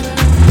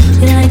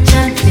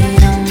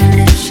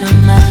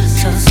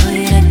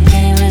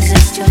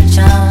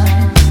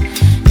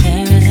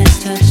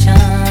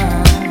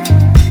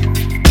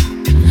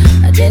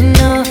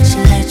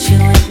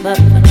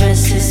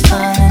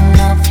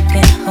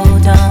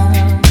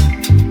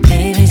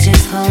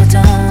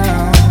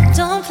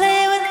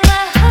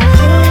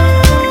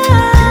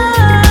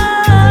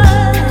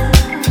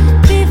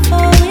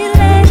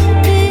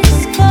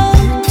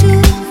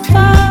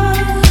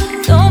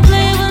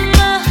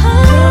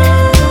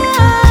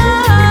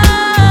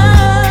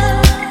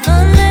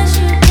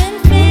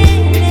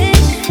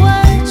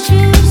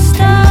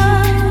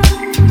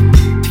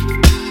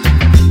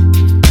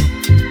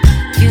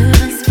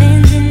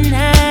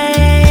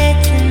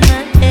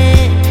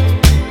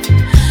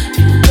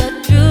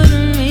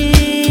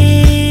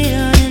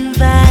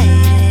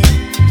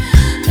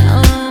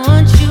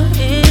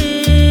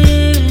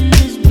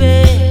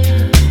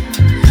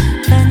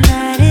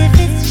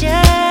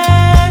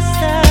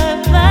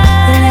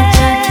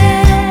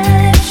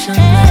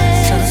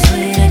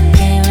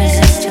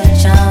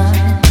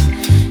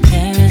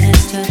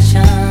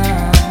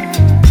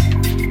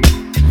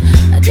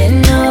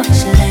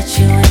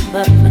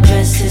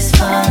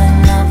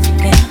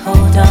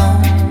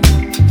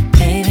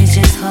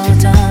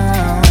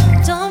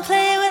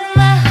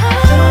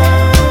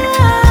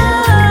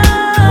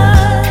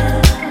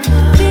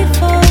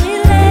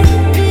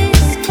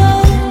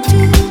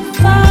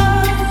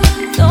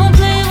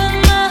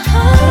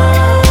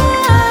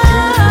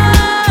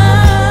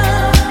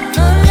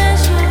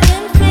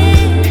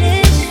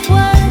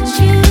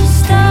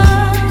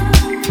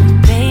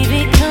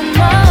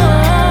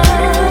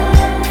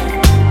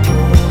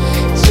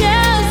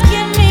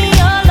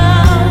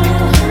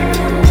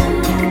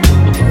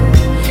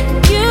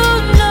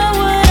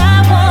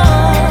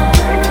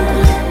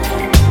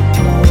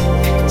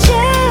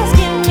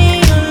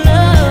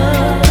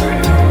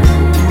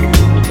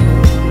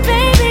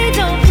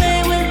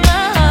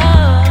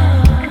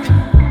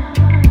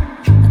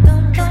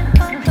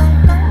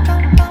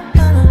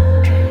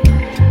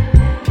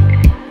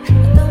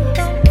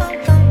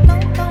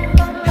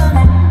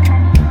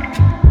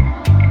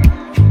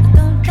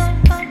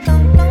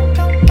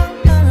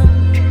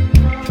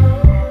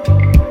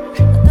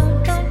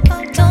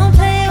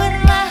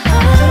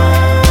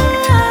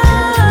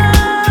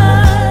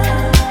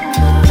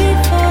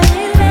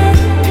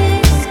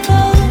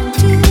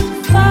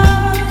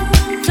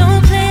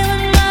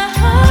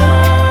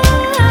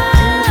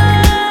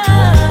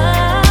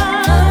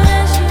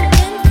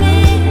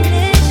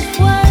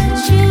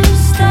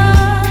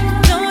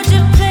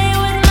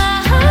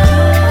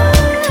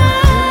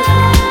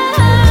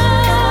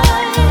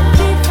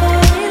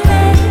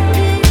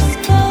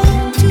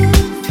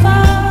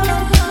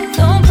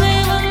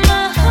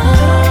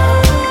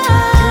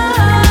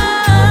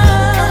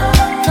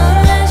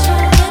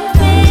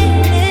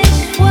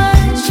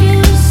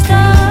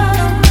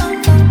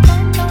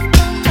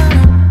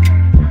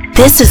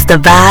 This is The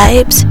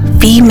Vibes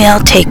Female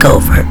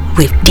Takeover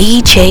with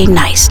DJ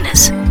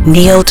Niceness,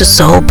 Neo to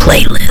Soul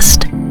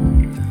playlist.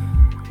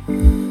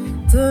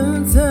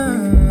 Dun,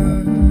 dun.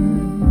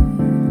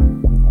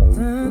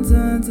 Dun,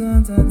 dun,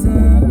 dun, dun,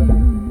 dun.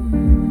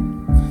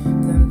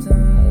 Dun,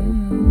 dun.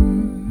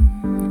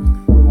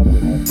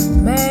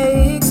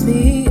 Makes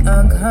me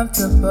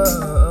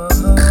uncomfortable,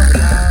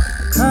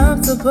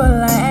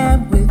 comfortable I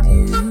am with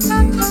you.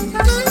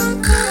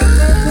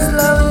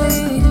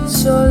 Slowly,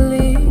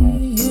 surely,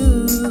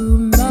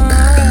 you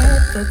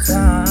met the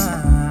time.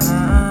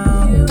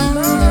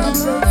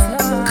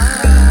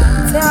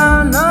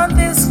 Down on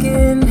this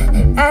skin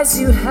as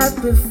you had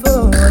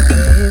before.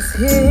 This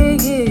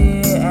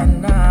here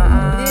and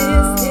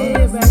now.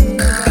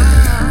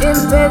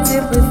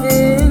 Embedded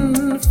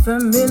within,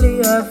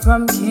 familiar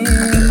from kin.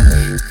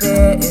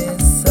 There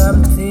is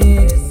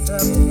something.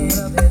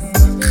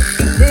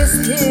 This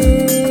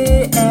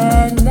here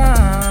and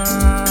now.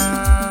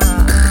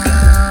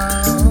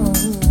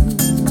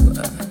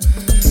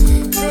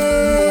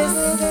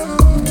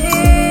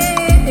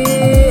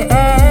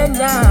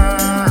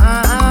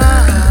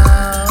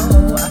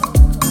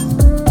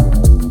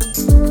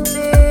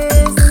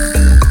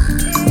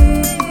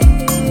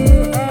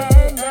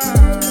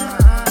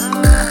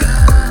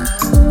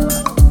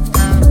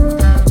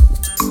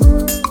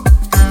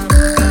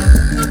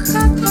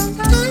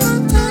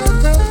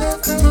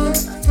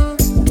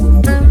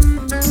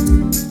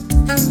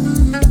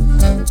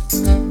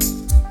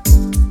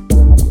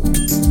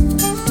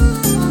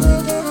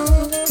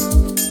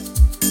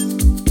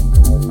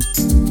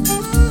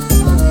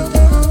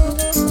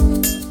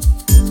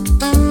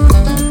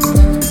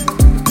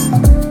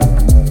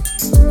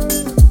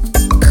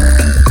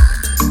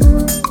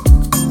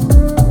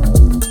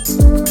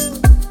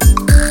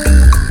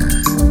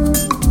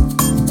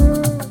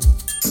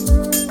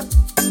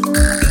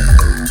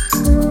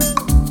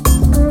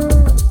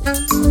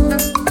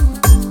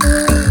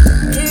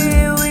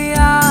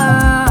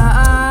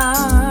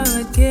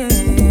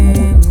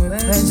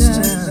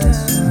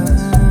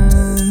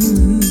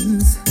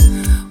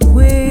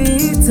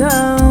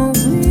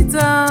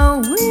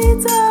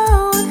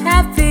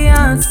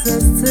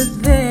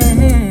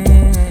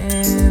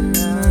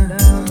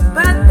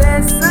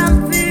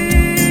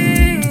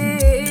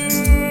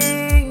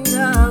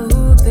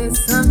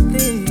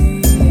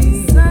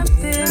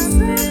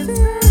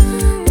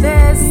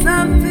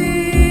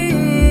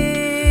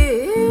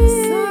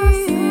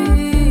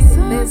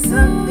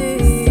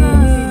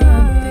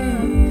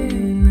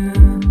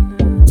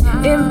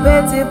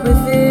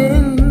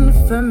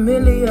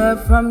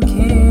 From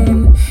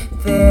kin,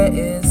 there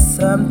is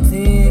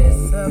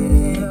something.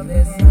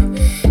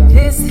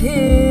 This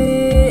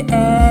here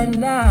and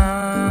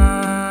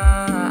now.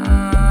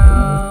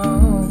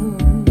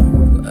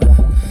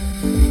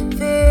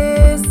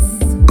 This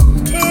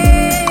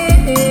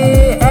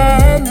here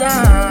and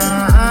now.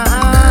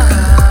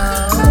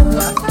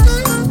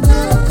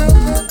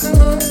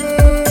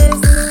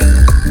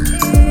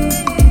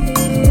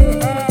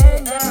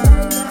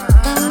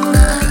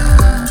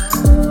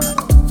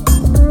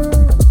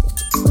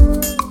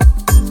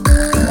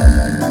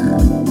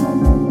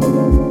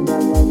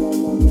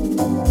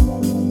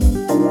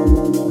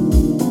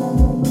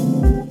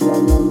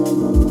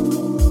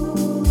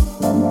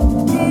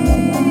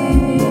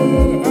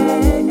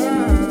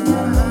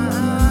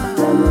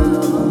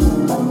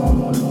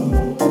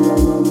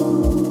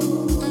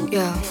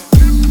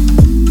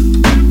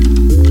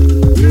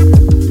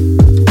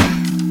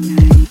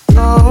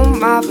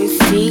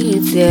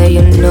 Yeah,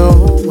 you know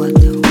what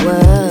the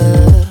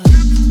word.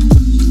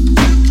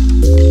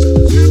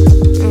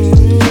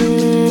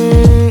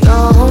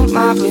 Oh,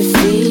 my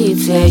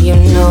receipts, yeah, you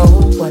know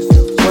what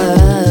the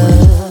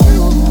word.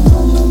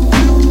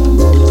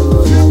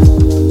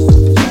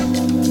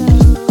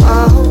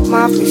 Oh,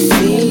 my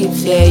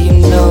receipts, yeah, you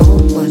know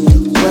what the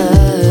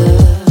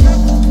word.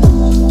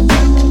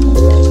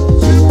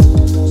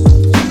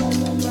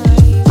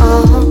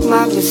 Oh,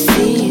 my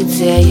receipts,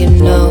 yeah, you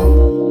know.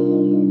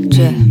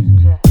 Yeah.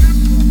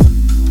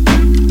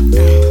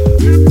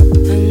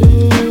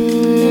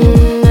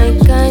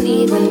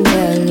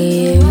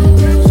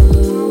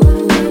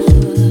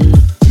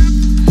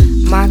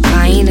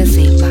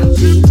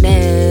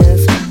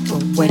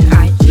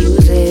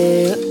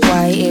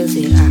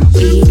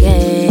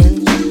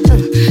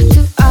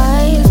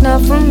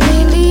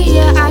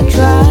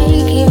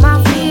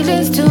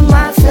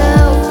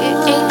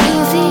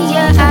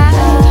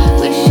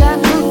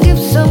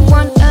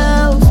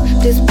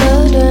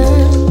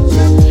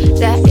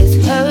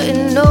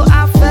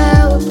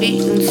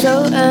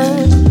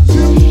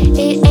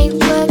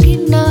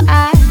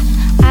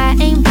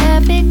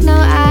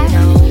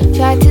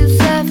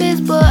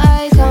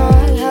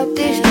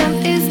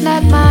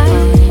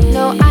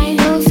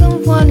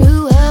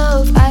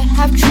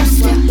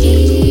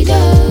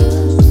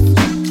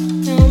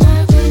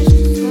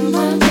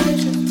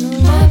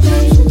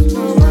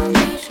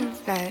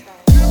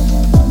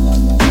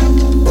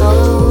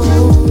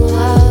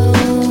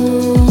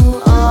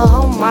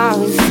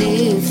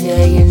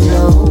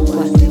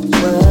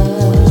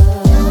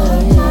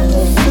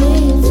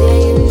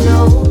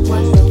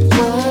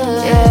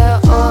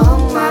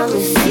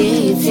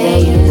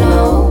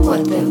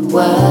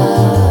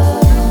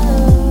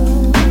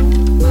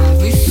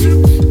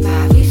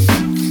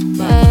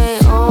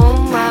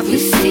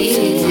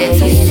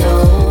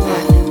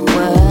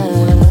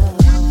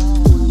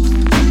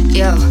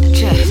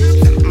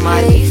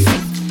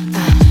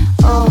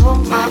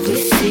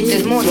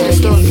 There's more to the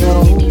story.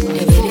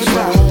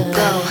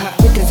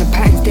 Rhythms and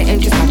patterns that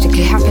ain't just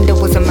magically happened. There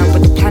was a man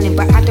with the planning,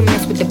 but I don't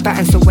mess with the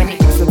pattern. So when it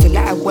comes to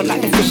ladder, well,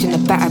 like the fish in the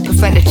batter.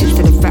 Prefer the chips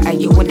to the fatter.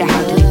 You wonder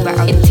how did it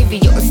battle?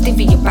 Interior or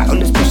stevia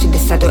battle is pushing the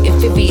saddle.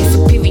 Amphibious,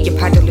 superior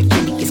paddle,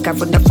 agility.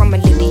 Gathered up from a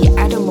Lydia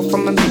Adam or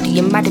from a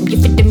medium madam. You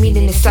fit the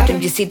meaning is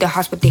sudden. You see the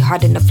hearts, but they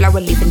harden. The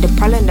flower leaving the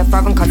pollen. The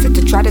foreign concept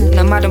to trodden.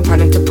 The modern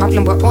problem to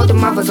problem. Where all the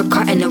marvels are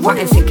cutting and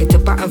rotten. Sinking to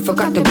button.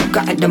 Forgot the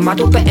Bugatti. The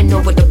model better know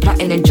what the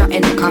plotting and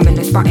jotting and coming.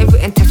 And spotting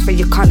written text for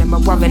your column. My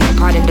warring and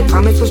pardon. The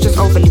promise was just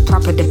overly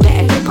proper. The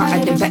better the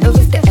pattern. The better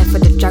is the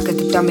effort. The drag is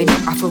the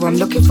dominant offer. I'm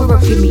looking for a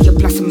premium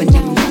blossom and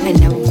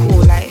never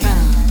cool like.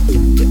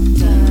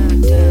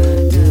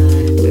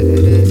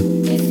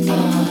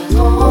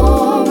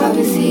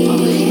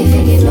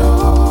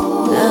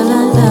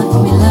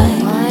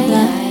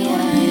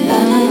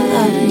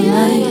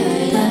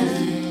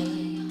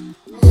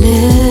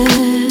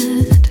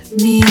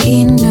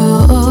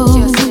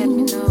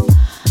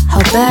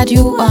 Bad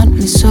you want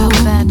me so.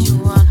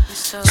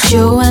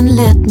 Show and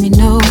let me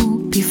know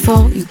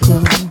before you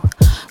go.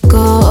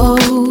 Go,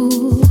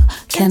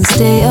 can't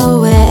stay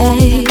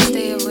away.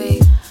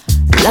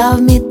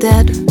 Love me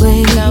that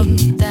way.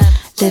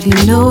 Let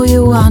me know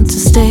you want to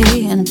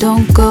stay and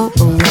don't go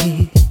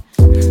away.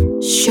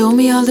 Show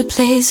me all the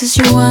places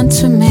you want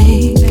to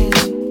make.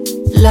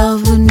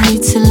 Love with me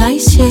till I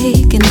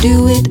shake and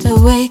do it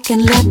awake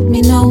and let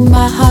me know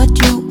my heart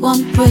you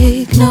won't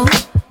break. No,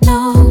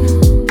 no.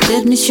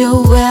 Let me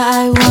show where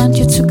I want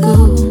you to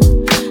go.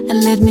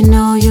 And let me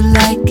know you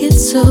like it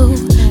so.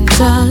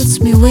 Touch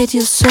me with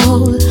your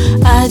soul.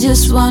 I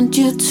just want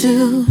you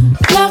to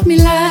love me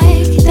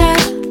like that.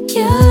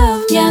 Yeah,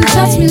 love me. Yeah, and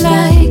touch me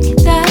like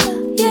that.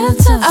 Yeah,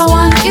 touch I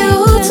want you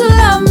to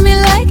love me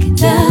like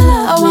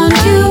that. I want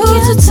you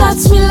to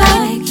touch me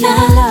like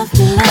that.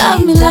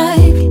 Love me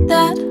like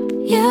that.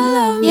 Yeah,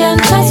 love me. Yeah,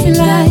 and touch me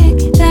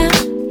like that.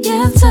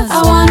 Yeah, touch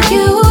I want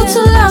you to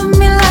love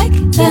me like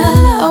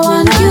that. I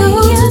want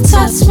you to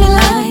touch me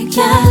like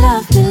that.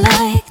 Love me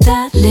like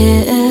that.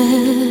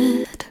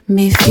 Let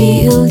me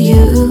feel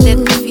you. Let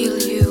me feel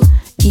you.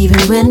 Even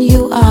when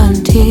you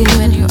aren't here.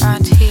 When you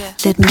aren't here.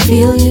 Let me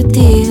feel you,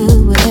 dear,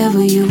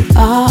 wherever you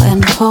are,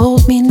 and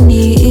hold me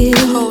near.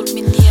 Hold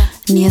me near.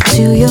 Near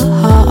to your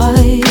heart.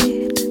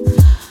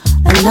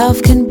 A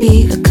love can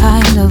be a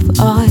kind of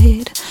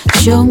art.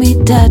 Show me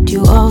that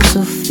you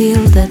also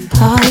feel that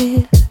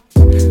part.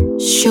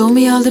 Show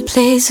me all the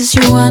places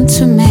you want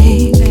to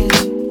make.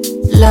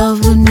 Love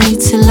with me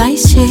till I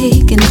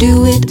shake and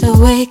do it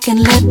awake and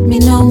let me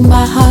know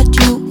my heart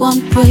you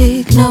won't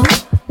break. No,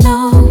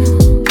 no.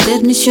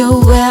 Let me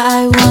show where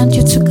I want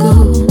you to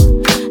go.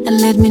 And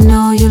let me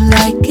know you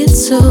like it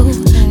so.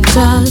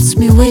 Touch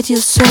me with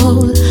your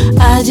soul.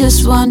 I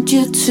just want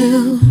you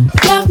to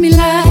love me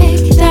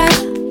like that.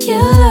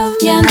 Yeah, love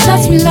me. Yeah, and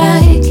touch me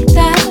like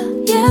that.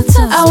 Yeah,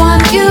 touch I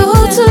want you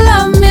to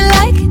love me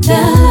like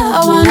that.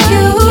 I want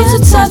you to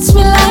touch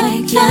me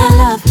like that.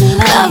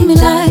 Love me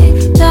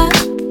like that.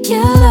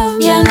 Yeah, love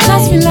me. Yeah, and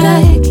touch me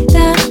like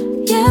that.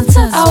 Yeah,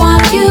 touch I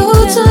want you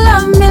to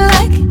love me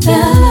like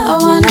that. I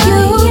want you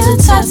to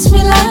touch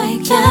me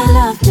like that.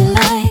 Love me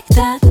like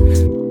that.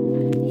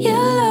 Yeah,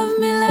 love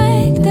me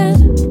like that.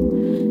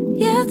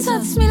 Yeah,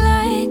 touch me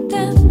like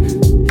that.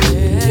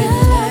 Yeah,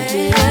 love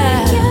me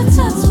like yeah,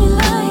 touch me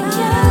like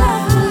yeah,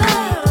 love me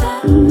like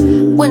that.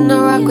 When I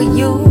rock with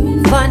you,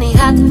 funny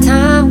how the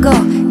time go.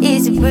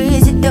 Easy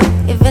breezy, do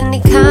even the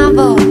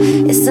combo.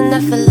 It's an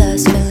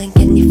effortless feeling.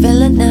 Can you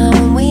feel it now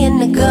when we in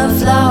the good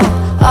flow?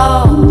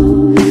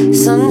 Oh,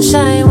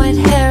 sunshine with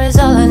hair is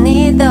all I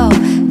need though.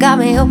 Got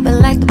me open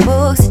like the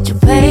books that you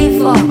paid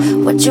for.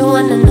 What you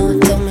wanna know?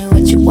 Tell me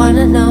what you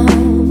wanna know.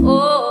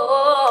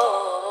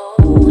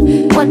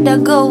 What I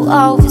go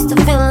off is the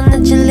feeling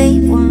that you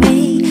leave with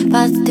me.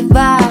 Positive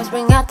vibes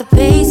bring out the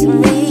peace in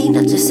me.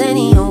 Not just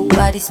any old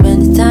body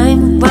spending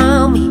time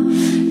around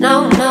me.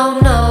 No, no,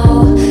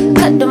 no.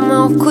 Cut them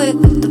off quick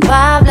with the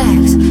 5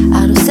 lakhs.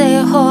 I don't say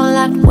a whole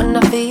lot when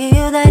I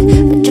feel that.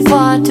 But you're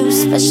far too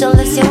special,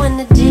 it's your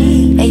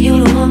energy. Hey,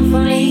 you the one for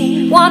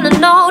me. Wanna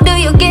know, do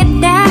you get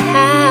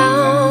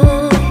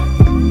down?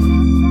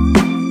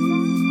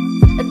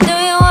 Do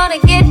you wanna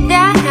get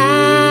down?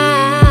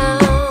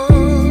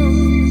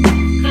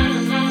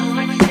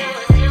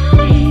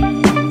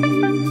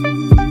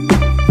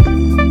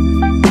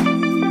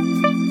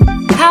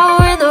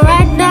 Power in the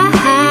right now.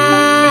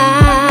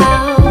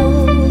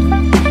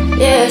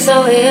 Yeah, so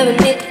we ever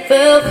need to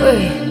feel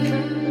free.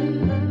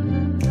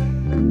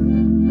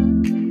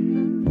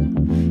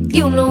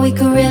 You know we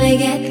could really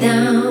get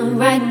down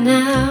right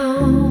now.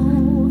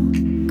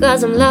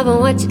 Cause I'm loving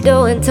what you're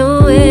doing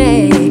to me.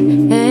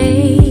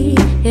 Hey,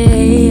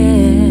 hey,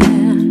 yeah.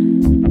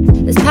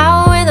 There's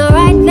power in the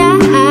right now.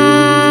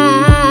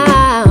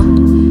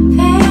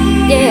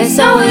 Yeah,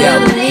 so we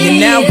ever need And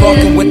now I'm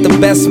rocking with the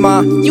best,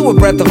 ma. You a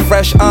breath of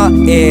fresh,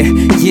 yeah,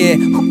 yeah.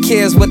 Who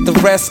cares what the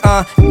rest,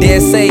 Dare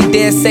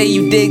say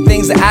you dig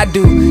things that I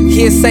do.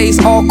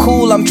 Hearsay's all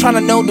cool, I'm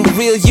tryna know the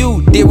real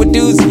you. Deal with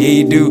dudes, yeah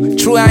you do.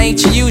 True, I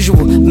ain't your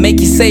usual. Make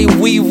you say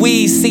wee,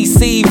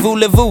 CC,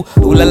 voulez-vous.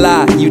 Ooh la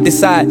la, you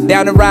decide.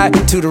 Down the ride,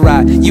 to the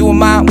ride. You and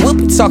mine, we'll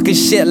be talking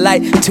shit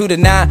like 2 to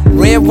 9.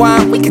 Red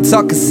wine, we can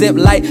talk and sip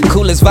like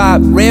coolest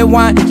vibe. Red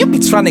wine, you be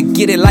tryna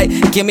get it like,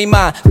 give me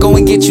mine. Go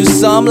and get you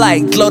some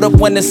like, glowed up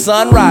when the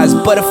sunrise.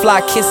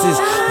 Butterfly kisses,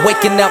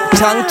 waking up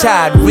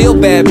tongue-tied. Real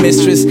bad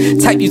mistress,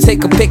 type you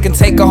take a pic and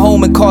take her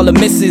home and call her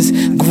missus.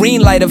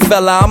 Green light a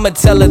fella, I'ma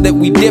tell her that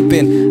we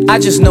dipping. I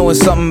just know it's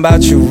something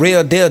about you,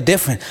 real deal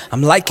different.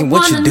 I'm liking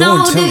what you're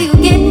doing to me. Do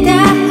you get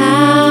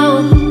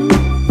down?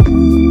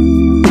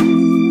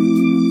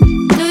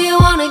 Do you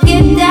wanna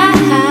get down?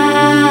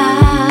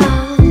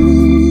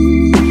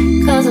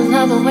 'Cause I'm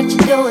loving what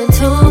you're doing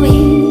to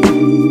me.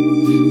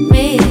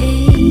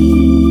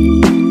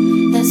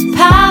 There's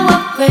power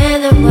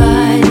in it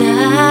right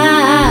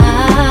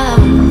now.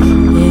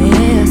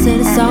 Yeah, I said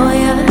it's all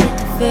you ever need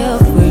to feel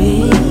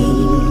free.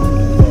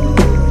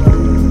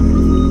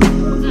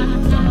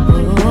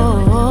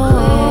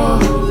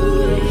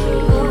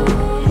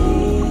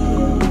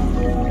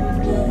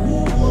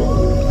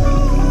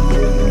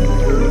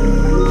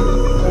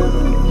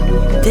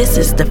 This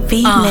is the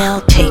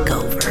female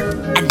takeover.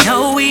 I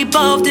know we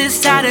both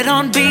decided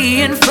on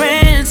being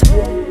friends,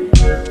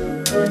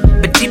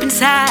 but deep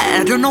inside,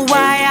 I don't know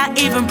why I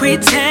even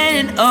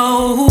pretend.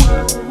 Oh,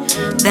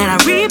 that I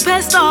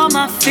repressed all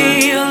my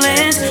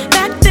feelings.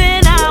 Back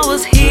then I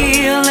was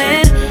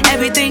healing.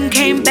 Everything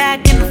came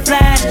back in a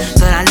flash,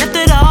 but I left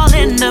it all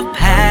in the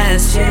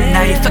past.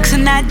 Now you're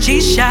flexing that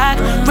G-Shock,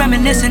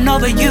 reminiscing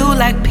over you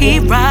like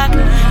P-Rock.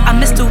 I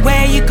missed the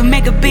way you can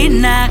make a beat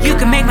knock. You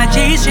can make my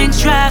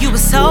G-strings drop. You were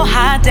so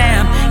hot,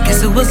 damn.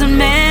 Guess it wasn't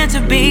meant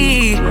to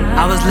be.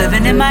 I was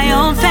living in my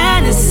own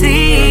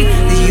fantasy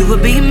that you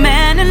would be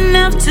man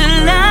enough to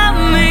love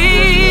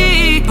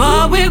me.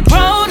 But we're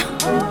grown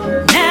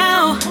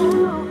now.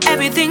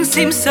 Everything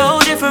seems so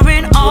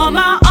different on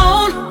my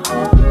own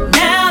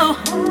now.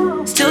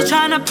 Still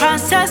trying to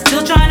process,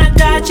 still trying to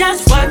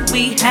digest what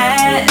we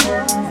had.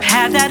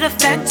 Have that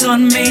effect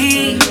on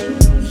me.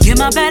 You're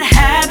my bad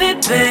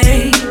habit,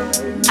 babe.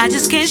 I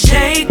just can't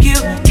shake you,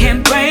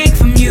 can't break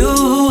from you.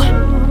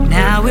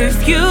 Now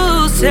if you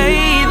say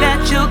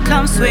that you'll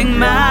come swing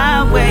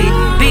my way,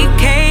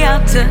 BK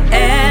out to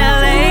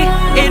LA,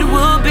 it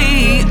will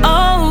be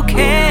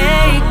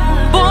okay.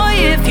 Boy,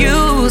 if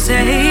you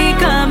say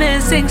come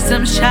and sing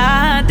some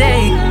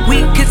Sade,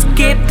 we could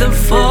skip the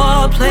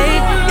foreplay.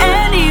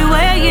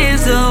 Anyway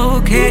is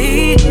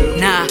okay.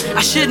 Nah,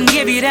 I shouldn't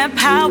give you that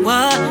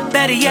power.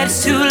 Better yet,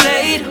 it's too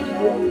late.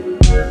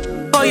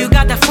 Boy, you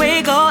got that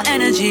fuego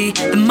energy,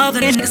 the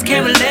mother niggas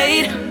can't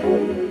relate.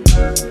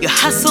 Your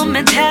hustle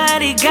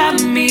mentality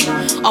got me.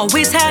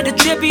 Always had to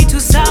trip you too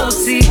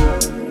saucy.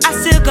 I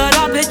still got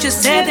our pictures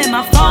saved in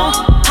my phone.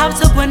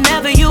 Pops up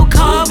whenever you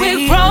call me.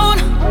 We're grown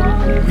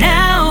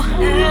now.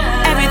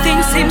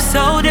 Everything seems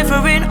so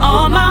different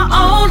on my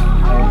own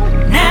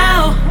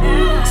now.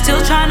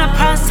 Still trying to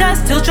process,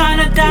 still trying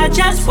to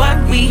digest what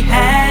we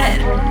had.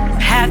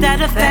 Have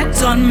that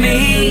effect on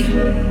me.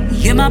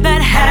 You're my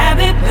bad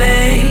habit,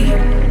 babe.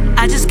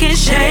 I just can't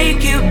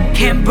shake you,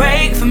 can't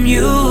break from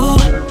you.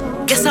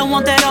 Guess I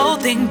want that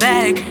old thing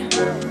back,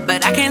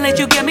 but I can't let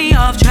you get me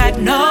off track.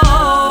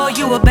 No,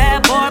 you a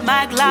bad boy,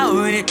 Mike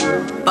Lowry,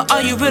 but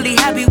are you really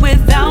happy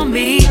without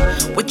me?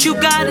 What you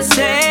gotta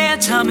say,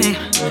 tell me.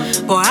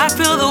 Boy, I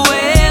feel the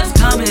waves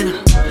coming.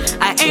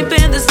 I ain't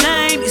been the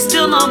same, you're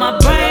still on my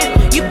brain.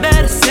 You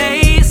better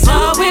say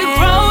so. We're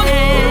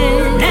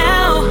grown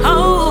now.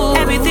 Oh,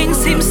 everything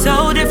seems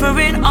so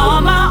different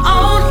on my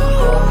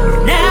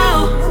own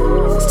now.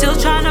 Still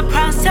trying to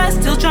process,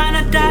 still trying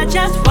to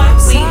digest what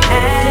we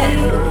had.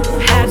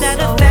 Have that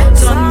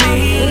effect on me.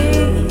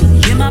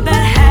 You're my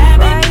bad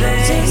habit,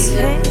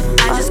 babe.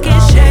 I just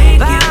can't shake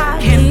you,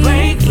 can't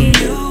break from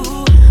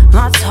you.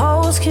 My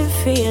toes can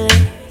feel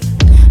it,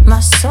 my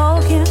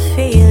soul can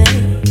feel it.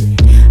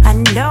 I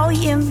know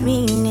you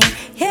mean it,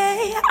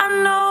 yeah, I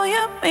know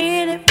you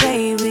mean it,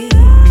 baby.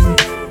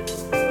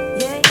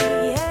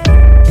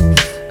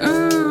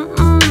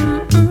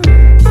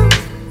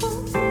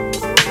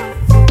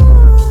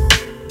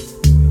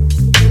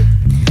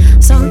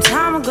 Some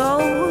time ago,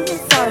 you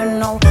thought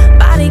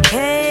nobody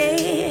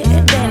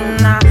cared.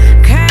 Then I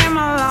came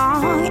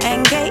along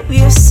and gave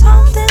you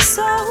something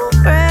so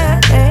rare.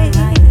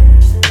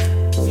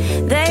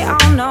 They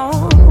all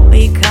know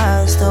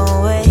because the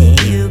way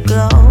you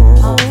glow.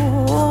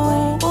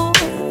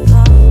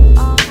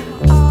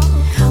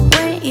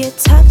 When you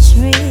touch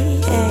me,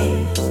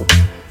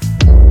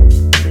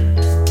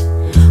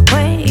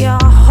 when you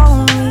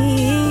hold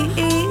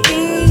me,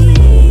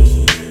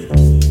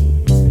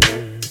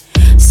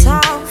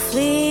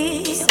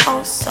 softly,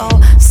 oh so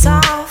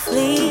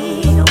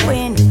softly,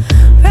 wind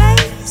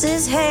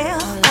raises hair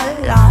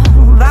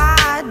along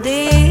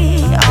body.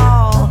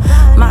 Oh,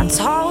 my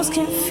toes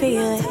can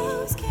feel it,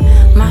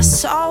 My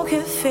soul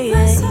can feel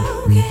it.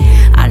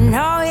 I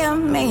know you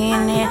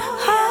mean it.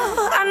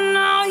 Oh, I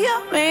know you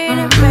mean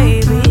it,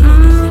 baby.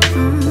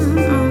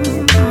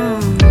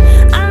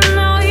 I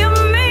know you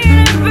mean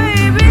it,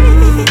 baby.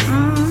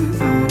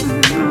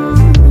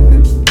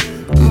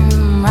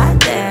 Right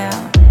there.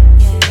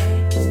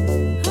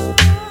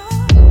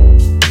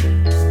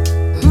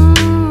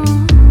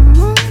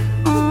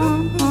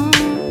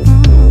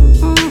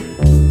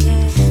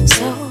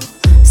 So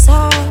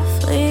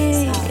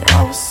softly,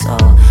 oh so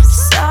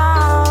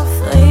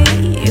softly,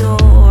 you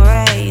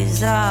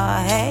raise a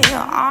hair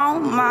on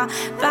my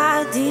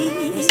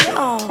body.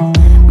 Oh,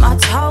 my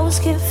toes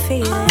can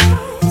feel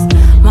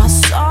it, my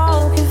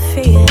soul can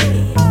feel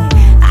it.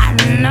 I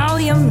know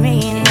you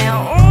mean it.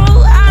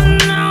 Oh, I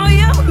know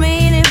you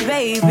mean it,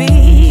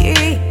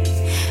 baby.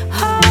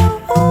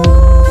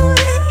 Oh,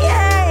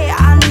 yeah, I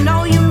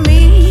know you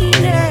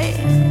mean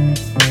it.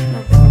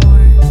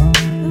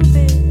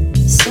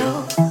 So,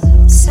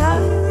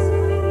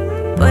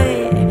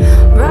 but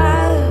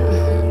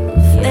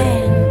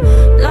ruffling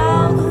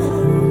love,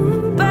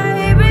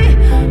 baby.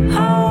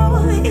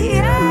 Oh,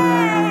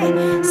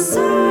 yeah,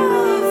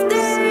 soft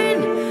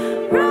and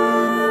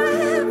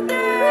ruffling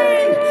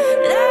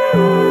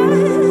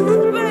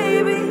love,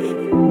 baby.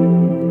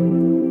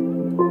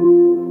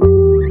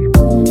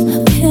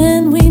 How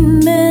can we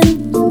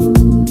mend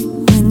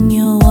when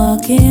you're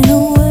walking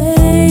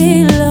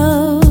away,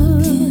 love?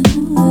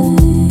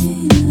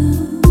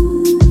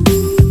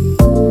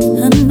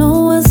 I know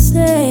I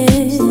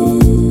said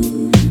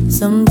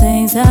some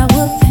things that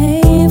were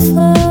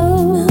painful.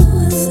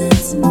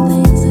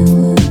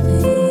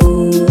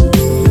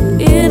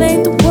 It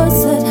ain't the words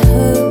that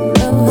hurt,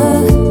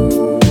 love.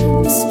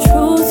 It's the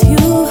truth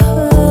you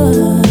heard.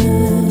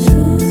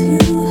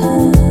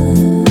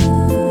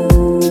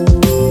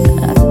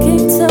 I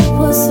can't tell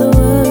what's the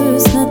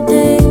worst.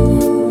 Nothing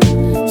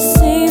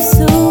seems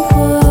to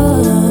work.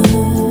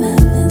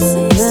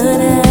 But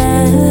I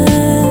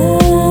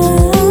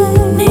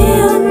need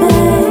you,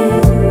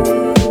 babe.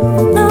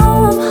 Know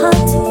I'm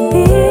hard to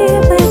be,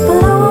 babe,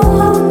 but I won't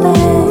hold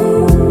back.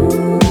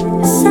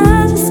 'Cause I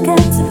just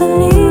got to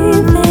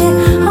believe it,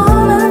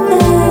 all of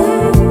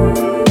that.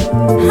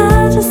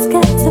 I just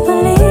got to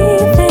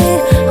believe it,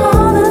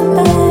 all of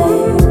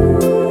that,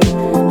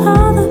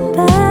 all of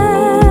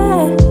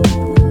that.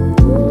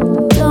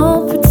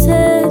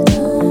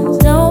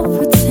 Don't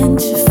pretend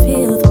you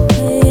feel the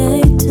way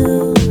I do.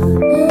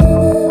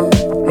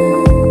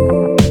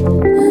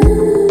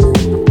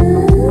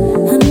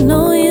 I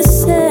know you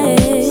say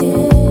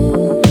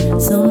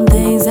some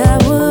things that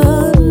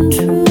were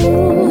untrue.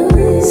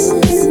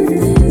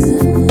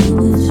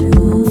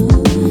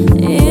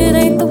 It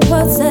ain't the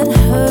words that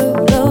hurt,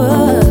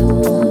 love.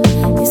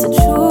 It's the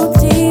truth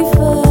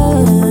deeper.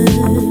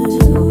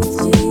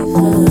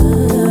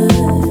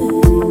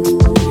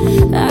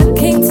 I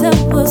can't tell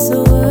what's the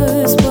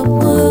worst, but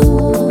what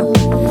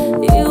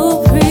you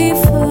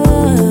prefer.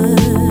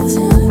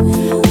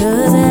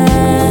 'Cause I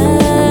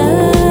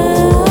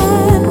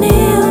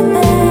need you,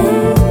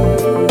 babe.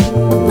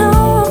 Know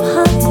I'm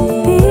hard to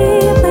be,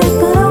 babe,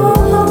 but I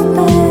won't hold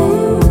back.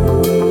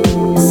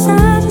 'Cause I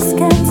just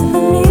got to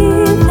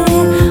believe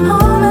it,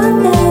 all of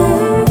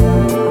that.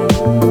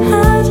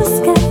 I just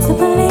got to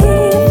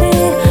believe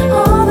it,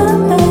 all of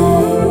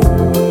that,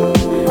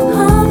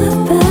 all of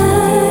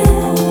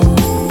that.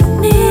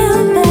 Need you,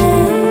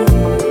 babe.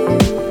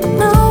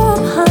 Know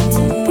I'm hard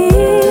to be,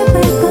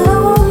 babe, but I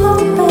won't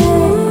hold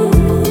back.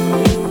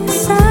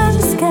 'Cause I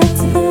just got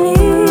to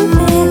believe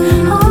it,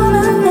 all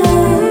of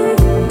that.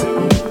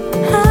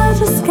 I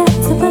just got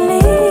to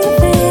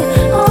believe it,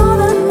 all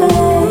of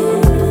that,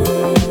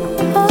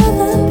 all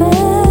of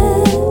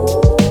that.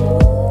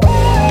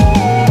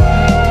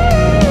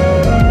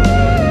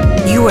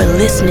 You are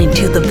listening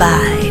to The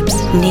Vibes,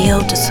 Neo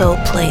to Soul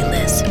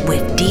playlist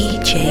with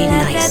DJ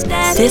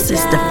Niceness. This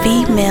is the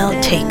female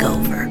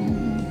takeover.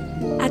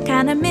 I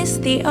kinda miss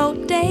the old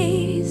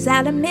days,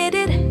 I'll admit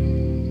it.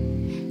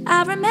 I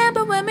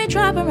remember when we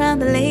drove around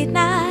the late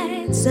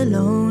nights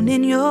alone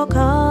in your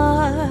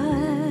car.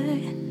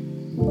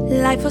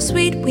 Life was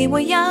sweet, we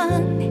were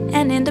young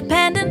and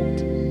independent.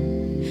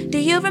 Do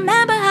you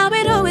remember how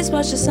we'd always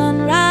watch the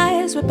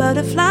sunrise with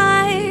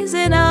butterflies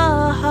in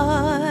our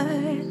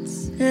hearts?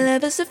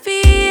 Love is a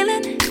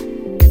feeling,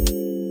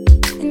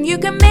 and you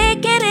can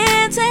make it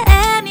into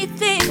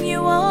anything you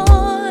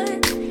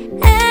want,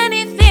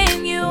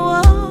 anything you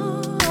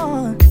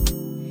want.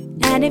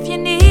 And if you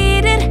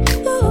need it,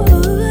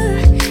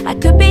 ooh, I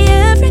could be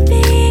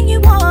everything you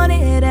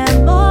wanted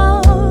and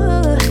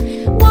more,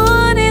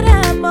 wanted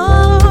and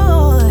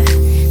more.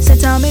 So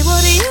tell me,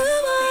 what do you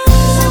want?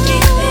 So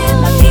deep in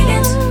my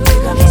feelings, you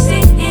got me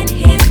sitting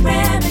here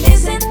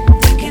reminiscing,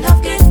 thinking of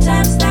good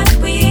times that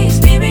we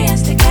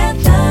experienced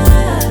together.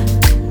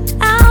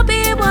 I'll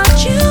be what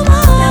you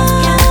want. Love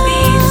can be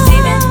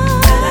deceiving,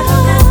 but I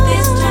know that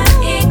this time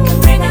it can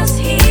bring us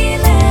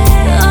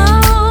healing.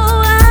 Oh,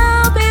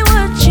 I'll be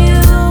what you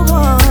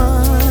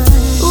want.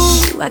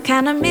 Ooh,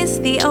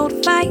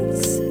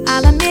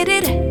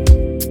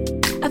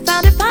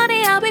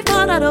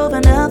 out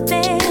over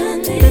nothing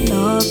but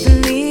love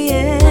in the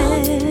end.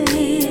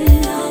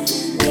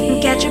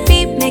 Catch your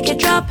beat, make it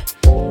drop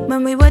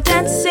when we were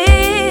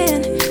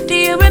dancing. Do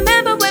you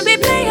remember when we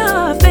play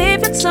our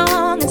favorite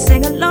song and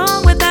sing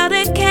along without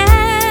a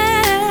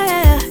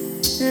care?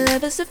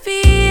 Love is a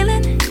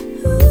feeling.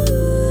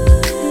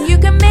 You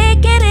can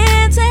make it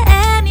into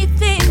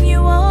anything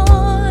you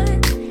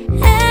want,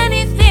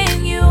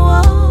 anything you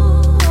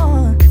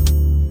want.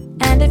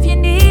 And if you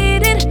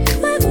need it,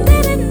 what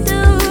did it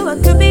do?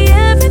 It could be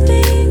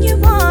everything you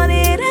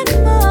wanted and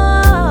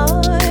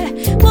more,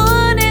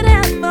 wanted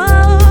and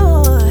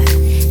more.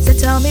 So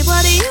tell me,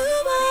 what do you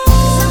want?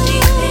 So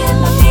deep in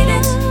my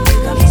feelings, you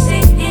got me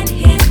sitting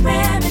here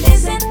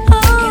reminiscing,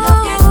 thinking of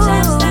good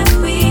times that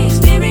we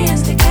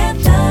experienced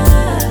together.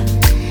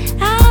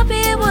 I'll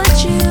be what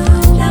you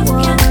love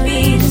can be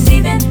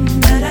deceiving,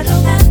 but I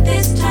know that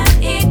this time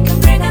it can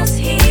bring us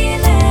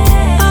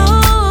healing.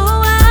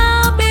 Oh,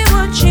 I'll be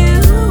what you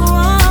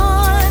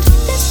want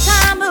this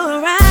time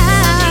around.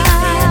 So deep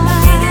in my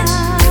feelings,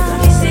 you got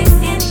me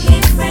sitting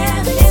here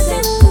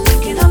reminiscing,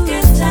 thinking of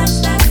good times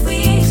that we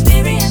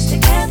experienced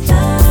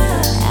together.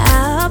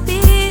 I'll be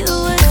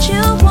what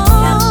you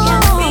want. Love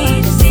can be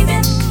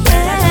deceiving,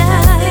 but I know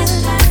that this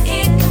time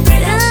it can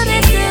bring us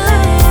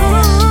healing.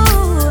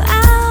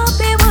 I'll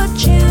be what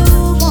you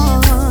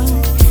want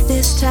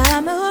this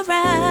time around.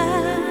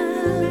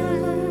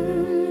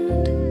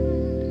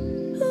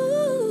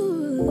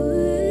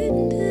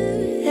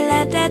 La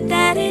da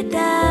da da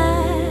da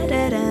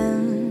da da.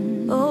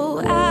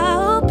 Oh,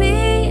 I'll be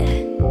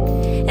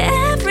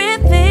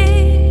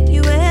everything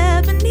you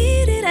ever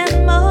needed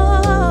and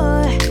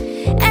more,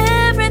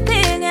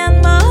 everything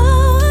and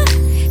more.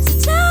 So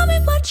tell me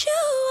what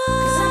you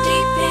want. 'Cause I'm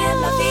deep in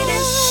my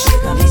feelings. You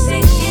got me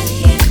sitting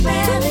here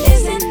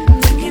reminiscing,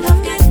 thinking of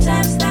good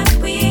times that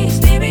we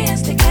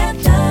experienced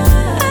together.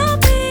 I'll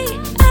be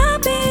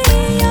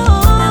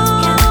yours. Love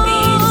can be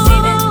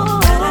deceiving,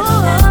 but I know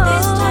that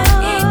this time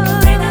it can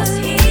bring us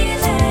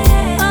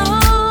healing. Oh,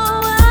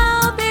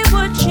 I'll be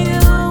what you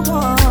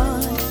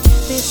want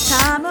this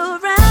time around.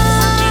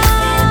 So deep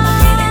in my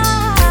feelings,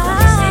 you got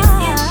me sitting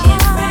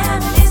here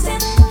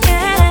reminiscing,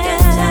 thinking of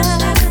good times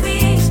that we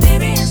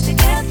experienced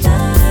together.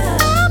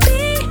 I'll be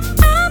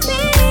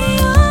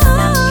yours.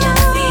 Love can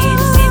be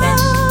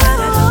deceiving, but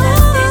I know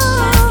that this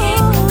time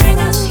it can bring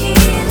us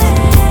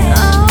healing.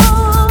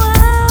 Oh,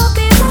 I'll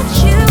be what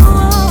you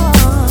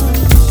want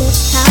this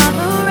time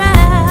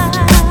around.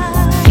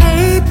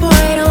 Hey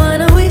boy, don't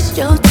wanna waste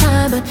your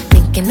time, but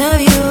thinking of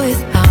you is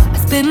how I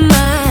spend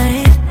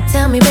mine.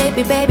 Tell me,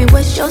 baby,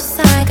 what's your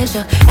sign? 'Cause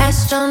you're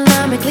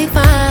astronomically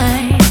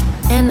fine,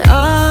 and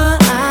all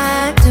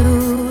I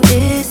do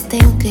is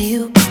think of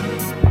you.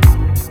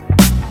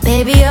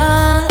 Baby,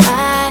 all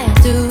I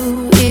do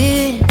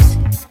is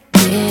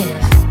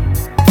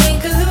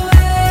think of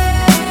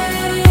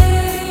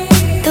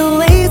the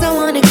ways I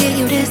wanna give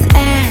you this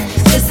ass,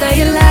 just how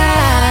you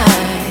lie.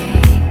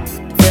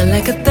 Feel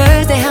like a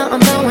Thursday, how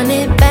I'm throwing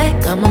it back.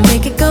 I'ma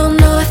make it go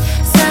north,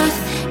 south,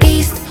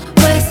 east,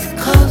 west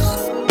coast.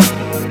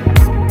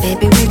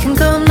 Baby, we can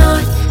go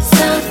north,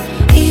 south,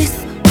 east,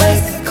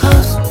 west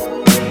coast.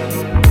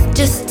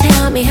 Just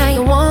tell me how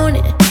you want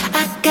it.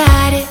 I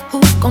got it. Who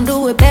gon' do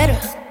it better?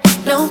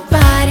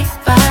 Nobody.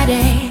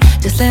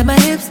 Just let my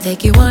hips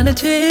take you on a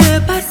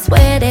trip. I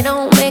swear they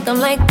don't make them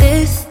like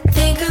this.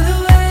 Think of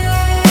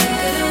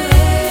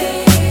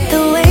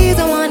the ways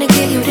I wanna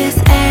give you this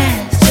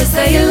ass, just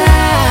how you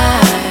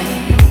lie.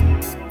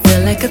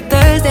 Feel like a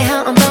Thursday,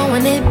 how I'm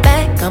throwing it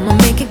back. I'ma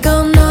make it go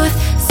north,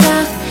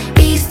 south,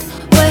 east,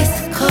 west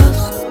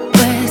coast,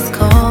 west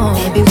coast.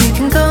 Maybe we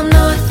can go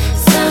north,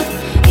 south,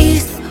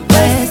 east,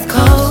 west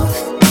coast.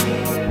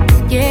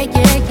 Yeah.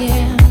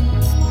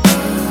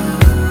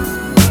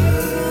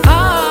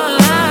 All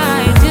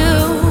I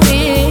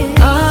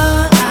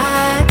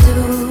do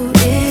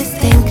is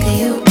think of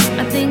you.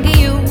 I think of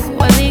you.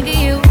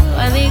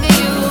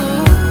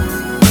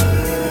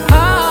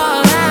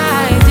 All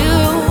I do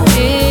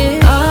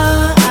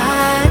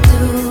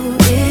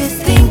is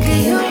think of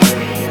you.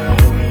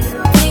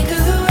 Think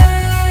of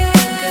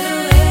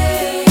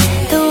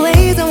the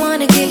ways I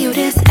wanna give you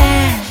this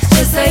ass,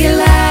 just how you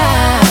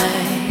lie.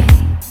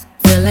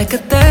 Feel like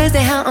a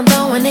Thursday, how I'm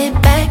throwing it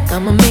back.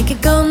 I'ma make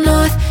it go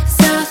north,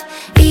 south,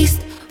 east,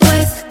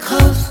 west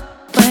coast,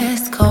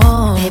 west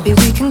coast. Maybe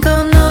we can go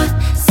north,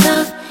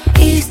 south,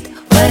 east,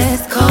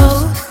 west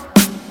coast.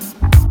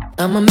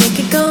 I'ma make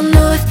it go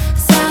north,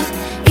 south,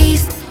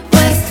 east,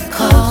 west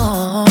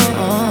coast.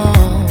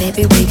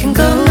 Maybe we can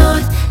go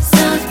north,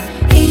 south,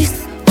 east,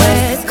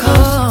 west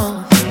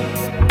coast.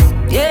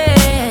 Yeah.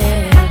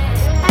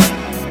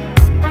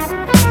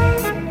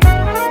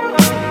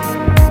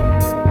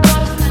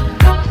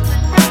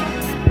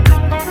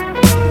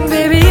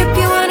 Baby, if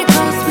you wanna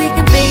coast, we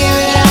can figure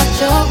it out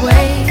your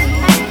way.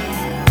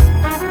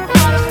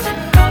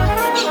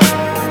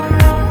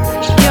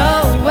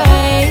 Your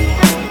way.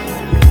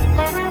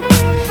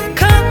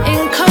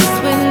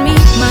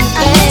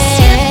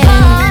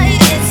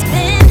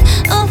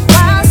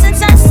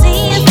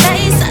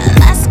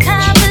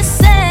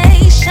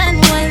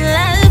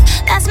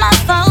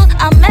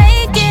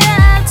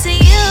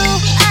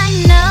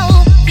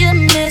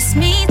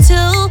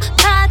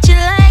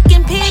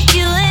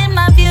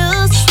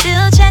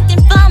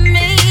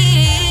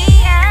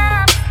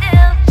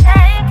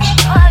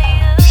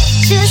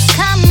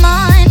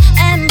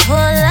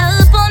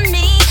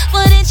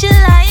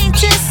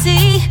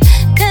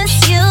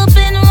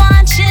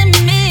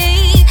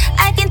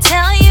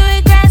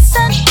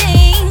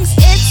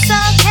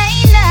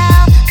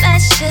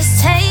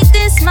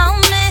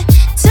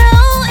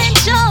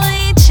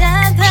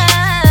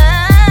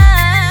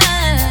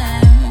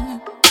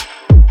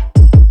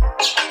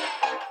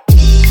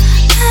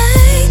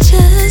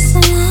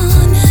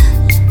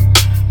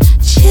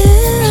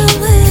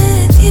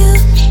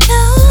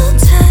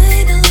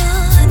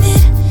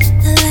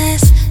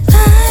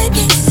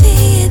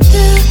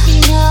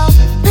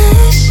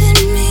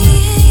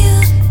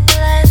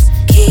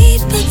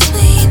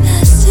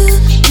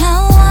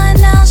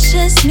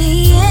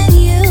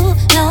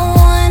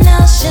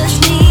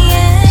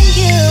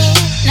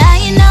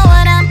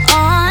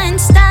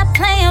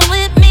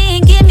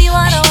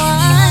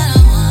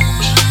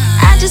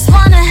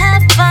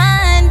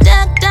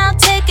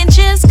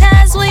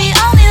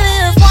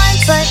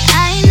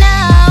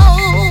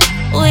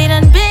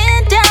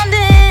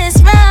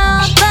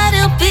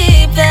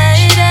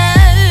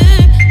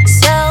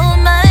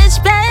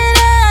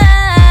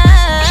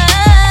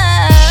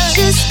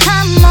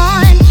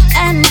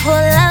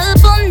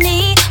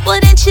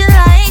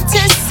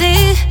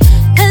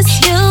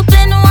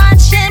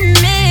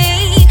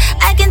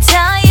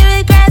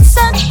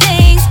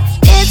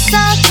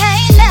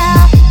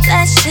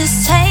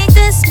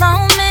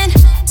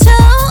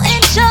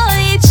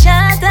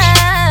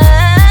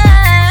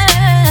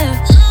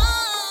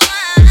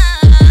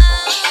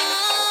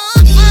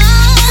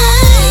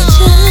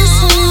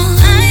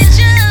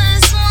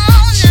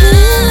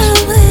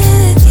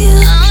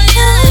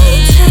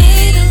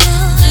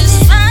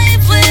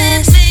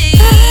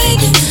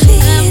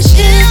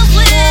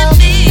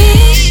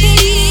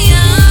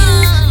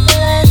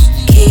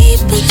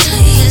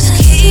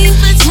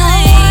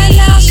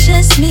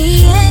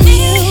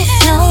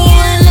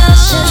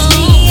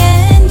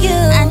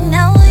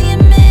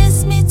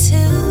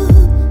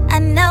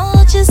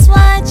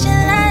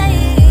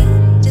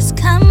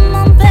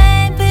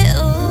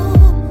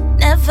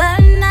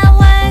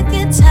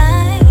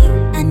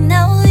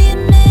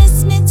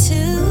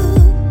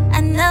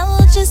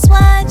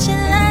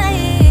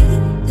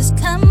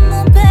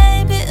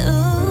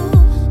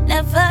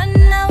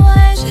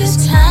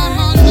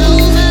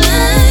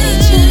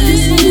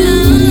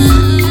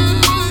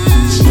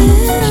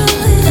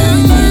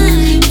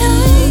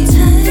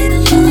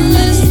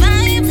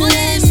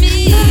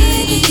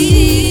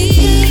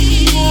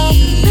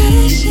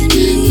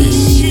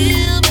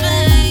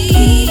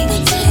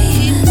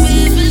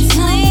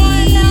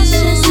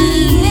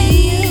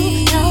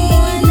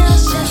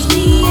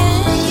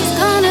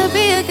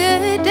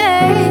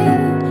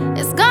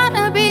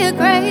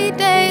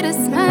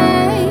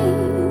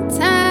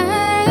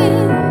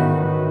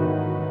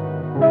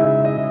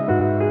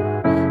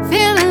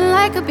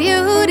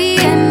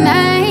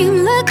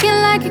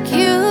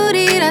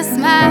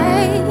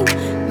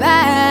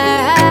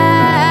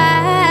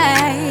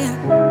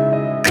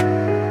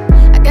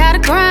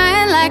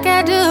 like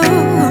I do.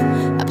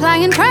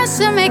 Applying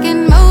pressure,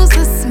 making moves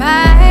to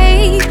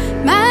smile.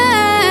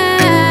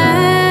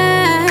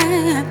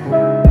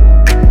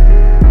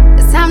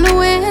 It's time to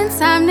win,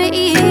 time to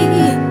eat.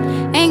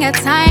 Ain't got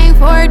time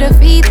for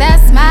defeat,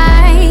 that's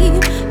my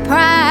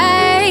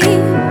pride.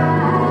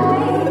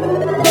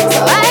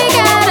 So I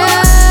gotta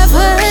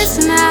push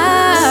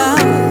now.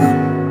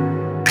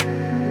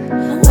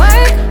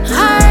 Work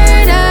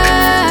harder.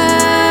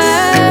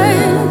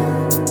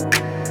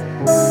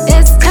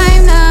 It's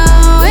time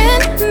now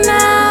and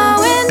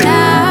now and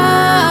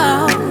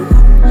now.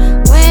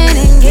 Win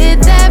and get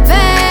that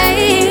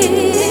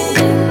bag.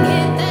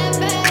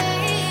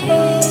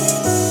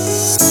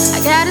 I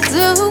gotta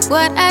do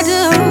what I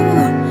do.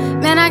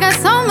 Man, I got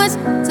so much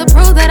to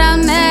prove that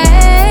I'm native.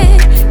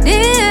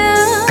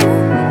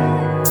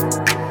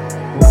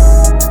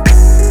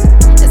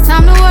 It's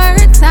time to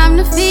work, time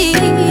to feed.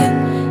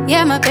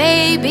 Yeah, my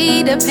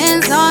baby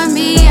depends on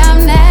me.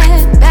 I'm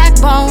that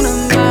backbone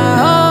of my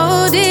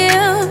whole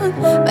deal.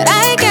 But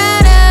I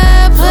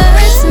gotta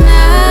push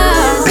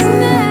now.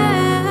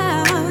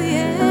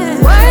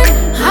 Work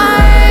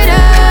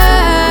harder.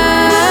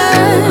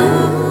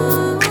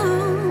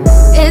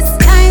 It's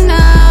time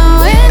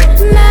now and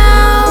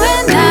now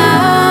and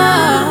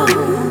now.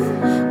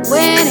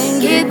 Win and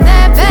get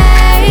that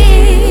bag.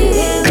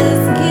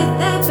 Let's get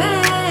that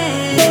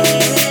bag.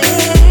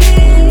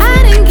 I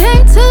done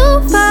came too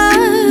far.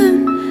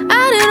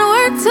 I didn't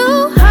work too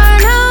hard.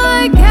 Now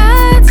I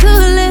got to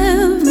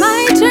live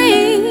my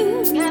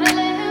dreams.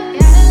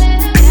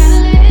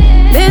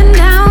 Been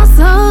down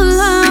so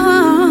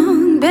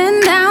long. Been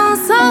down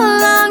so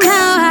long.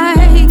 Now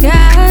I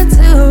got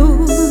to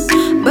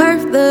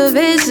birth the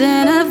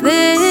vision of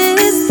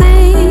this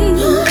thing.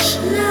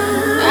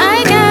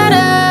 I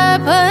gotta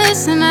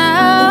push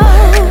now.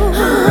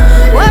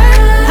 Work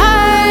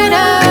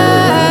harder.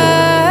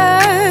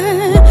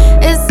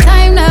 It's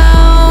time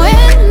now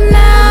and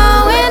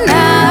now and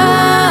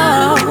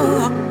now.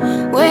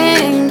 Win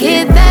and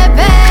get that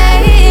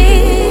bag.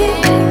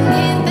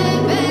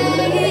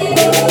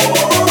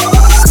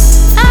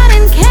 I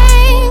done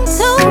came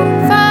too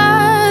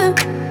far.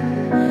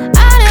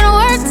 I didn't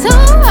work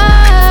too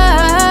hard.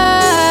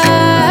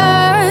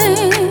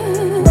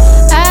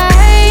 I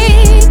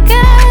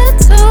got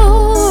to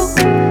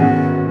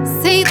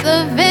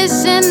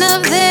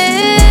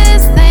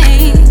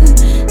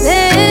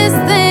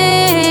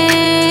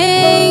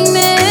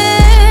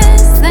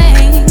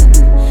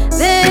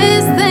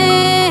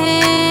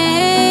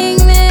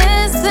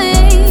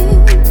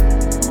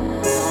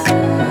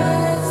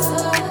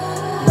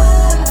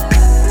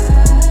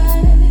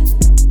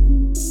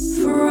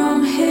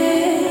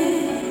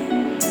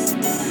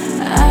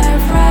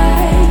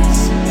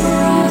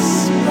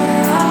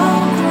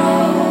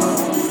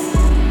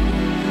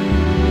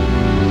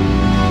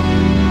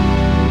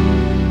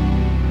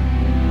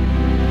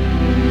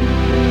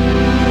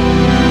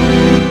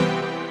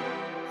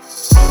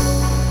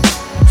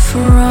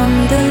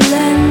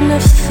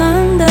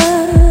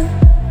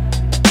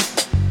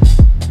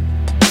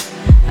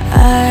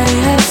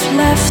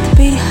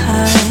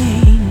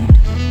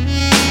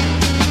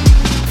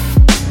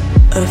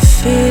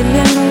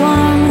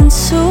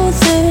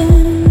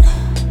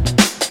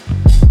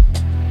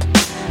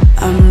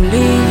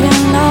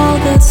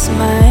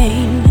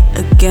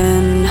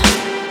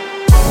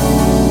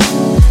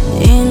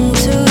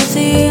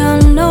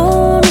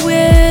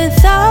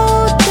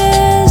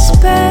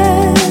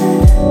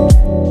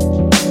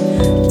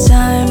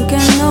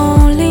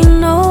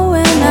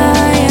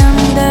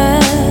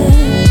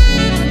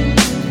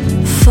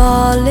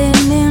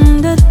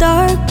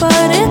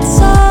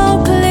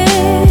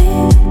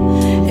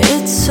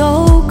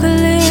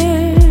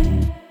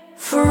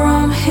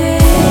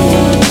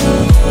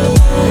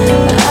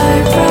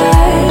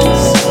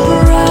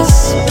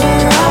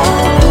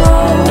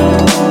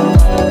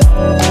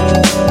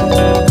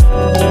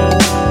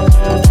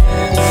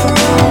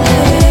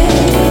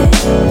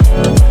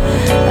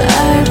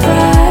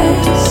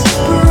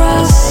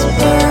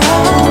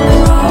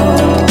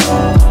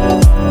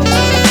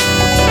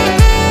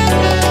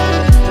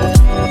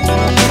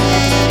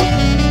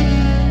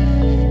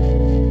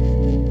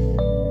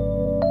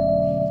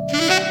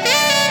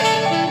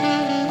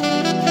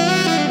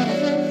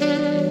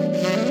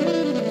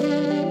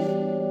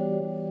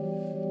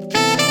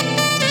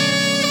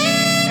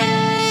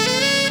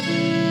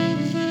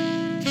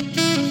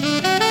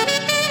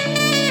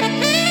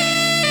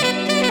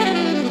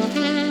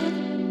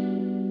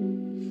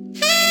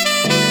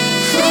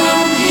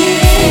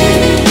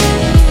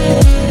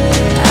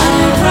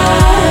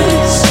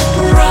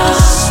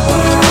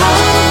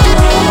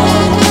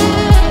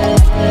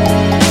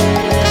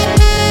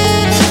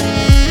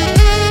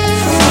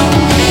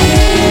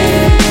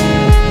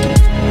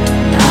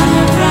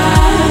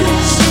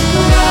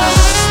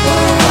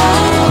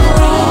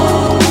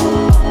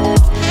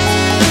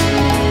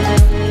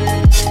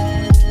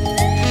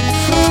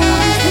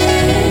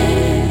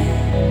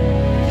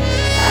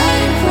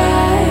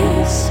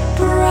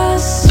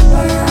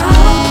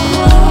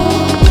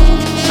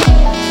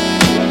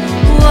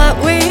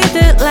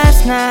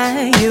last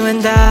night, you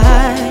and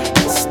I,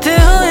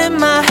 still in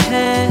my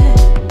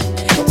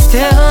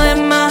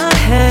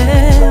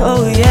head,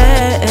 oh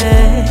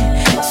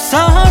yeah.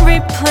 Song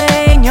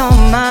replay in your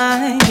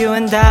mind, you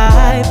and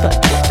I,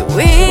 but do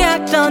we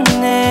act on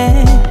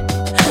it,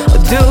 or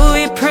do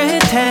we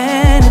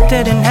pretend it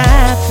didn't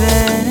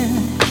happen?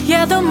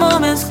 Yeah, the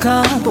moment's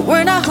gone, but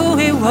we're not who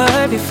we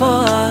were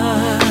before.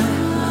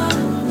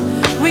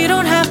 We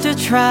don't have to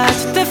try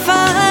to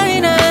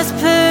define us,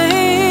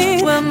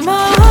 babe. We're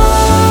more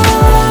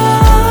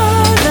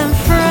than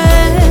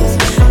friends,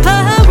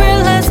 but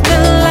we're less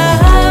than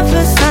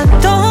lovers. I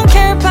don't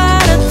care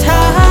about a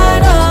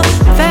title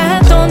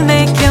that don't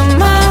make you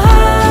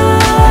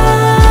mine,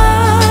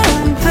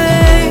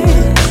 babe.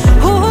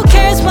 Who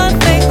cares what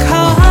they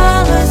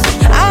call us?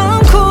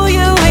 I'm cool,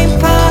 you ain't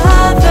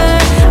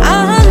bothered.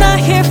 I'm not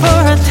here for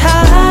a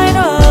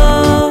title.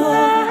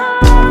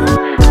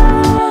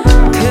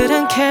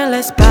 Couldn't care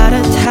less about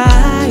a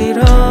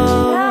title.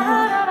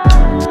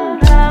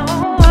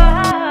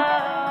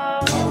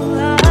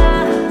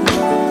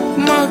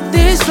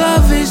 This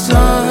love is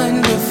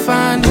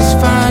undefined, it's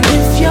fine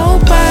if your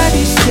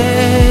body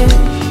said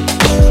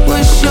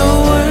what's your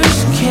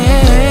worst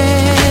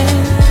can.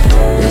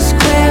 There's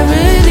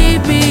clarity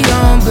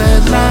beyond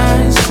black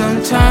lines.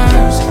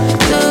 Sometimes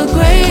the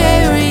gray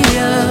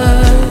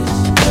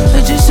areas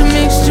are just a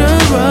mixture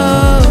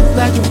of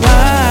black and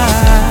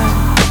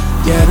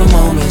white. Yeah, the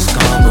moment's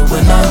gone, but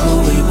we're not who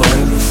we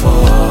were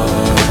before.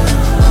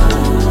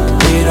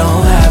 We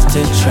don't have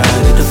to try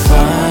to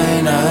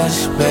define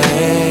us,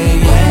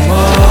 babe.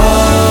 More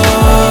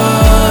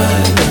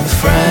than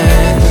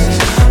friends,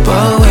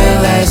 but we're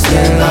less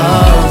than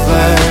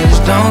lovers.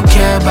 Don't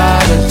care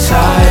about a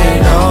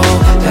title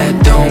that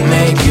don't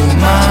make you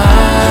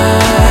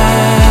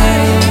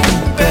mine,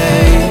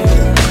 babe.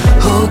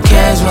 Who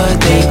cares what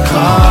they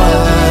call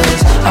us?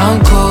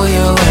 I'm cool,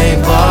 you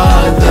ain't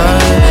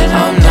bothered.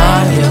 I'm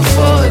not here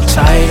for a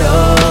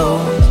title.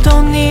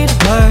 Don't need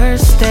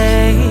words,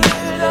 stay.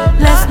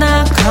 Let's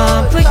not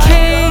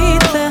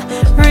complicate the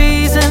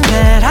reason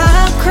that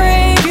I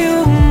crave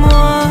you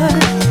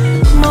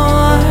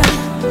more.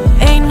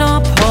 Ain't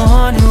no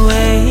point in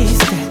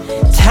wasting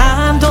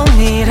time. Don't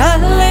need a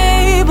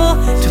label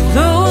to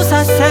lose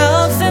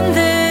ourselves in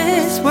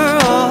this. We're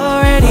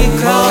already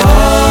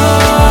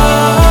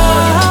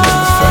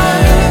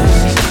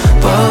friends,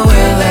 but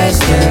we're less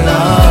than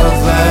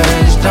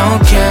lovers.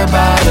 Don't care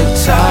about a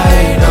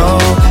title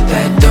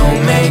that don't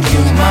make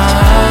you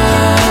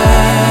mine,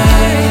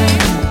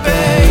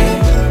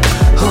 babe.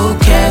 Who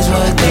cares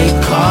what they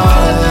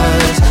call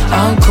us?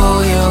 I'm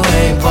cool, you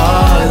ain't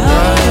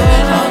bothered.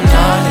 I'm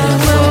not here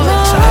for a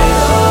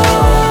title.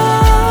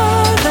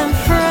 than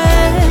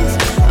friends,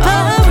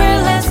 but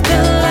we're less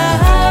than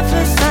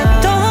lovers. I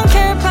don't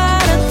care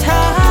about a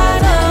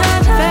title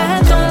that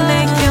don't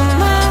make you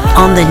mine.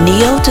 On the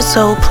Neo to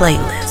Soul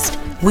playlist,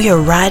 we are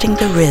riding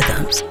the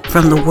rhythms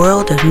from the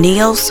world of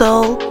neo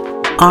soul,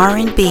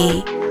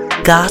 R&B,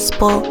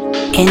 gospel,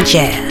 and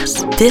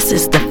jazz. This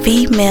is the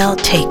female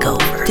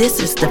takeover.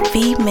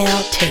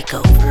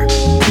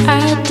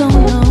 I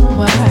don't know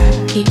why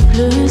I keep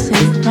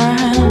losing my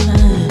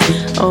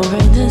mind over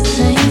the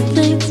same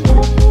things,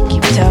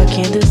 keep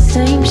talking the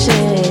same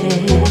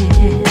shit.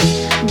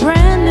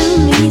 Brand new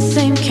me,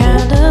 same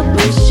kind of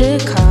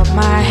bullshit. Caught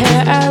my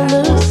hair, I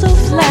look so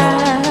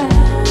fly,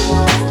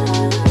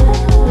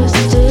 but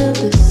still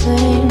the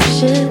same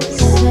shit,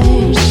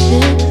 same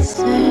shit,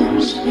 same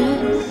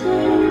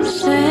shit,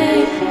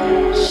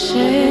 same shit,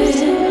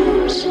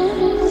 same shit.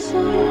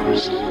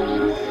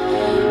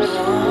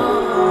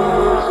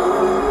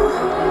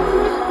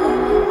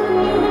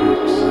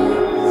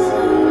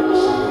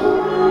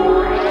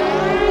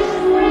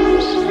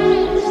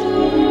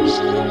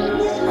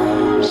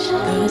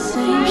 The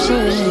same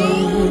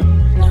shit.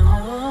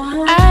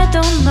 I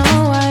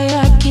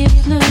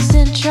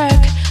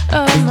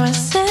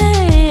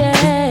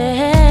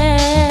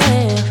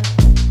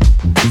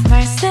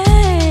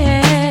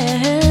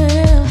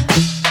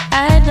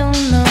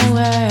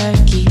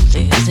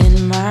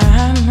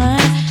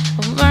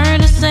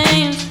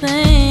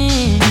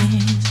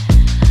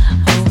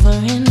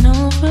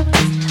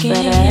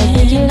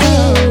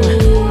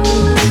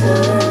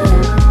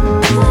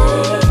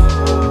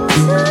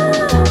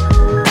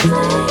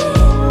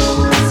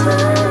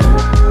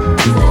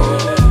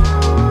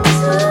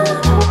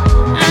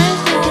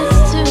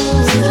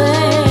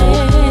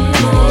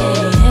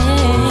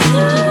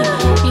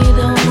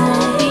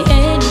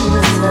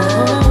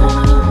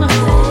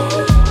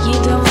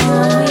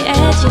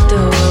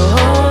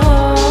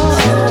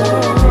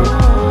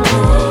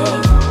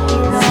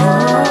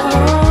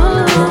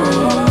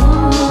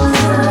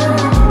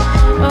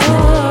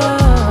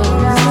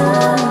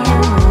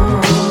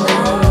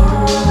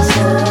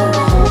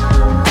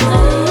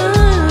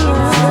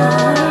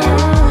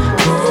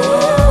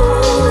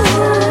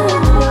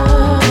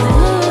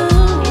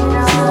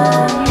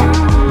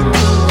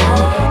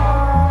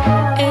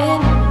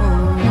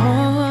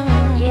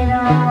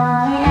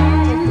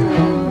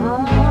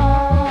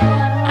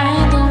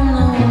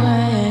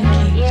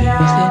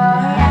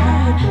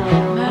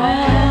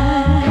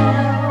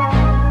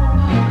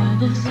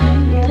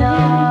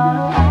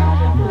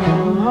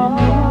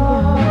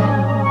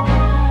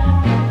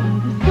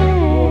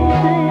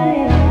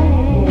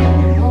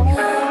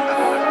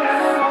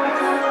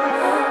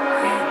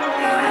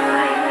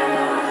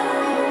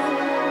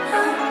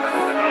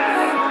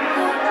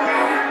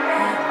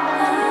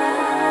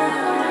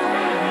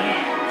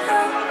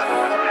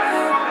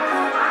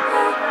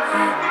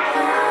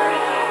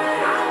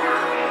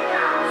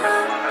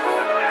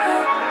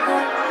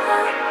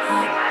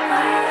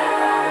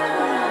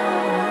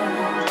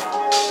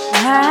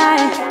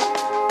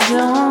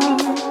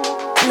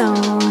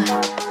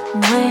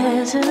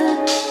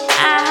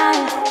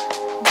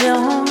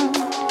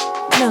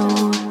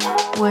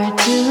where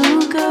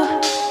to go.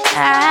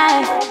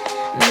 I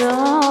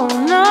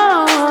don't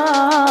know.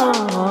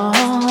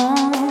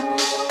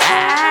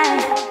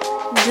 I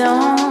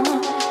don't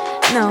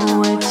know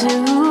where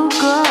to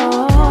go.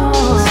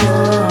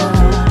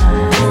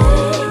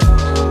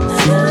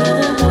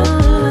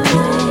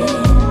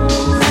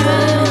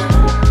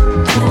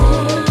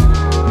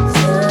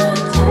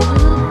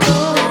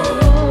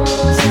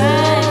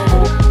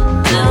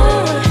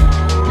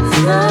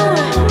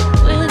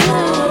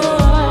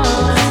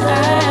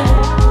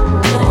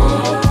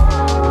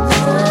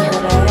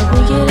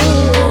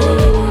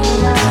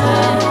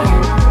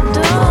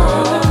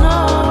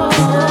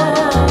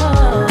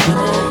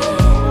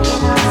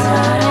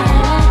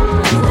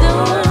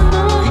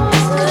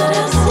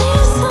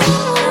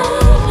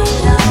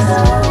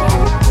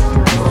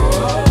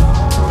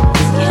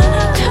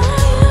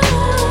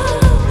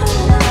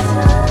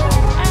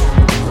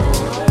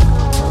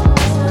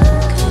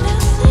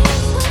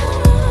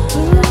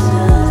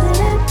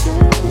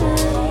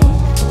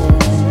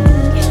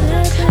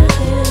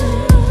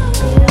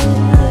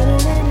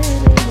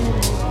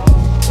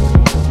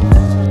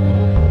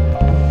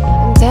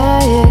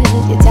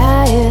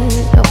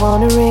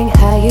 Wondering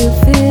how you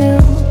feel.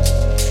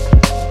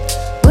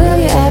 Will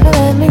you ever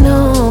let me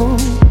know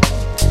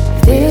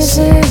if this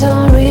is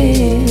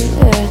unreal?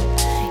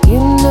 You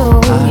know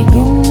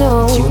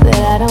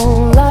that I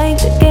don't like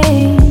the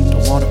game.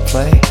 Don't wanna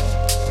play.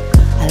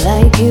 I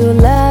like you a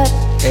lot,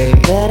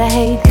 but I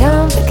hate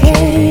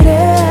complicated.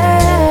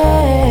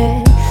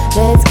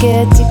 Let's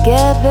get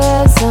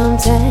together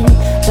sometime,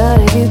 but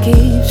if you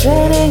keep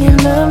treading in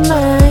my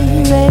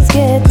mind, let's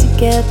get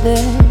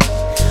together.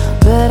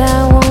 But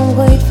I won't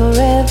wait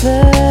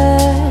forever.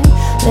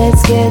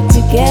 Let's get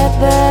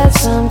together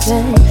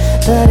sometime.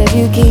 But if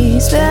you keep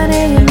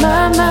spinning in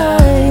my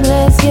mind,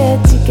 let's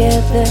get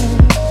together.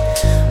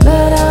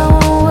 But I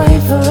won't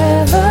wait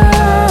forever.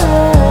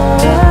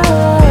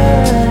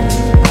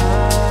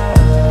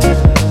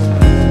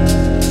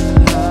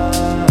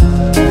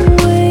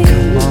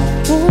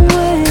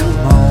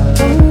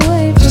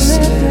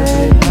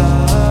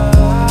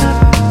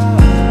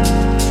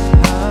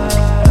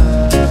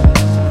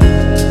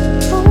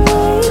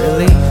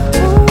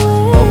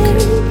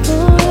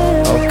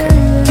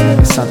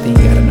 Something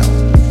you gotta know.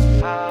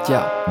 Yo,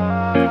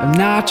 I'm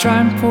not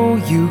trying to pull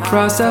you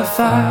across the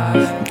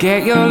fire,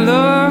 get your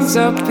lungs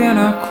up in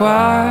a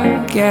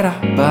choir, get our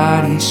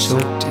bodies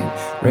soaked in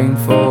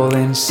rainfall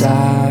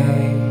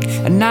inside.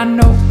 And I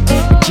know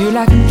that you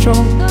like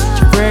control,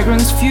 your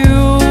fragrance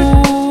fuel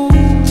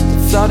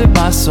flooded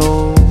my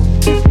soul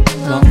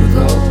long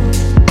ago.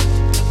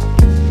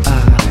 I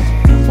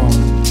want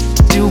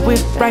to do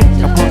it right,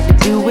 I want to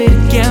do it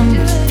again.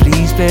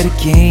 Please play the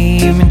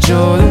game,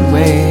 enjoy the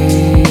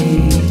wait.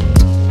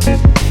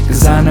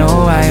 Cause I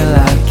know I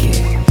like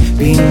it,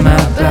 be my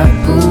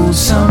babu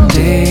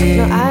someday.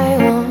 No,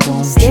 I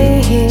won't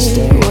stay here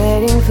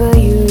waiting for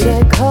you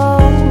to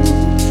call.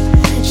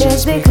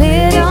 Just be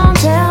clear, don't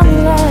tell me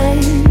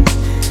lies.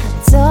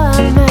 That's all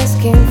I'm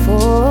asking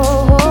for.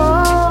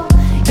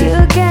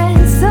 You get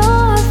so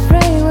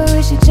afraid when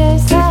we should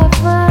just have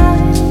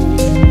fun.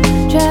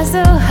 Try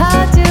so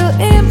hard to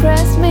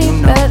impress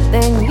me, but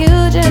then you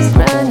just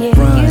run,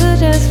 yeah, you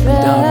just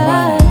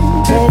run.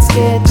 Let's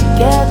get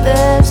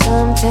together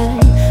sometime,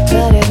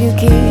 but if you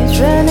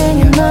keep running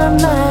in my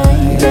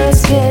mind,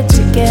 let's get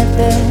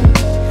together.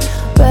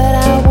 But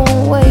I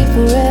won't wait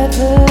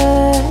forever.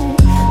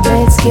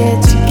 Let's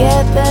get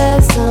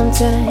together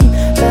sometime,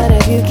 but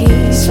if you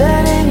keep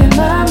running in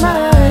my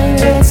mind,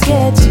 let's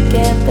get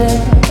together.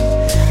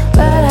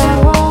 But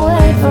I won't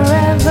wait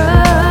forever.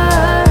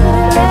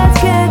 Let's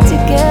get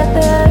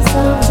together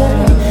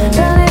sometime,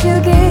 but if you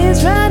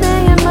keep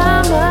running in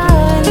my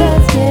mind,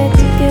 let's get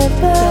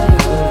together.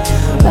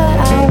 But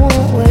I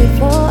won't wait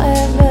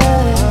forever.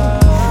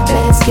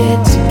 Let's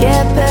get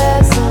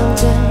together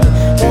sometime,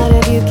 but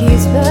if you keep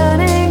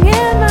spinning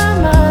in my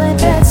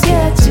mind, let's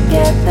get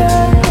together.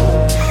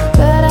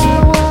 But I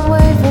won't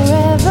wait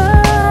forever.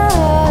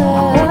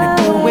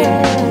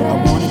 I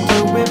wanna do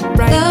it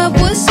right. Love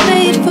was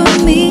made for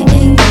me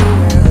and you.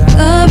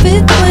 Love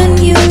it when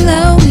you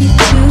allow me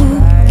to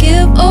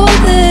give all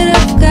that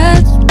I've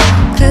got.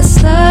 Cause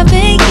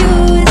loving you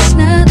is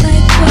not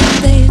like what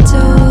they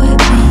taught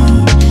me.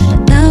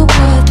 Not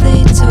what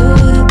they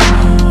taught me.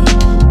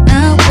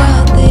 Not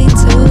what they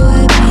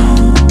taught me.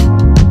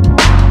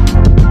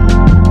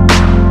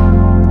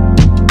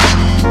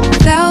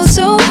 Felt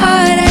so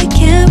hard I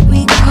can't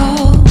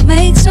recall.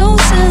 Makes no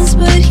sense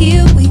but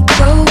here we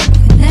go.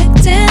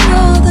 Connecting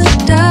all the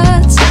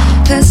dots.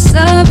 Cause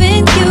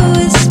loving you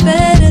is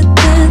better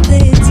than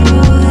they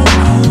taught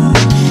me.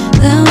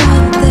 Than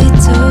what they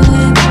taught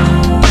me.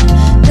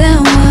 Than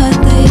what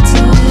they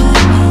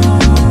taught me.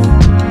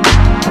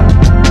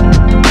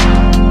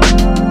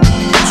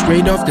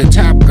 Straight off the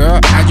top, girl,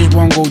 I just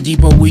wanna go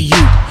deeper with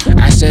you.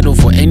 I settle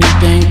for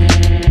anything.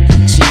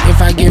 See,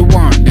 if I get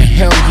one, then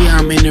hell yeah,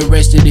 I'm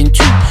interested in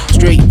two.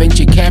 Straight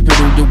venture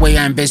capital, the way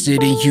I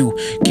invested in you.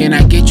 Can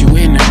I get you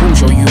in the room,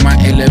 show you my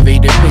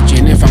elevator pitch?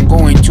 And if I'm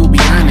going to be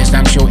honest,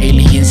 I'm sure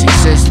aliens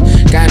exist.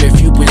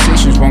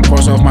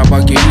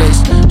 bucket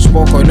list.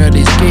 Spoke all of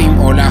this game,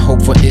 all I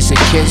hope for is a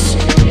kiss.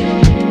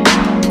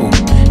 Oh,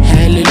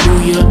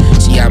 hallelujah.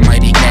 See, I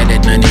mighty glad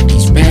that none of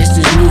these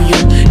bastards knew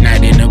you.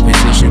 Not in a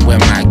position where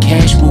my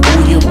cash will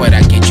woo you, but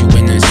I get you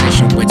in a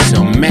session with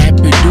some mad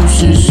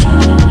producers.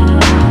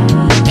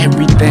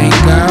 Everything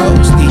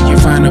goes. Did you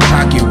find a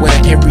pocket where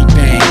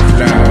everything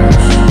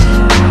flows?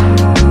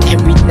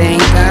 Everything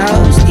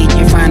goes. Did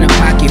you find a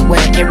pocket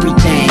where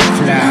everything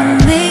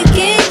flows?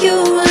 Making you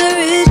my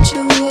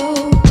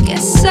ritual.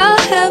 Guess I'll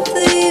have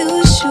the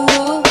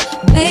usual.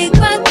 Make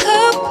my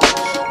cup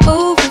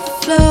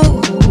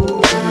overflow.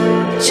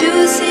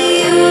 Choosing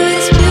you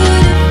is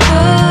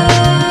beautiful.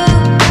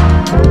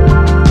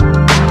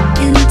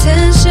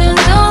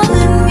 Intentional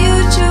and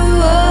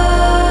mutual.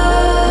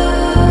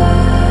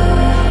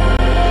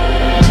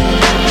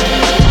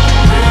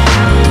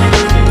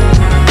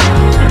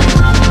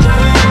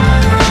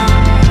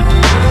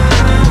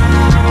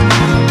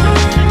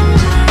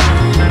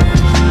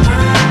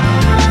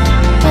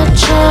 But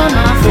you're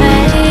my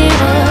favorite.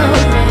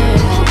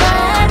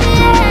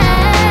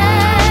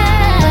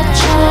 But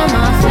you're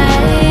my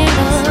favorite.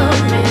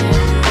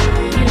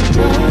 You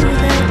know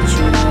that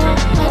you are.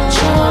 But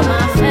you're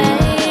my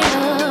favorite.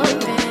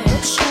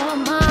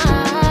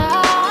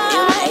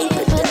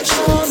 But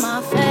you're my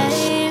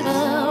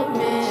favorite.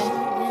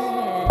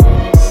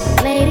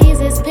 Ladies,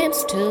 it's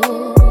pimps too.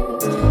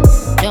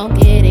 Don't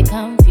get it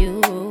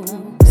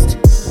confused.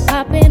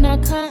 Hop in our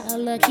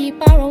collar,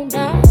 keep our own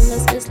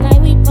dollars, just like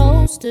we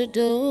supposed to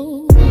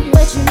do.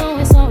 But you know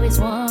it's always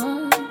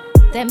one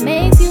that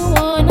makes you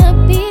wanna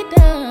be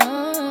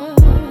done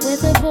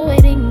with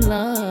avoiding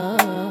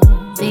love.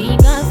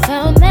 Think I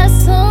found that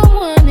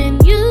someone in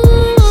you.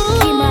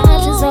 Keep my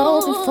options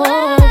open for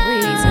a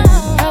reason.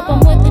 Help them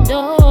with the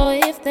door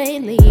if they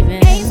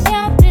leaving. Ain't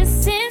felt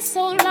this in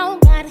so long,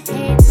 I'd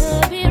hate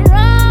to be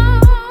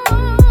wrong.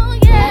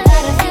 Yeah, I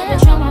gotta feel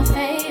that you're my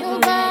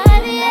favorite.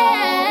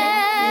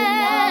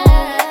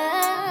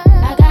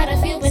 I gotta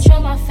feel that you're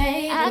my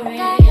favorite. I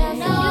gotta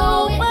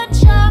know but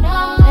you're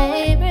my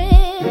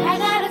favorite. I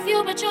gotta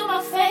feel but you're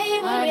my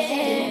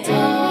favorite.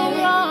 Don't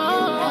be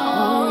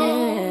wrong.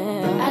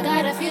 I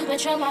gotta feel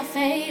but you're my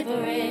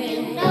favorite.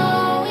 You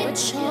know it, but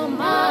you're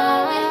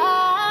mine.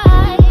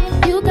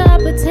 You got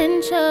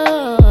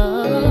potential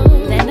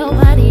that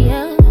nobody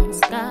else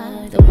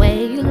got. The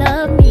way you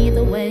love me,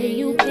 the way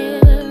you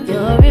care.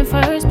 You're in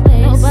first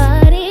place.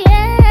 Nobody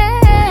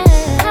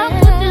else. How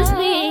could this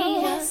be?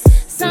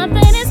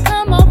 Something has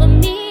come over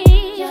me.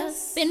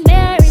 Been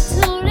married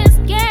to this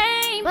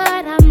game,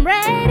 but I'm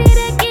ready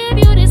to give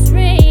you this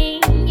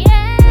ring.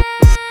 Yeah.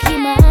 Keep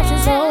my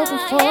options open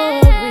for a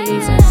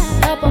reason.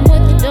 Help them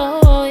with the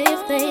door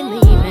if they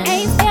leaving.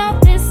 Ain't felt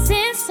this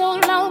in so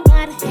long,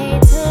 I'd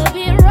hate to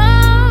be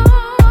wrong.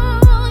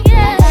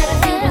 Yeah. I gotta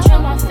feel that you're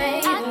my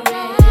favorite.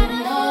 You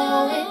know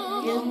it,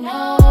 you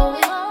know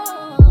it.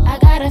 I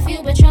gotta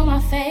feel but you're my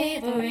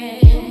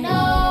favorite. You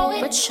know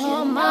it, but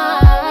you're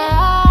mine.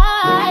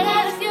 I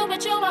gotta feel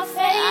but you're my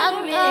favorite.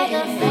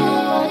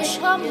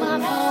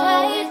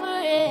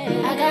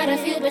 I gotta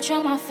feel but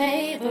you're my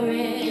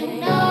favorite. You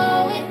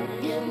know it,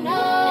 you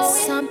know it.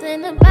 It's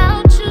something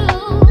about you,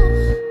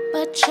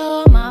 but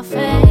you're my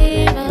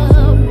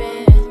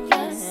favorite.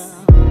 Yes.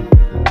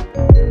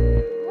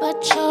 But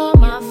you're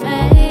my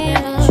favorite.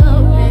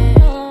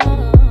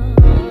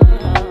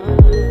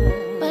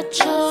 But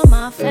you're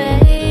my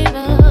favorite.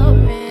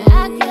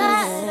 I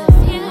got a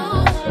few,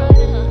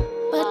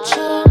 but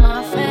you're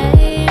my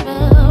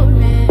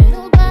favorite.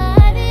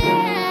 Nobody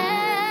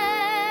else.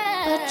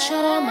 But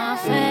you're my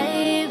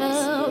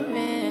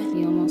favorite.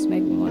 You almost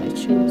make me wanna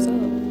choose up.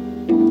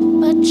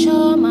 But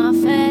you're my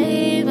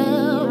favorite.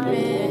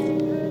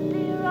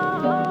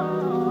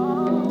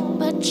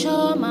 But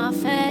you're my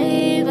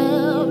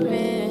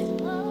favorite.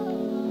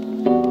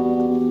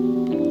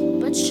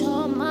 But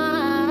you're mine.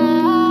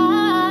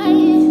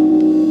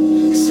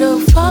 So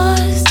far,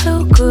 so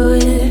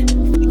good.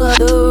 For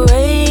the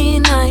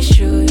rain, I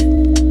should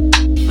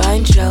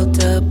find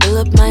shelter, pull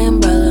up my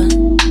umbrella.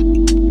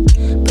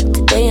 But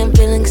today I'm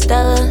feeling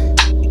stellar.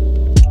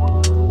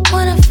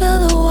 Wanna feel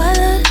the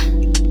weather.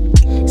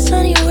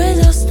 Sunny rays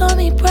or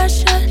stormy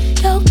pressure.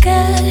 You'll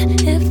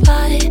get if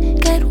I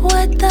get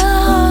what the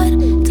hard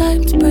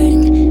times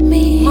bring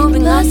me.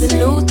 Moving on to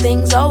new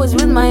things, always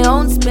with my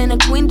own spin. A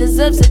queen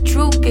deserves a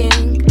true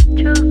king.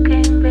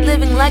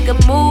 Living like a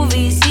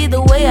movie, see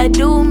the way I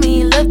do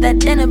me. Love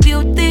that inner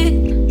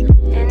beauty.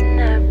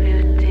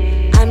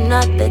 I'm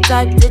not the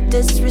type to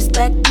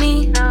disrespect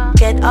me.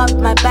 Get off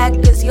my back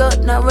cause you're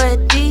not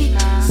ready.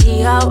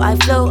 See how I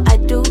flow, I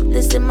do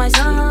this in my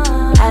sleep.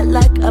 Act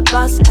like a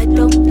boss, I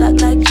don't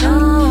act like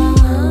Sean.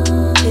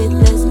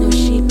 There's no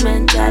sheep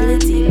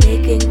mentality.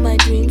 Making my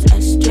dreams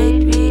a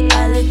straight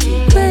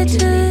reality.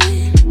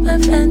 Gradually, my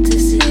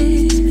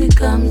fantasies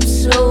become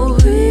so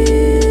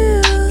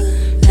real.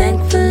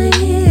 Thankfully,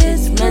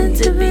 it's meant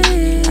to be.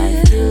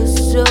 I feel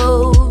so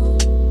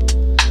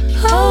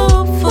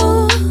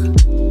hopeful.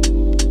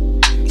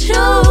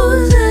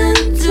 Chosen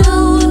to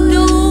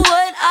do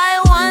what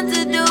I want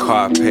to do.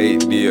 carpe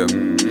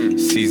diem.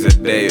 Seize a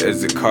day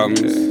as it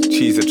comes.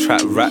 Cheese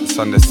attract rats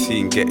on the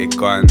scene, get it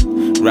gone.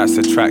 Rats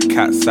attract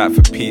cats out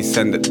for peace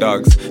and the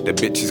dogs. The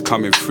bitches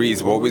come in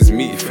threes, woe is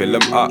me, fill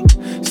them up.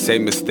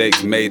 Same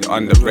mistakes made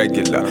on the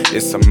regular.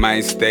 It's a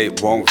mind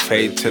state, won't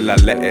fade till I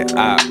let it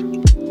out.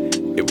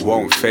 It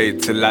won't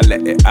fade till I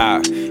let it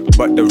out.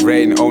 But the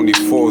rain only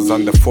falls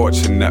on the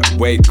fortunate.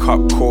 Wake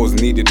up calls,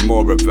 needed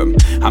more of them.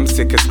 I'm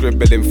sick of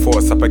scribbling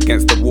thoughts up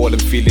against the wall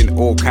and feeling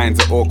all kinds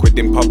of awkward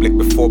in public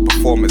before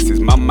performances.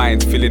 My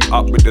mind's filling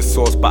up with the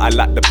sauce, but I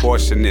lack the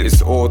portion.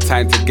 It's all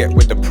time to get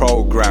with the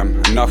program.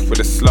 Enough with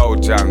the slow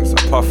jams.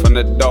 I puff on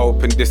the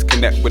dope and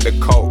disconnect with the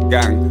coke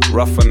gang.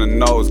 Rough on the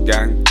nose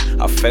gang.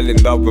 I fell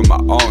in love with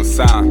my own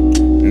sound.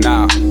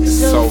 Now it's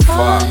so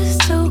far.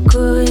 So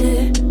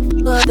good,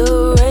 but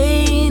the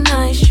rain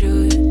I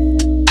should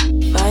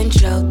find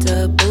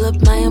shelter, pull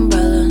up my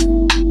umbrella.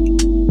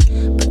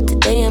 But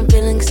today I'm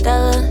feeling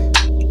stellar.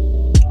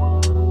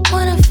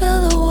 Wanna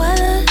feel the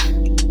weather,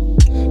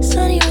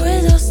 sunny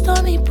rays or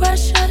stormy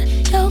pressure.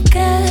 Don't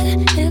care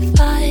if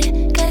I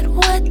get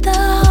wet. The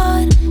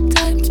hard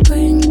times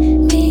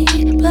bring me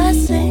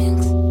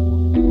blessings,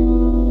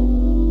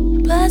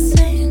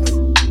 blessings.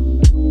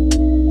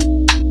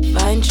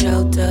 Find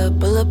shelter,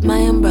 pull up my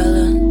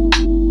umbrella.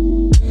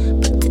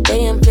 But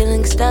today I'm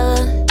feeling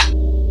stellar.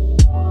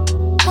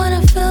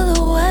 Wanna feel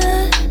the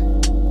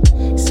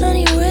weather,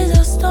 sunny rays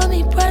or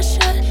stormy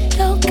pressure.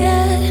 Don't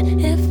care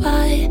if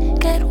I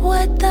get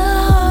wet. The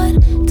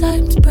hard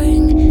times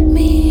bring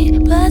me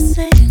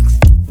blessings.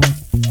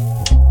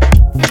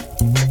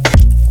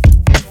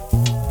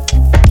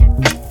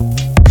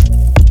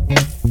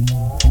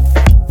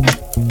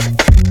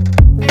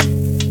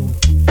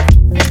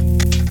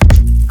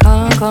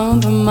 Can't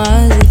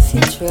compromise if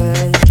you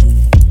try.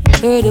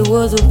 Heard it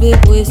was a big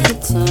waste of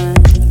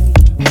time.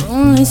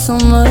 Only so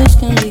much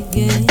can be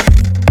gained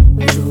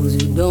for those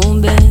who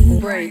don't bend.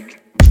 Break.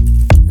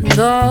 And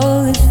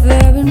all is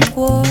fair and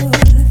poor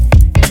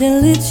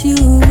till it's you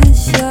who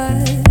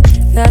shy.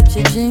 Got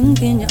your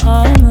drink in your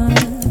armor.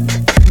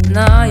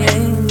 Nah, you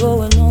ain't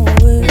going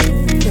nowhere.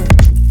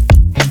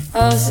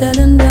 All said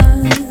and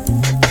done.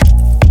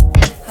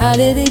 How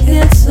did it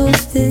get so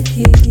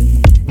sticky?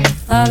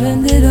 I've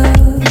ended up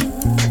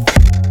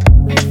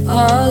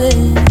all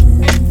in.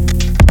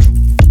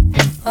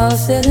 All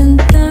said and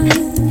done.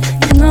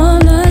 You know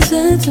I'm not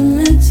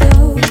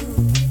sentimental.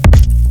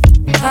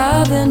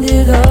 I've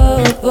ended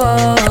up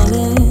all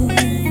in.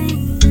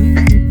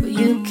 But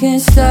you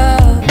can't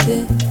stop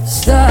it,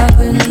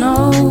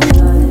 no.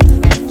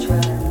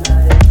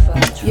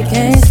 You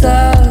can't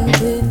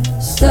stop it,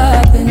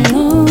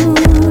 no.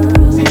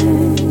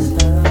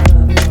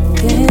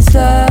 Can't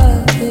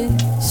stop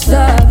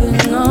it,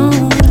 no.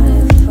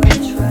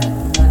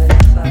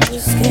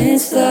 Just can't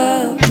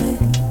stop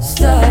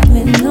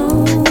it, no.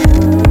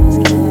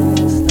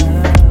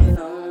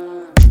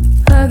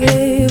 I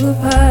gave up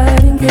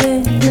hiding,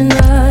 getting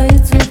denied.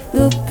 You took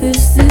the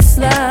piss, this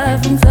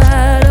life. I'm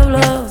tired, I've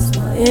lost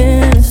my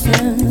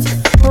innocence.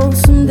 Hope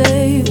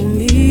someday we'll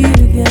meet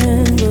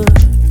again. But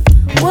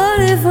what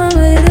if I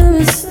made a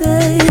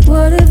mistake?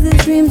 What if the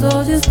dreams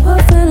all just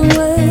puffing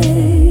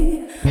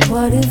away?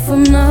 What if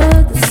I'm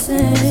not the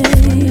same?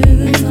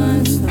 The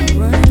time's not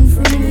running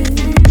from me.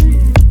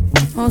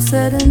 All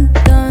said and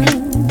done.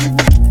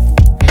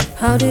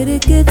 How did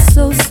it get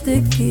so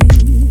sticky?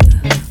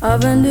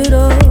 I've ended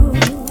up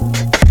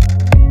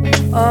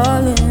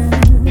all in.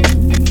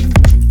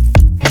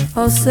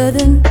 All said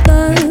and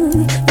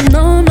done. You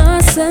know I'm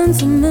not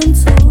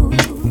sentimental,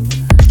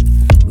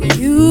 but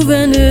you've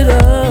ended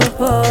up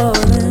all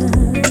in.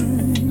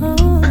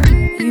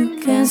 You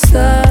can't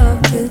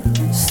stop it,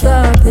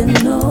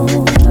 no.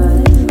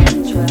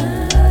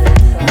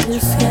 I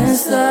just can't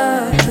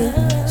stop it,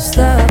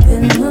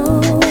 no.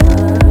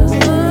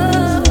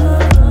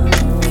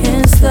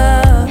 Can't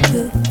stop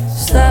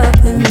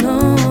it, no.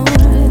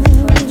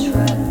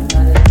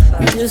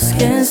 I just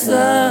can't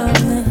stop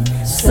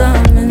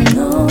it,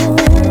 no.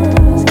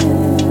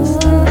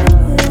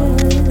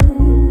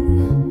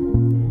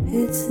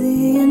 It's the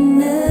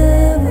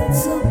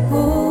inevitable.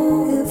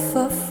 If I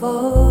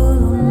fall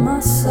on my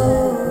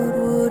sword,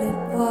 would it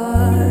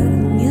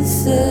pardon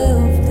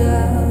yourself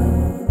down?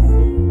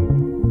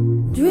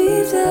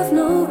 Dreams have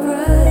no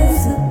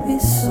price to be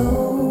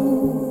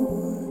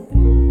sold,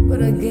 but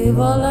I gave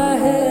all I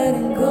had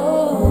in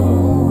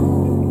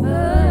gold.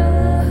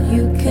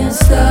 You can't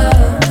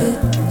stop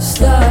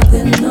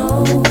it,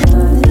 no.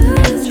 I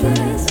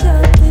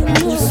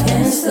just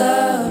can't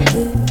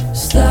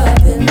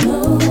stop it,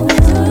 no.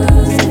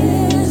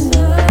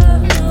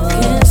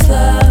 Can't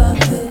stop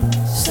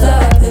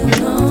it,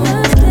 no.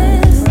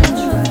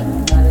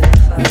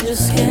 I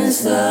just can't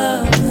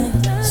stop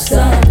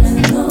it,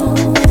 no.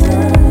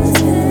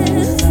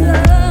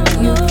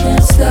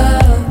 You can't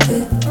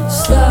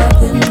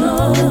stop it, no.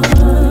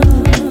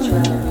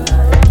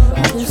 I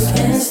just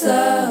can't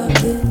stop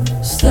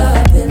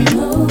it,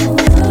 no.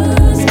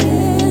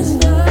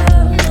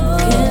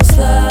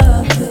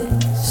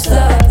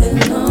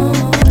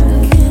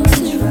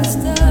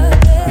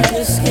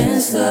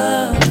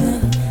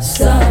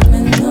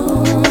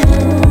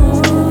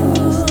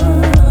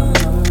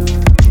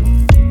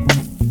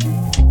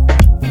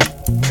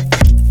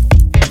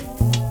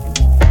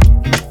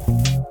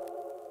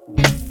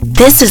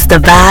 This is The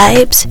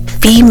Vibes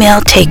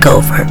Female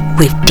Takeover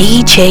with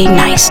DJ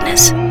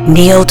Niceness,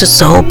 Neo to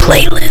Soul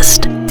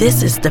playlist.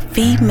 This is the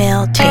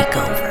Female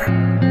Takeover.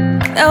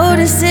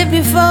 Noticed it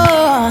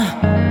before.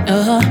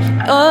 Oh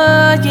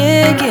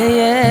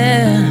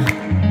yeah.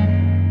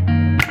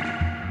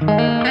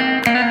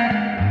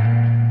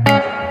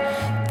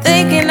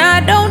 Thinking I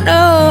don't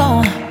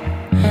know,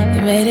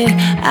 you made it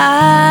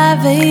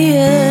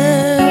obvious.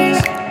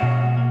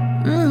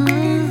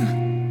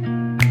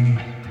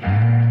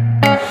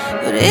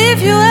 But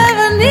if you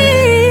ever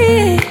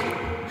need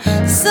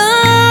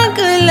some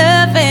good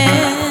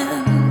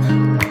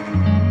loving,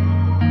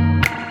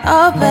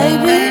 oh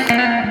baby,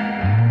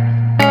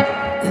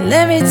 then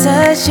let me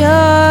touch your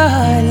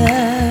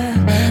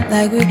love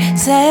like we're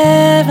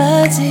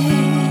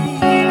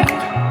 17.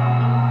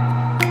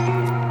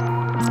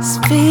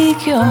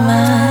 Speak your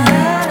mind,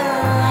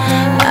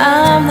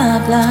 I'm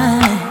not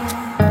blind.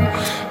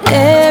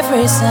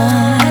 Every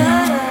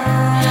sign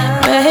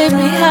make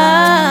me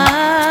high,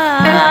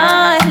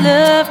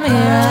 love me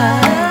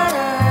right,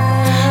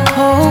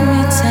 hold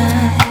me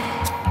tight.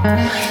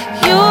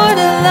 You're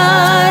the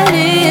light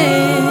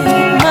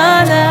in my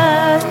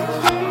life.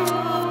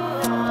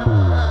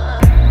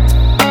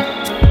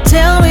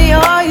 Tell me,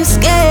 are you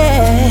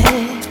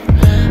scared?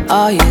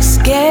 Are you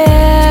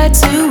scared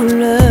to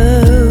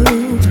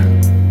love?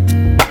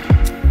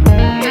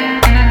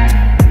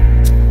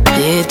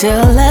 Did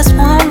the last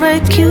one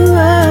break you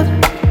up?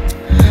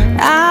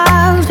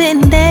 I've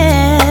been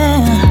there.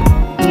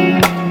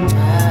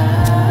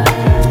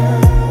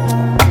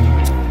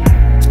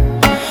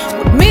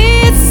 With me,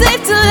 it's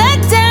safe to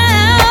let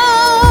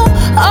down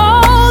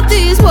all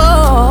these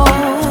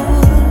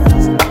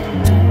walls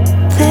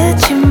that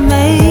you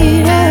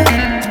made up.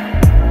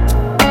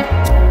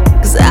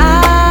 'Cause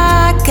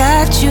I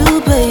got you,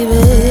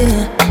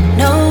 baby.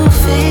 No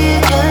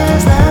fear,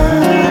 just love.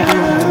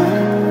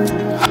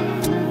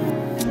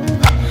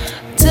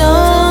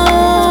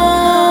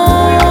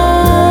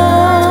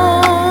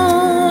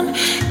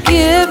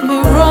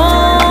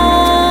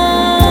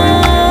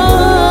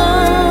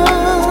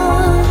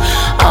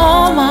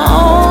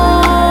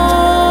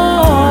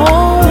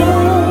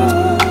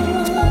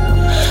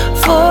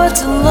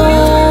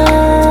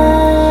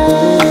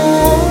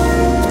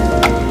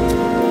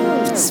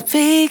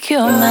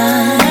 Your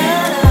mind,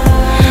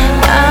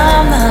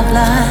 I'm not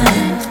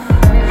blind.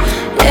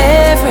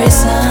 Every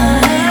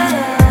sign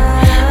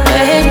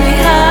make me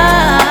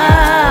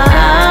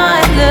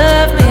high,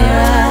 love me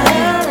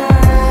right,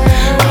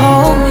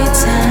 hold me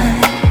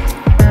tight.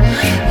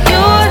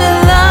 You're the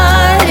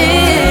light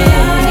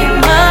in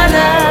my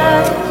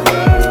life.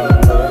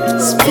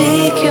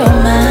 Speak your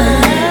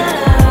mind,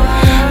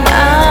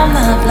 I'm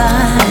not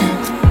blind.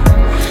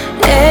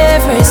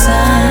 Every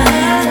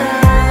sign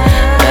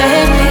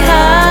make me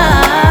high.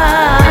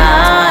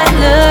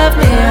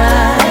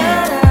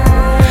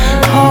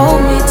 Hold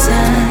me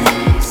tight.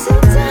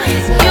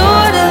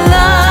 You're the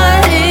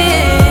light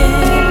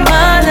in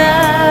my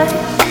life.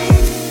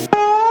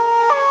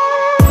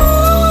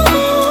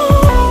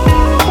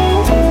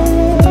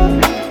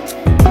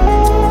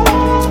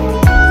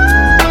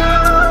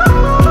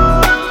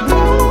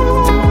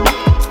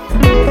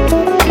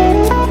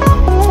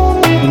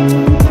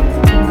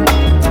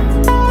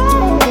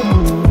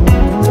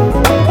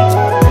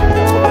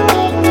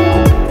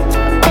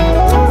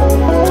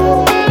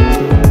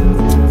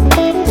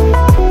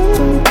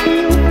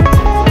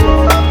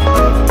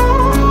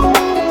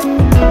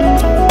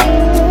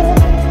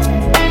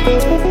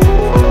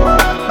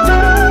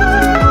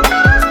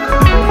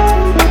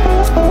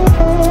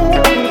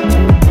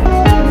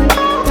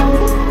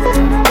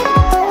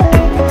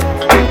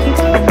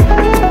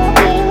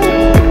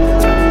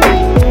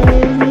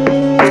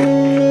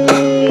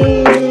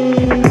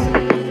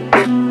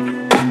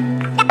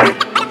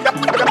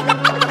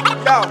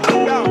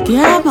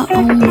 Got my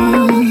own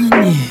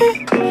money,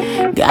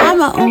 got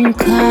my own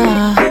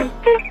car,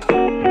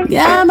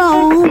 got my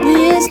own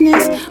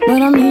business,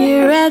 but I'm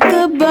here at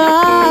the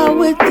bar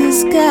with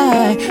this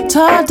guy,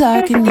 tall,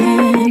 dark, and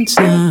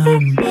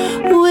handsome,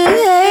 with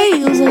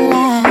hazel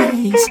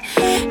eyes,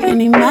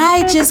 and he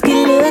might just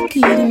get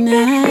lucky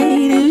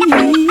tonight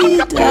if he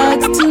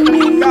talks to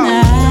me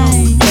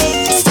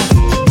nice.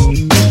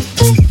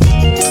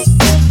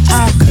 I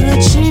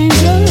could change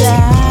your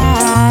life.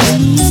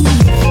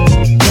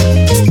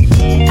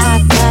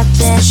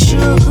 That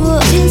sugar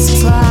is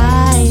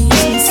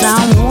spice,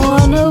 I'm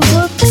one of a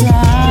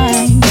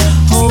kind.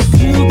 Hope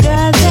you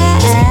got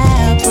that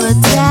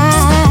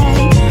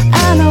appetite. I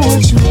know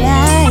what you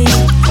like,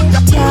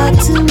 talk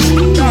to me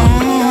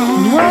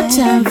now. No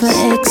time for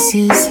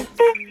exes,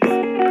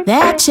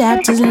 that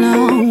chapter's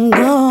long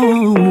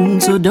gone.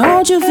 So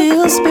don't you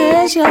feel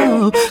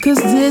special,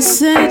 'cause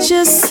this ain't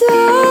your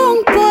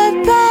song. Boy,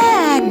 I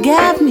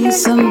got me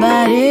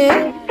somebody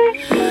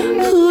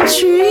who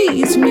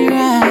treats me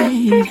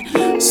right.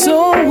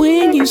 So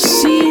when you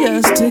see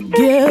us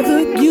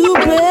together, you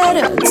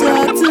better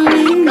talk to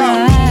me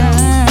now.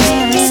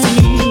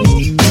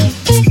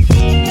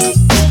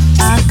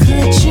 I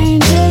could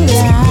change your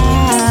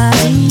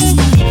life.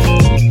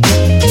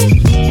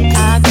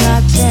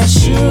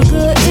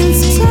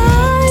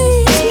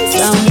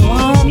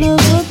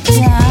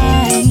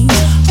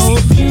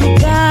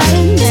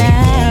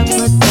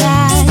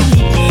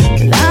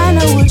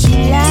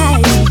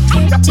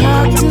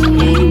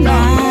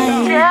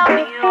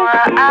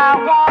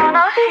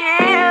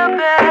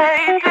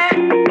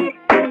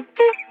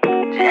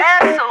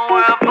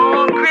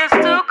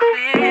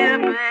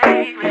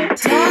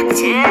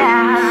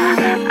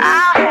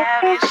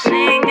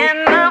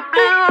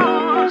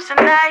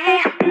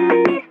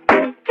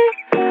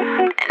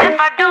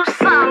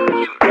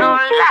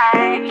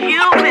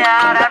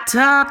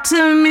 Talk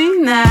to me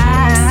now.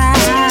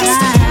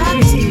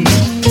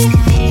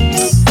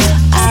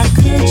 I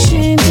could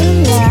change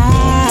your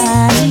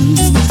life.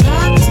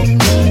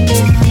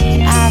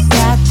 I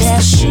got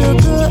that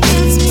sugar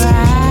and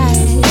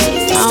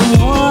spice. I'm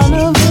one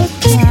of a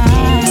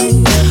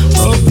kind.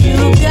 Hope you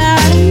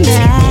got an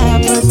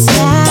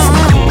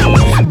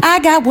appetite. I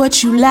got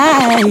what you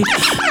like.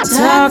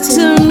 Talk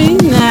to me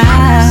now.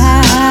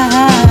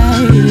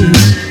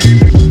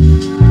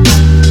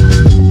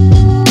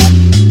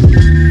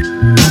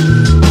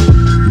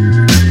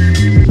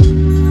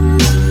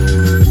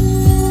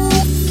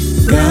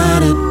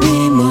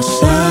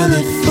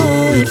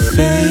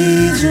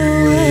 Fades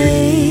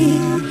away.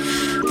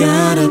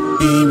 Gotta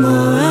be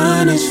more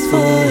honest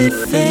for it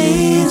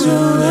fades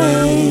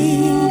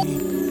away.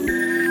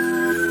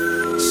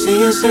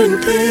 Seeing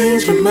certain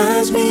things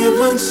reminds me of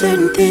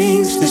uncertain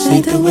things. This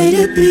ain't the way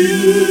to be.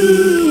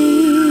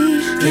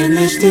 Can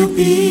there still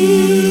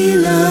be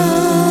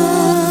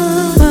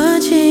love?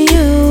 Watching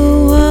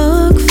you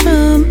walk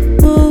from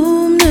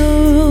room to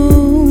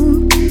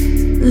room,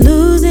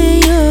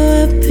 losing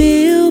your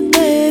appeal,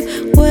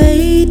 babe,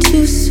 way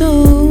too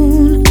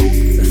soon.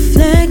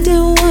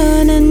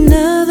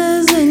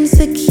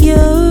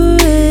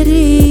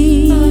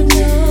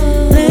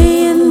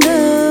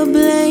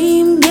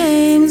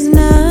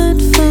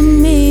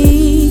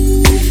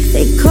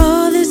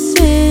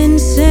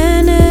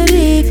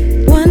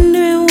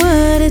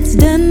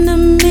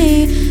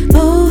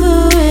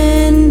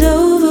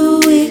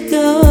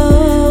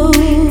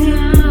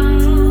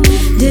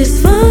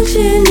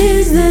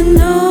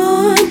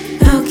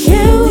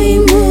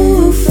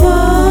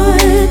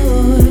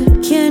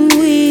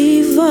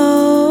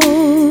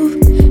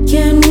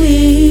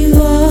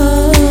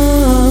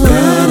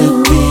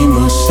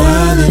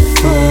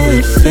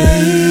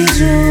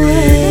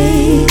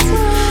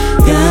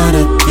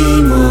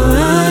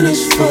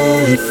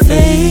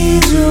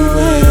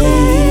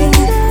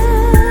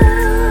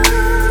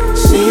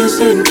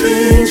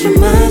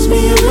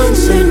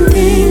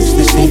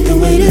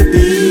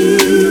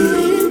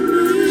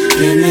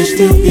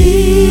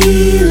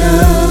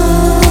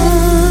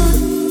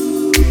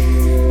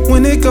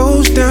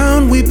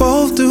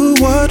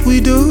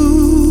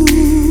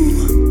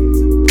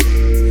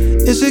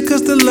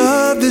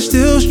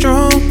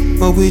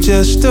 We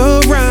just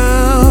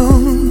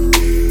around.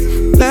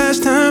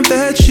 Last time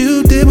that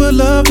you did what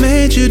love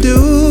made you do,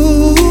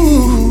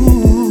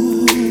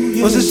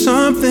 was it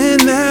something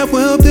that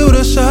will build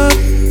us up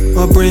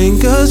or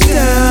bring us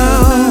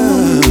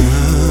down?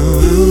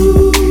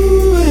 You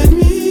and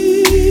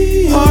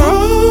me are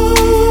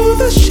all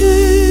the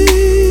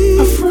same.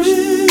 Our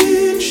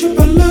friendship,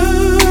 our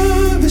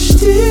love is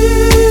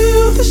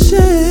still the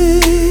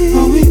same.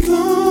 Are we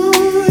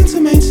going to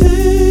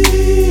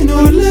maintain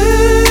or let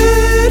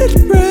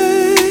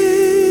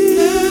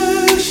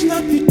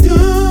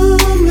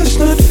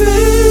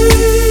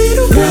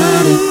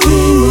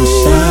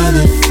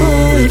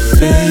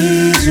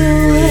fades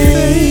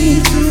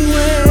away?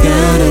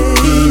 Gotta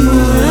be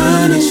more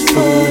honest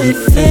for it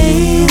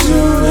fades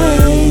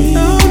away.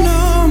 No.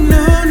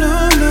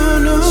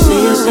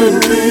 Seeing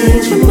certain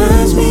things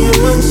reminds me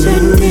of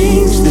uncertain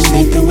things. This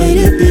ain't the way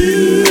to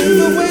be.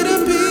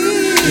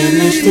 Can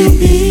there still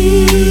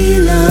be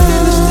love?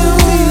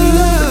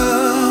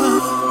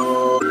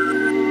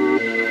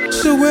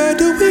 So where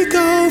do we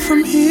go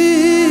from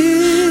here?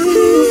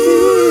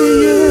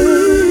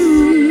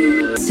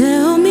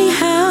 Tell me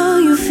how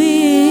you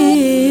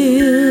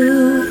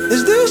feel.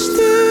 Is this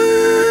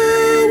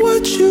still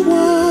what you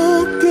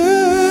want,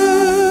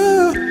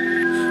 girl?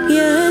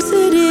 Yes,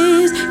 it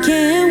is.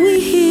 Can we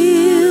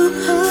heal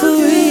for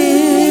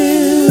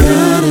real?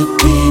 Gotta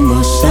be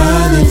more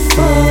solid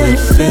for it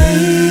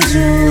fades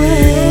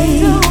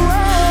away.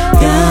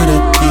 Gotta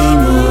be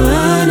more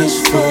honest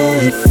for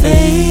it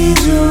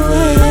fades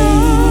away.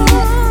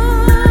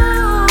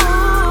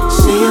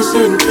 Seeing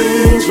certain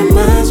things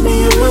reminds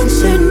me of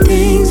uncertain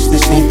things.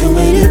 This ain't the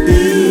way to be.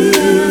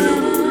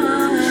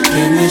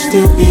 Can there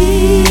still be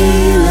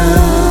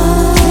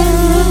love?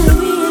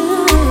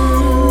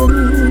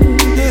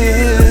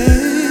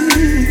 Yeah.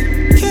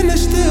 Can there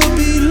still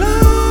be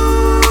love?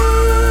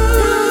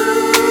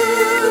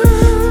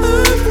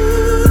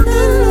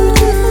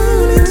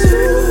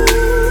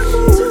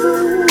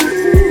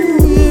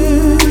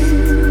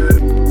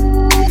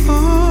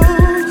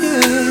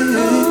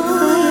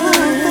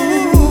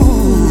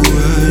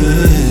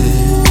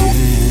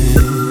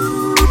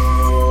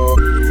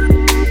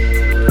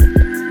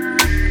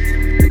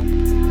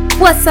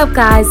 What's up,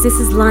 guys? This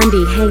is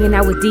Lundy hanging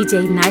out with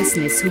DJ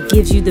Niceness, who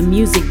gives you the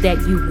music that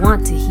you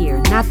want to hear,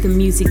 not the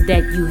music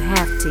that you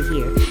have to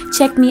hear.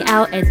 Check me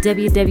out at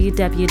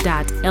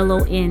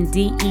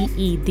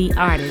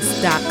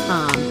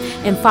www.londeetheartist.com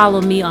and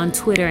follow me on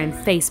Twitter and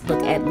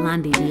Facebook at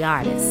Lundy the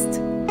Artist.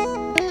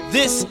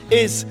 This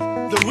is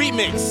the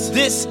remix.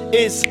 This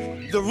is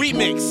the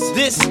remix.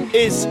 This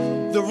is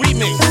the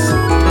remix.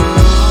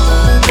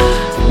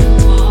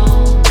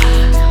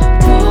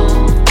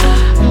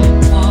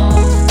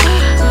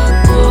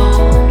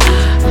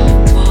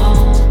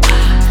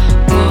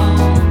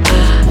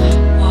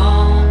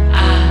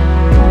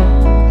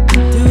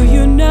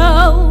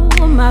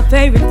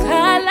 favorite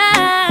color.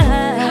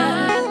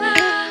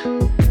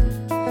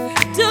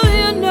 Do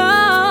you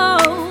know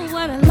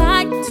what I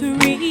like to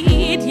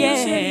read?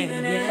 Yeah.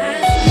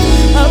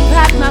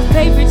 About my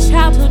favorite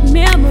childhood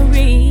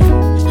memory.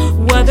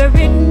 Whether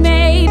it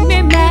made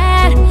me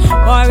mad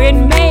or it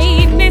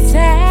made me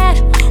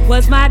sad.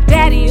 Was my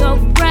daddy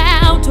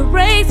around to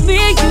raise me?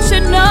 You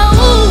should know.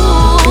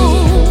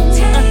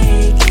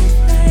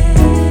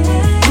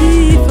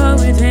 Before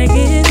we take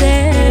it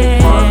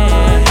there,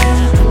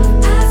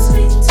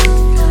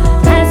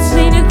 ask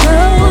me to go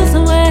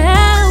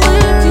somewhere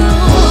with you.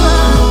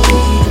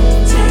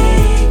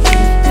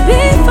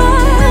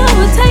 Before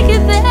we take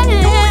it there,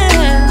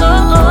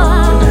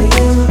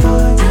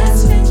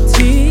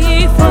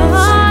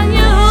 before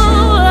you.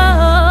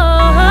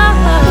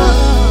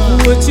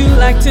 Would you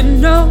like to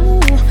know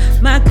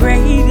my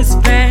greatest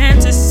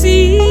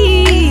fantasy?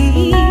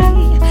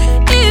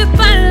 If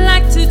I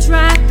like to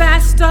drive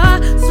fast or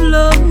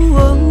slow,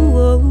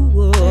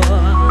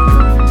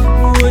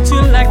 would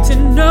you like to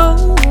know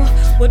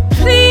what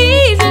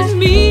pleases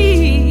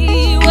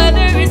me?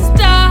 Whether it's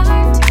start,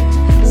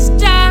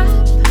 stop,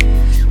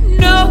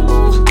 no,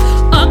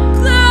 or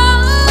go.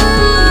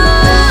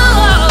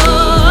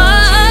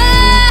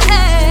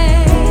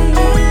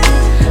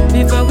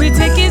 Before we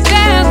take it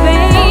there,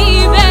 baby,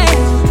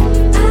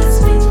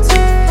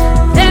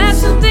 there's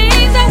some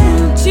things I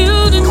want you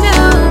to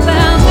know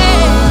about me.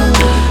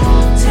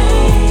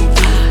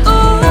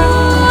 Oh,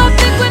 I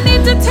think we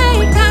need to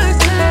take our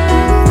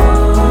time.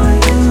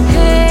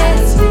 Hey,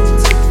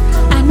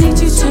 I need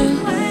you to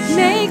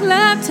make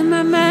love to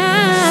my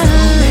mind.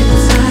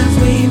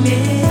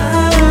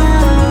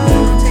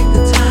 Take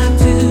the time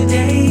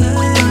today.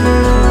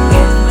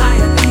 In my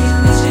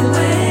opinion,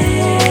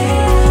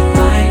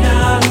 find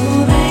out who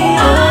they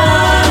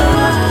are.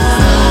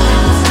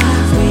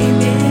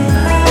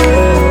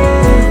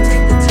 We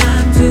take the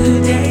time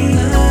today.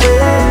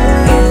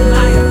 In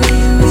my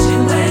opinion,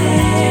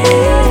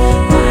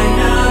 find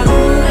out who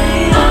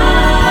they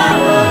are.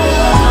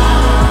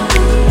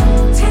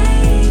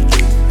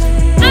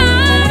 I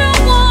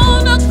don't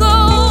wanna go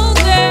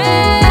there.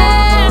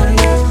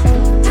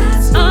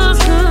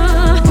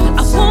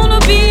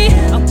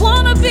 I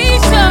wanna be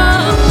sure.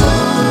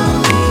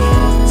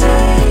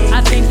 I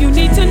think you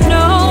need to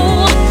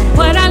know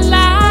what I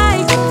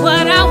like,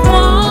 what I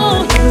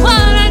want,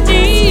 what I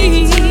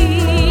need.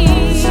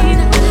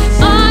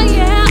 Oh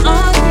yeah,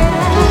 oh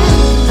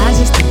yeah. I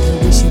just think that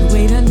we should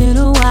wait a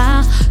little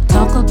while.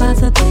 Talk about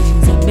the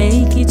things that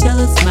make each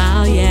other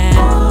smile, yeah.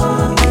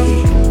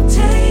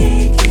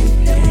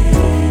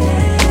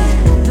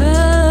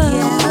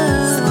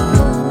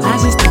 I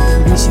just think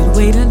that we should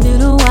wait a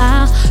little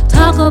while.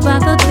 Talk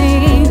about the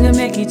things that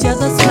make each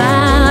other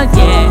smile,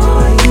 yeah.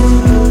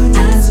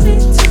 Ask me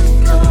to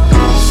go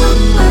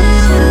somewhere.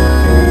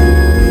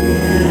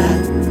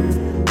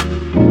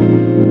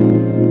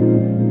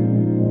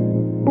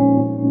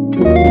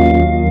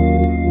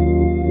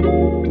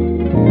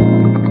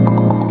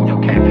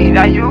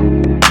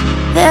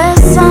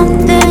 There's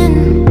something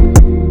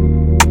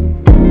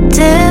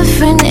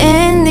different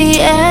in the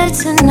air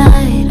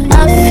tonight. I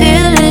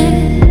feel it.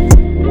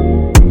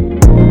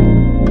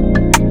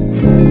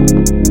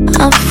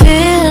 I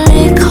feel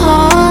it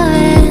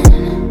calling,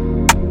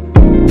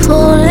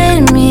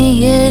 pulling me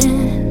in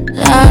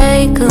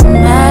like a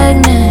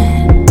magnet.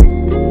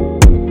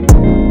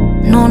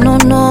 No, no,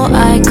 no,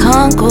 I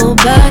can't go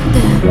back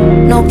there.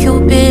 No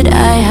Cupid,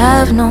 I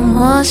have no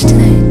more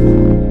strength.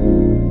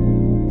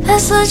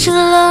 That's what your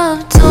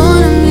love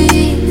told me.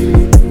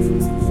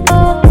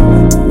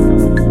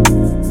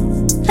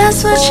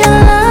 That's what your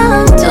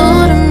love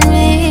told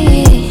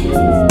me.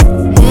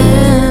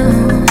 Yeah,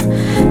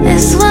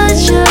 that's what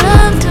your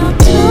love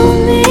told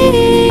me.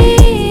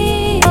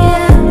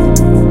 Yeah,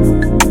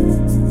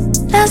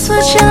 that's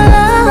what your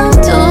love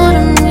told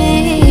me.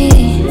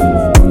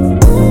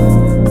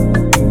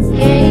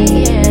 Yeah,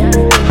 yeah.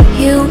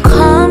 You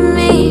called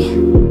me,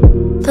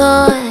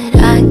 thought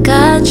I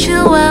got you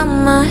out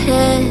my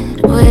head.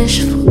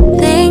 Wishful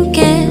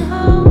thinking,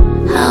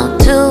 how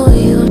do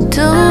you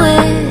do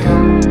it?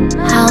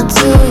 How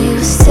do you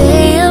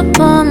stay up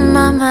on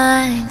my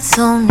mind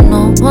so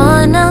no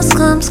one else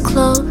comes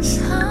close?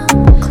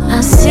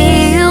 I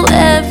see you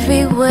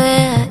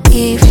everywhere,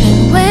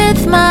 even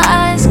with my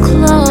eyes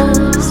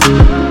closed.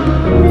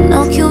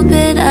 No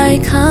Cupid, I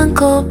can't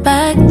go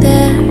back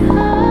there.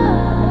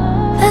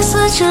 That's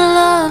what your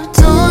love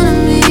told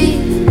me.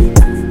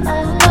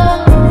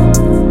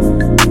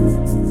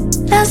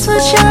 That's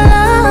what your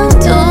love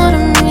told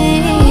me.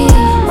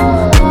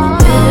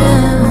 Yeah,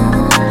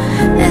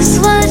 that's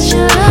what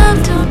your love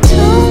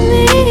told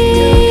me.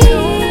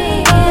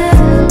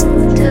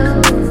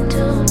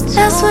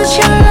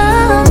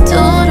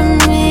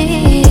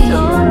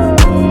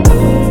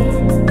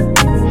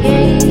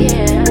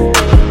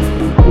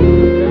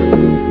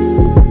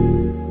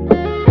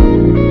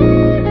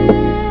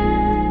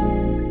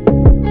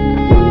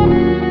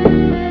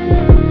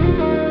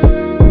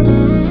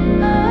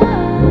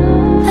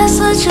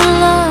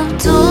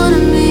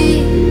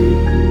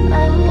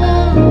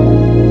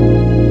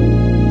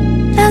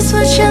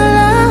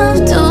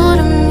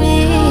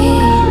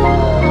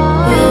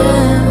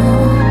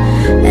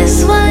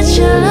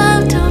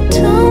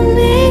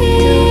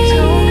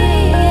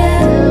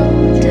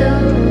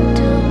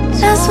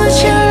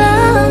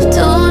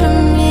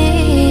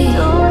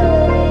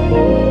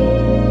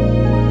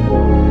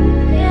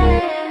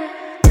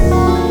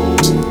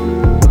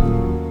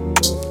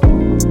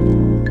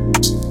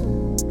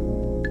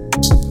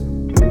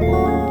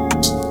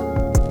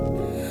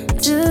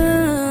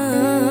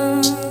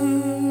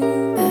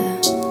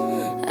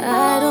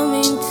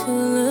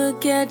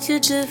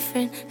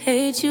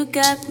 Hate you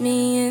got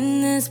me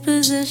in this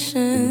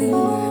position.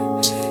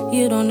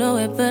 You don't know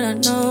it, but I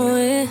know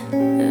it.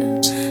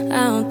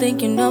 I don't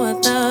think you know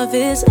what love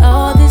is.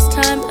 All this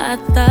time I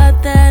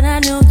thought that I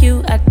knew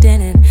you, I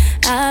didn't.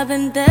 I've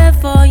been there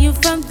for you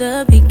from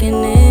the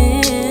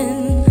beginning.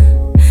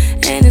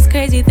 And it's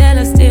crazy that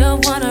I still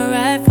wanna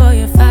ride for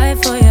you,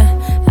 fight for you.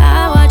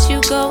 I watch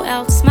you go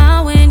out,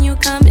 smile when you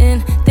come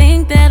in.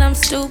 Think that I'm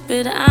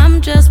stupid,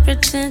 I'm just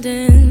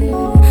pretending.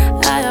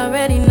 I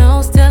already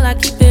know, still I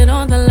keep it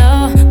on the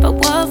low. But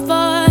what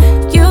for?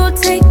 You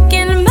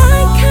taking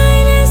my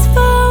kindness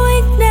for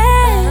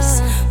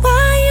weakness.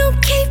 Why you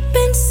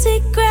keeping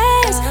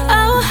secrets?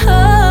 Oh,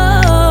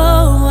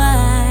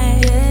 why?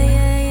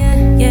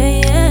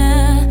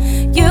 Yeah.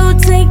 You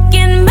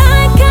taking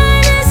my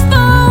kindness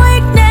for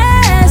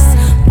weakness.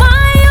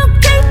 Why you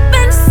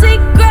keeping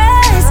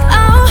secrets?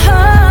 Oh,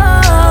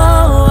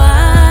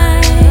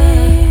 why?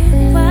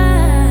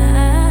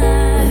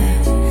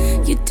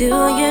 You do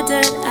your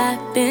dirt,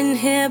 I've been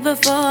here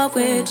before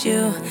with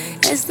you.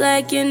 It's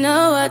like you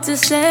know what to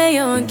say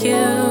on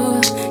cue.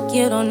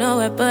 You don't know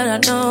it, but I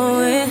know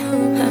it.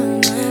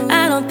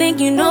 I don't think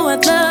you know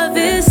what love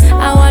is.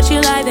 I watch you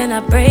lie, then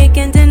I break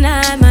and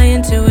deny my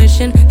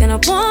intuition. Then I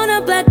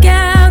wanna black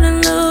out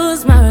and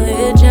lose my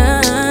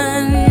religion.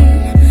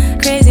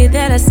 Crazy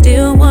that I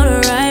still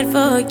wanna ride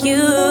for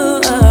you.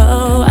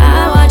 Oh,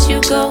 I watch you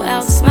go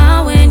out,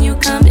 smile when you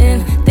come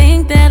in.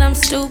 Think that I'm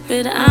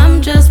stupid,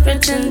 I'm just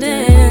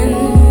pretending.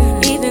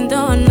 Even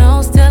though I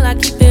know, still I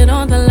keep it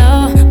on the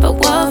low. But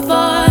what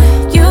for?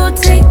 You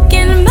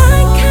taking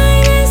my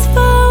kindness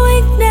for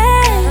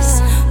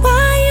weakness.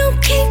 Why you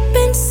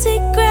keeping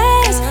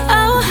secrets?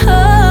 Oh,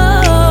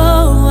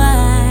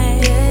 why?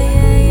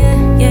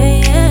 Yeah.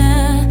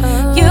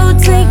 You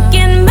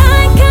taking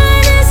my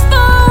kindness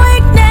for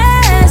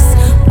weakness.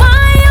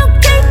 Why you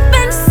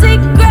keeping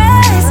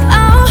secrets?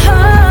 Oh,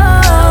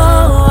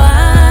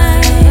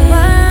 why?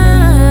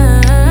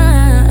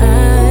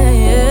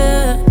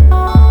 Yeah.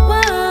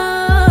 Whoa.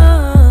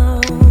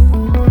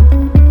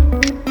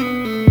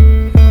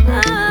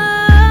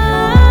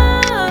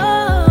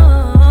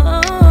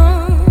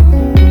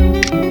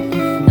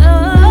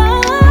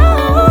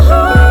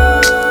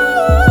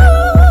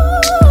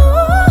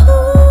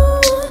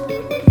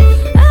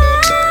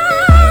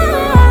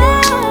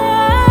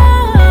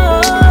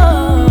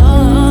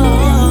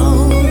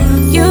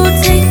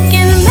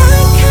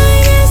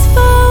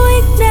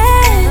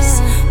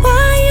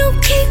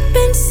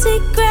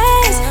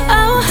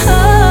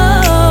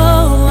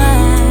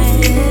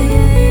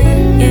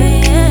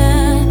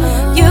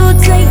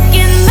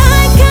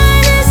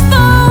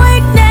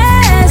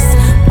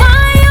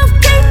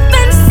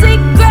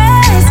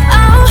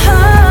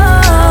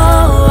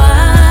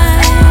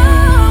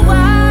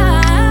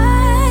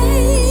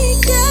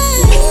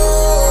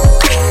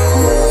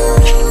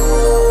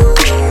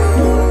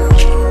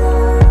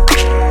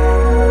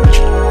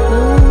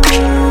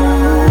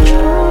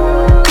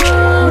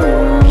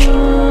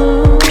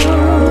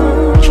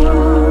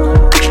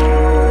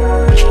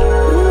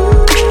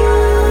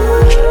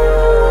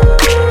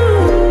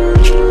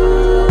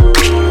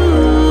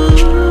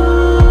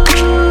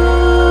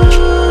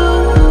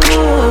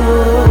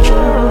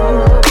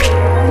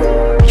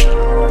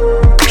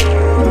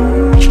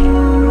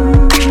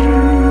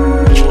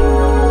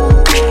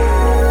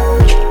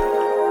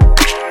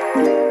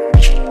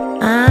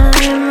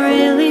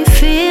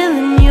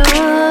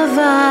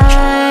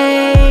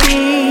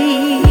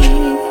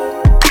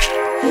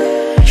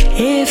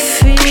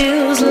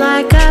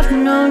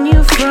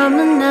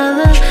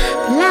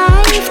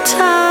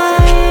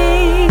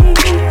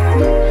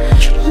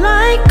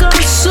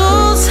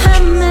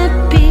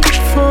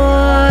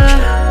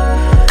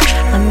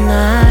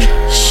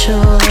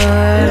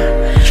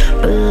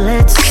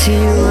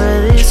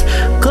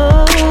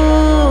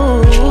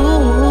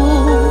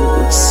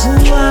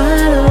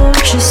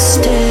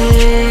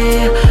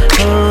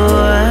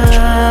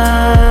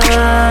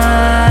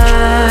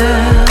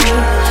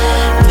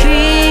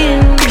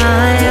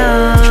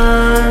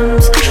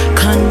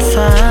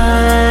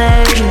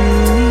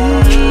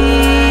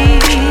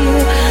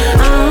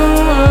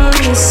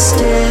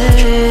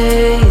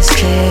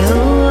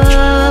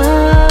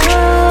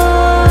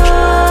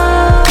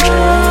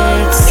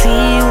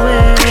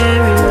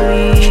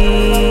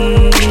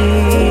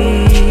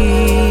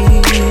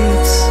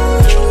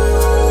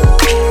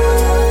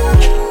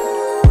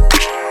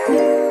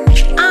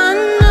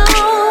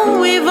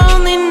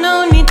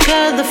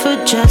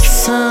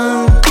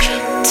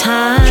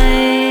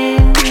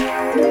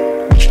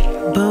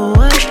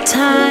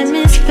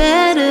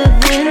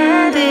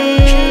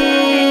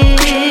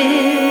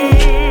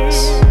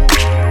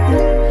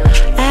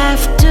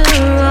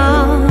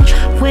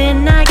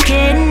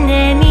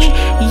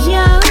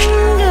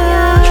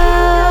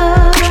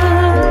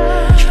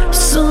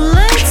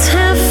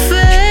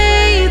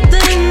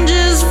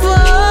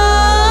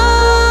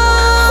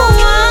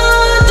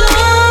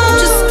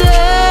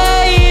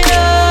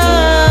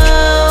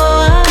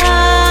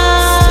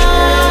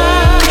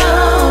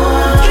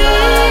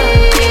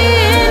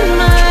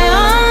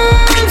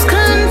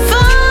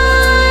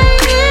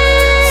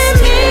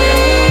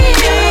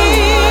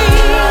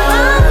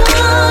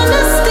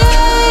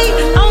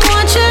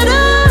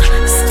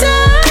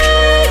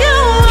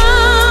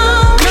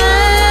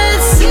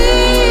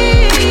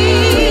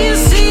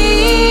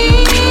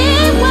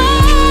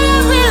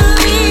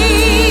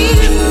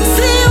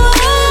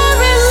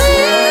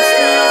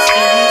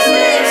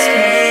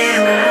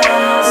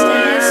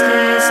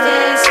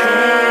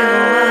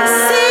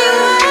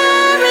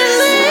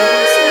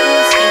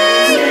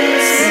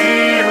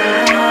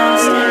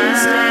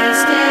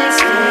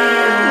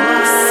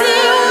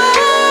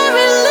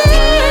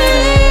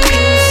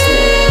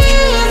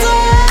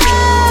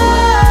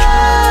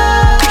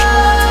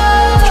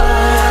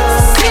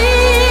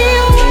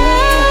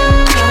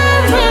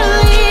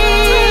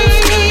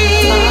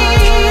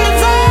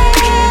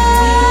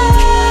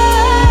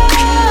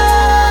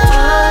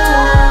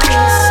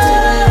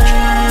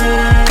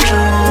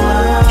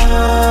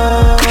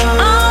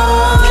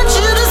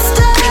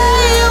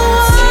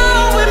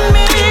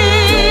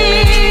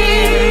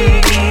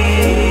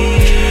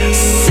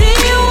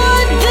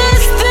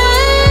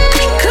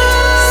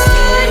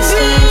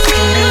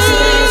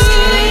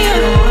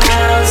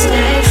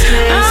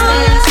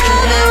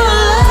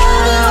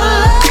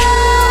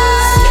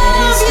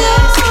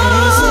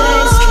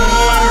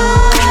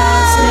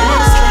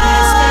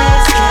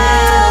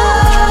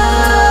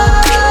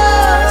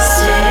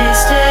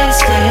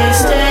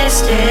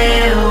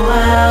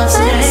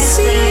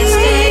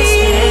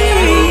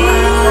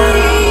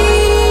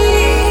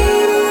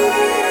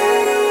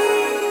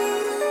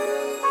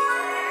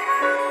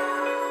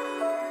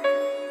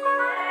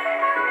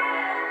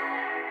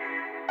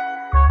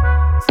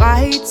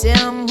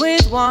 waiting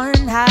with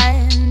one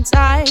hand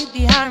tied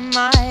behind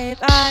my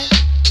back.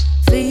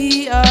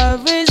 Fear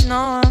is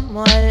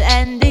normal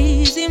and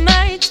easy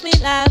makes me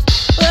laugh.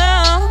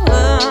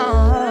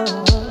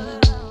 Whoa.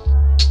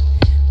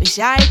 Wish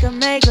I could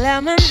make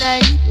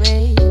lemonade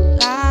with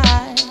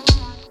life.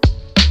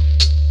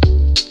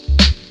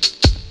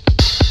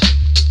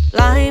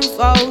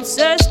 Blindfold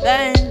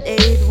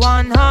suspended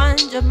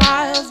 100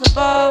 miles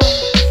above.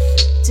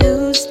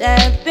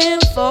 Two-stepping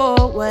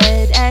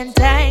forward and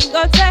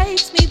tango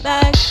takes me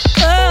back.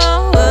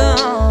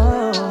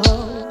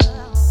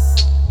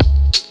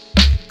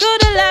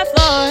 Could've left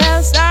or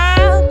else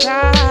I'll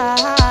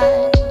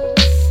cry.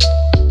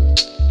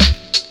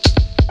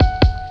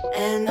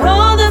 And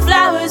all the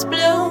flowers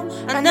bloom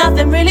and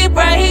nothing really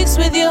breaks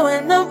with you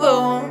in the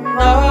room.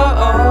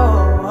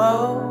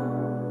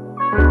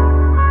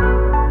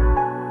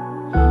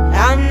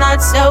 I'm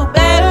not so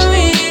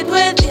buried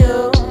with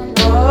you.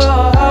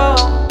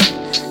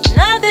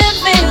 Nothing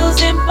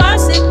feels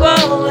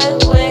impossible when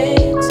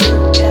we're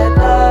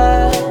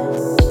together.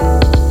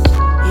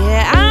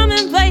 Yeah, I'm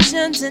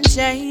impatient and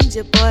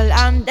changeable.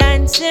 I'm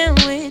dancing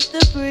with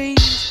the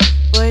breeze.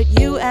 But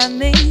you and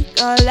me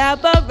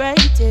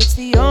collaborate. It's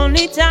the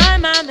only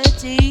time I'm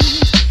at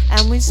ease.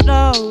 And we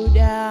slow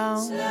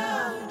down.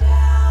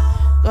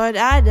 But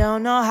I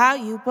don't know how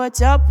you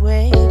put up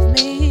with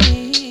me.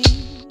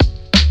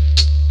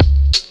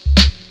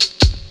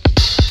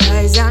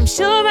 'Cause I'm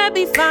sure I'd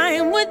be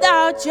fine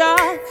without you.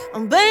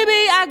 And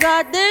baby, I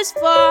got this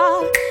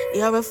far.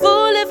 You're a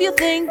fool if you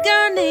think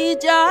I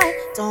need you.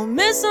 Don't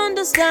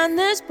misunderstand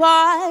this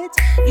part.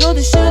 You're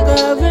the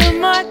sugar in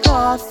my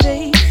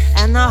coffee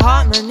and the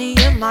harmony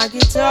in my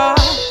guitar.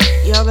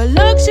 You're a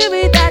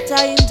luxury that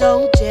I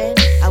indulge in.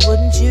 I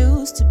wouldn't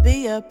choose to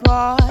be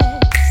apart.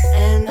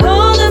 And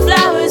all the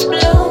flowers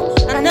bloom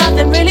and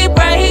nothing really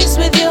breaks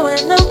with you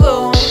in the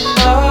room.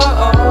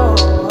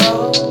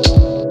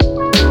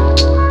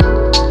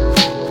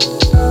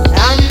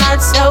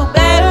 So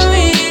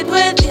buried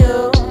with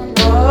you.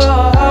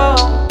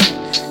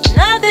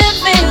 Nothing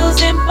feels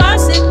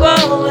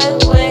impossible when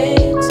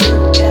we're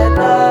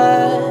together.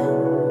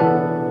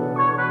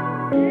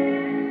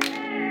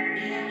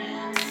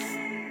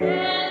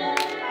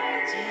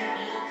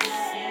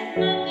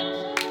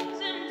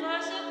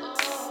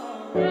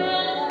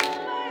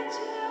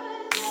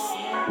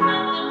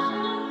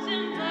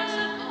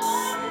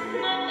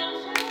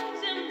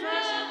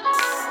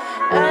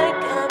 I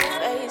can't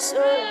face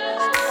all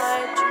my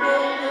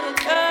truth.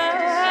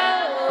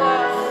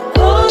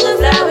 All the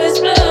flowers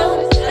bloom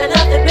and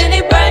nothing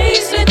really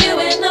breaks with you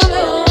in the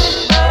room.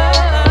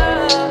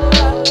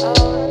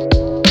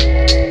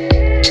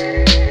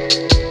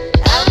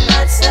 I'm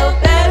not so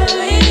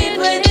buried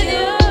with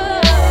you.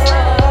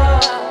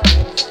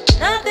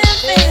 Nothing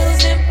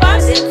feels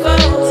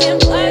impossible when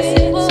we're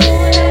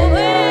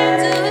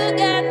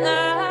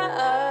together.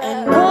 And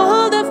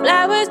all the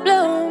flowers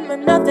bloom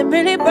and nothing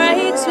really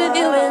breaks with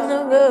you in the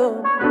room.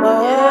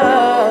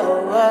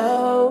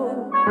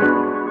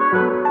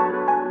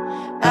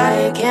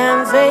 I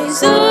can't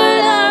face all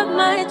of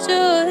my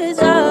truths.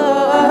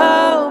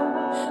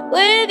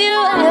 With you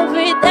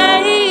every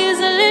day is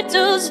a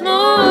little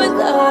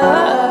smoother.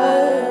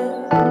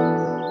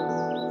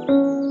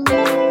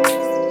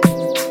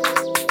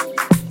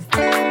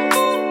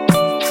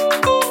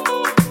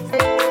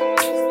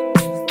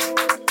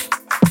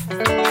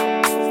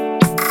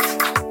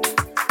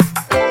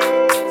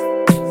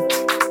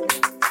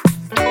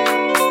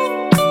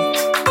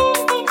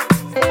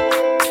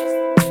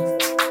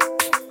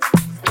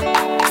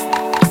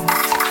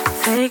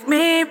 Take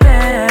me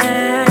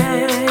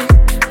back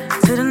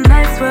to the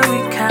nights where we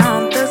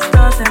count the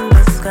stars in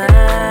the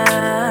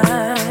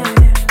sky.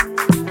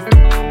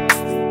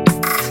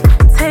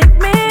 Take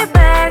me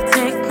back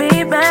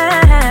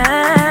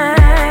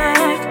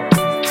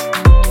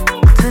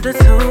to the 2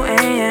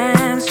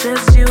 a.m.s,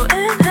 just you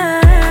and I.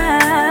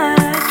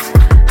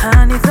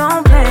 Honey,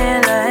 don't play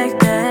it like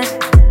that.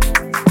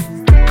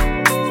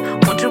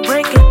 Won't you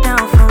break it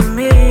down for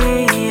me?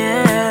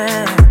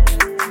 Yeah.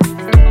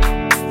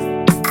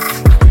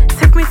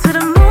 Take me to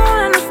the moon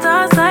and the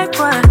stars, like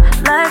what?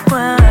 Like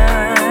what?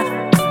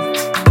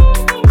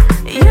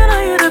 You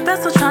know you're the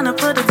best, so tryna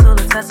put it to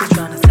the test. So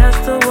tryna test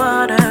the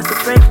waters, to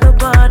break the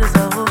borders.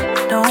 Oh,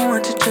 don't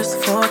want you just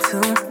for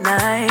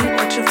tonight.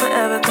 Want you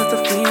forever, 'cause the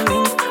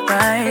feeling's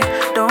right.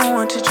 Don't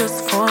want you just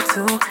for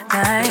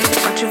tonight.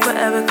 Want you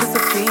forever, 'cause the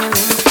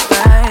feeling's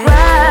right.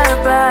 Right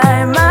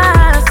by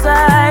my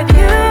side,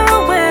 you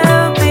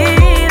will be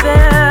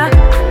there.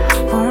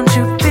 Won't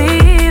you be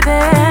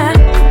there?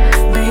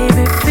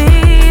 Baby, be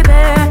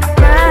there.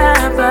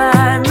 Right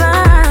by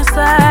my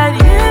side,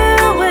 you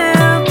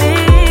will be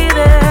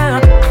there.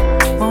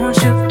 Won't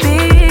you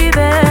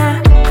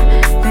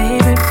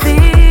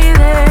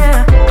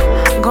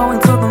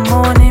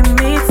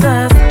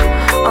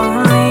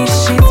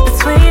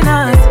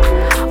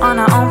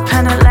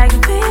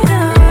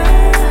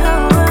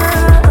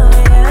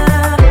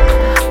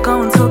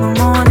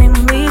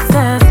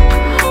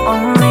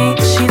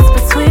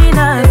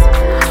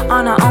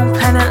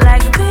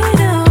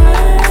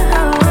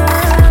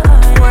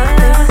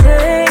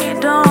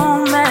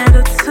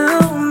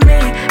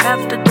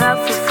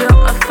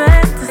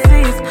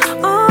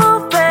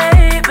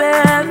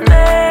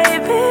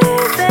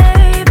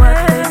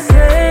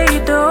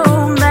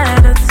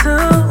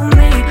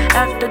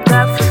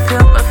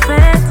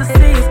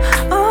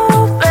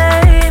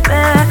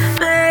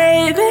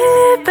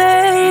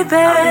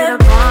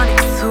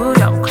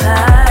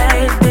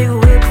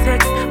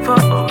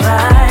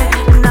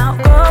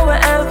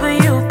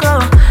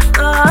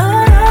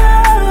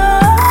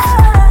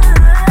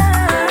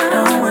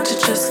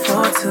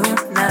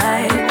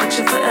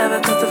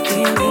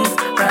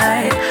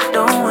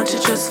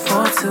just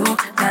for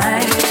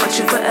tonight. Want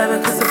you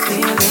forever cause the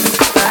feeling's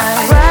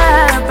right.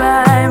 Right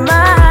by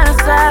my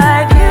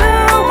side, you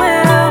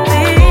will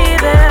be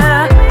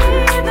there.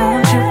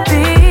 Won't you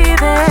be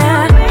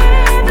there?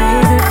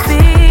 Baby, be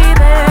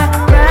there.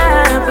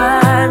 Right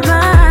by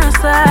my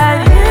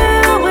side,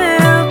 you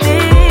will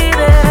be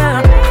there.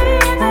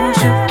 Won't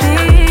you be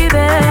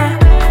there?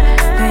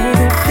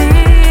 Baby, be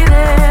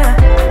there.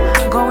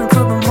 Going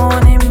till the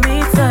morning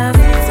meets us.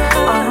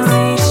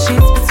 Only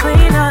sheets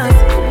between us.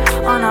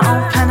 On our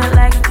own planet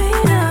like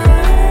Venus.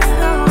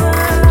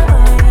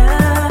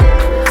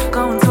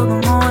 Going till the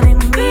morning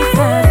meets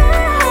us.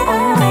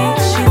 Only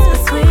sheets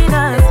between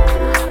us.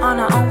 On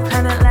our own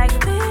planet like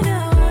Venus.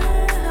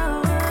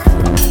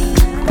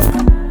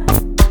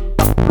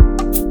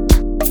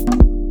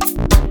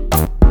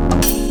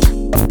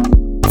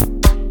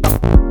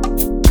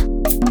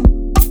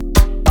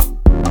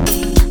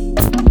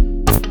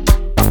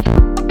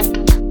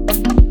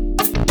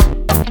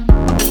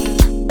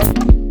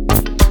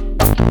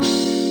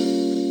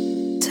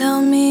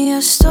 Tell me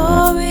a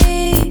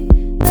story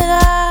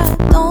that I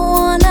don't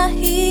wanna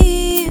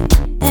hear,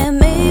 and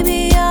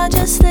maybe I'll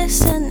just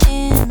listen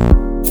in.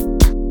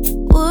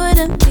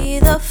 Wouldn't be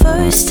the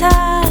first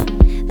time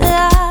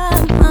that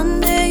I'm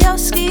under your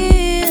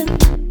skin,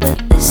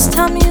 but this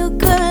time you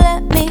could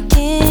let me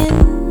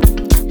in.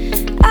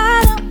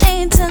 I don't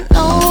need to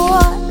know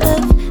all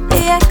of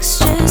the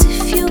extras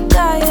if you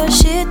got your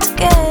shit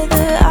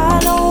together. I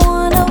don't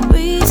want a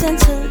reason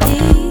to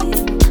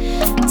leave.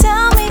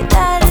 Tell me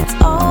that it's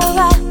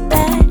alright,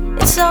 that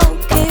it's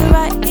okay.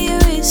 Right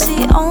here is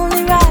the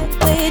only right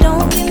way.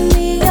 Don't give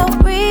me a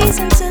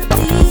reason to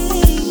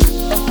leave.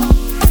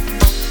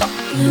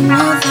 You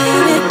know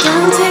that it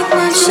don't take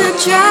much to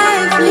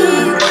drive me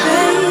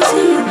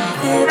crazy.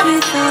 Every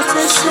thought's a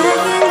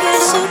second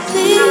guess, so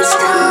please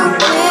don't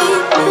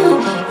wake me.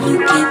 You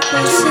keep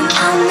pressing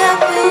on that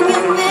when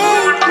you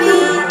make me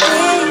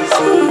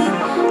lazy.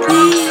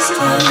 Please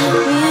take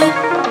me,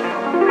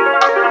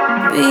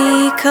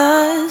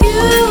 because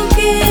you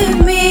give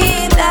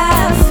me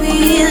that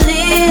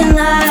feeling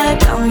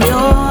like I'm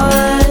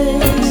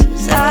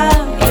yours,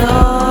 I'm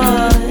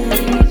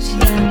yours,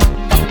 yeah.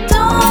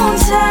 Don't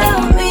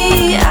tell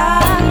me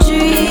I'm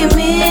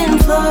dreaming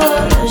for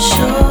a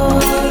sure,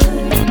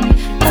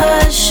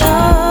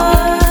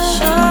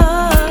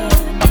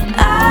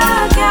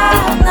 I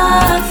got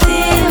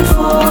nothing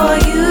for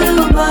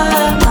you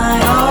but my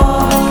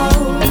all,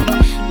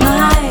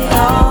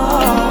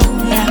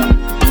 yeah.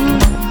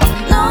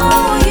 No,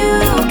 you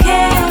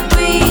can't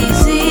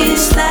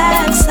resist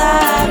that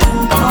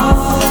siren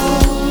call.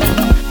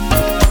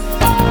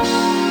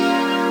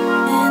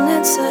 And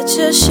it's such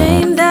a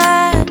shame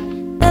that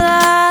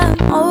I'm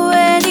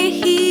already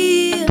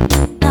here.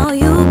 Now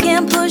you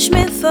can't push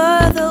me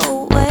further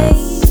away.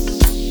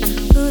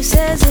 Who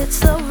says it's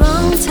the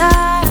wrong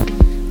time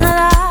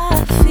that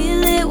I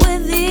feel it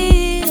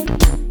within?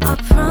 I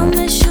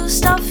promise you'll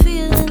stop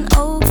feeling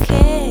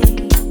okay.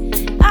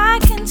 I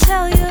can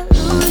tell you're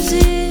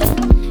losing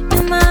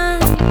your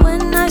mind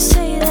when I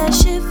say that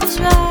shit was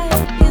right.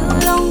 You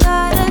don't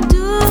gotta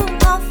do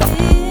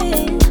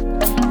nothing.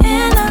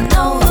 And I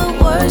know the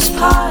worst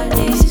part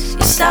is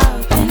you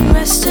stop, and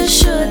rest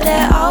assured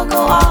that I'll go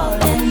all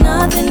in.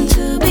 Nothing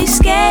to be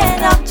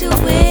scared of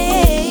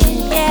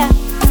doing, yeah.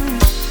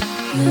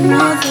 You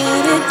know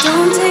that it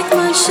don't take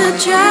much to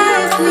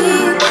drive me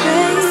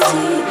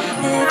crazy.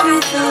 Every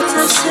thought's a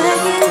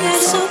second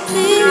guess, so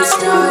please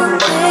don't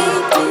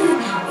wake me.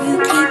 You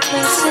keep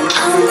pressing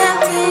on that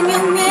when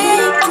you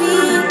make me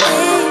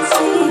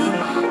lazy.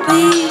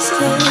 Please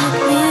take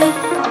me,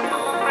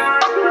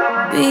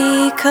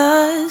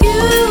 because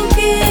you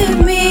give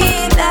me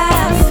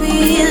that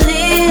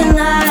feeling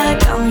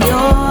like I'm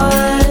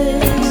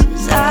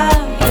yours,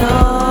 I'm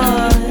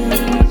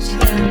yours,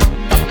 yeah.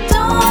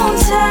 Don't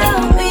tell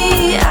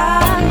me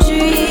I'm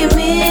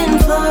dreaming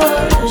for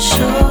a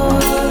sure,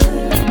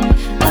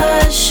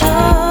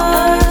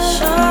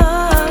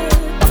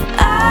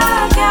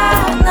 I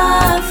got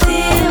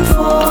nothing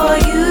for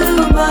you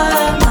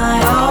but my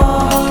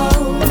all,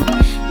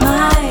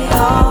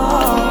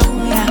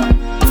 yeah.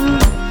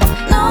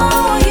 No,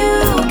 you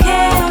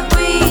can't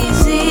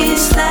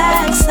resist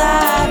that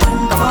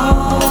siren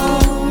call.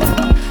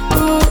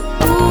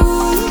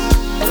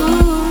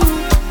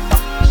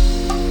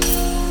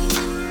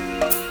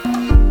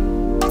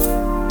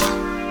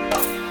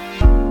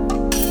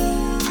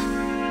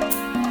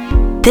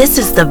 This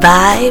is the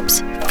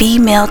Vibes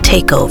Female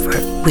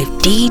Takeover with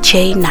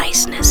DJ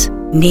Niceness,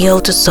 Neo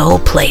to Soul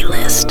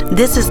playlist.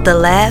 This is the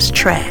last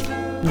track.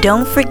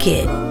 Don't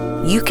forget,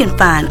 you can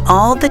find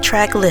all the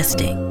track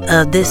listing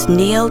of this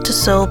Neo to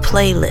Soul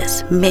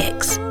playlist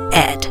mix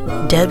at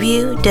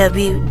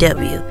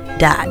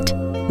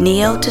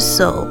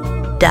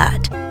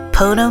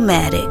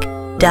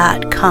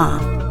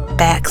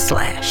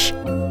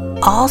www.neotosoul.podomatic.com/.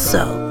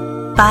 Also,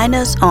 find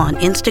us on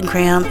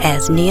Instagram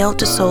as Neo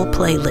to Soul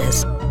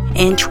Playlist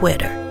and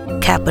Twitter,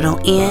 capital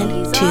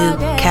N to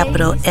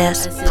capital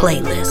S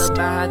Playlist.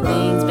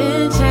 Things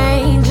been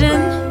changing.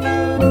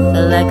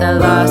 Feel like I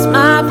lost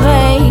my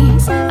place.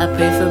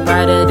 prayed for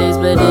brighter days,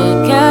 but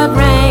it kept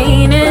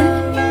raining.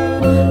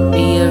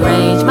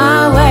 Rearranged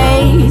my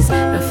ways,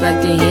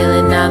 reflected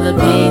healing, now the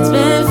pain's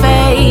been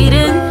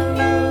fading.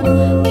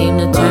 Came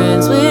to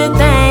terms with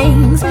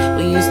things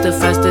we used to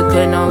fuss that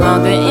could no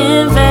longer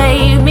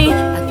invade me.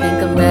 I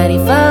think I'm ready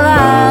for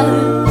love.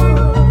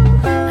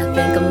 I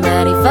think I'm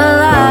ready for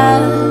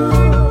love.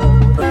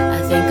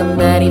 I think I'm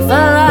ready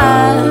for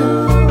love.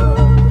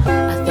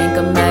 I think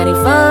I'm ready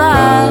for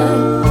love.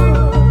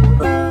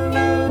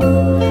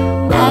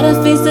 How to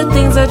face the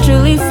things I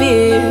truly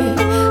fear.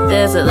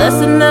 There's a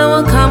lesson that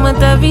will come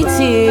with every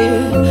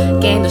tear.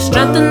 Gained the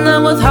strength and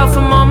the withheld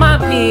from all my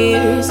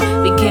peers.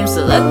 Became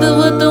selective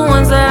with the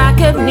ones that I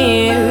kept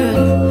near.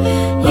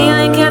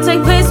 Healing can't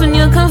take place when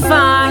you're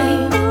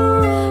confined.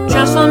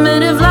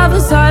 Transformative love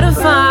is hard to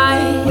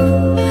find.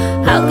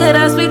 How could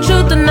I speak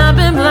truth and I've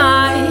been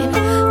blind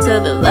to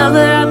the love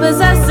that I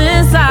possess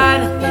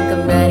inside? I think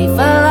I'm ready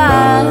for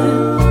love.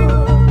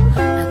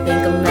 I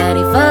think I'm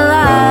ready for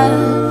love.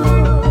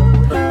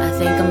 I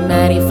think I'm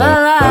ready for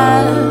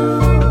love.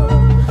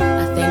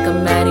 I think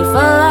I'm ready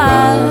for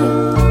love.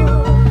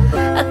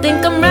 I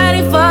think I'm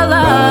ready for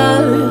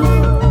love.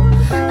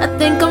 I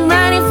think I'm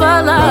ready for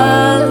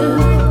love.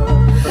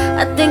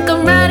 I think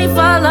I'm ready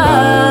for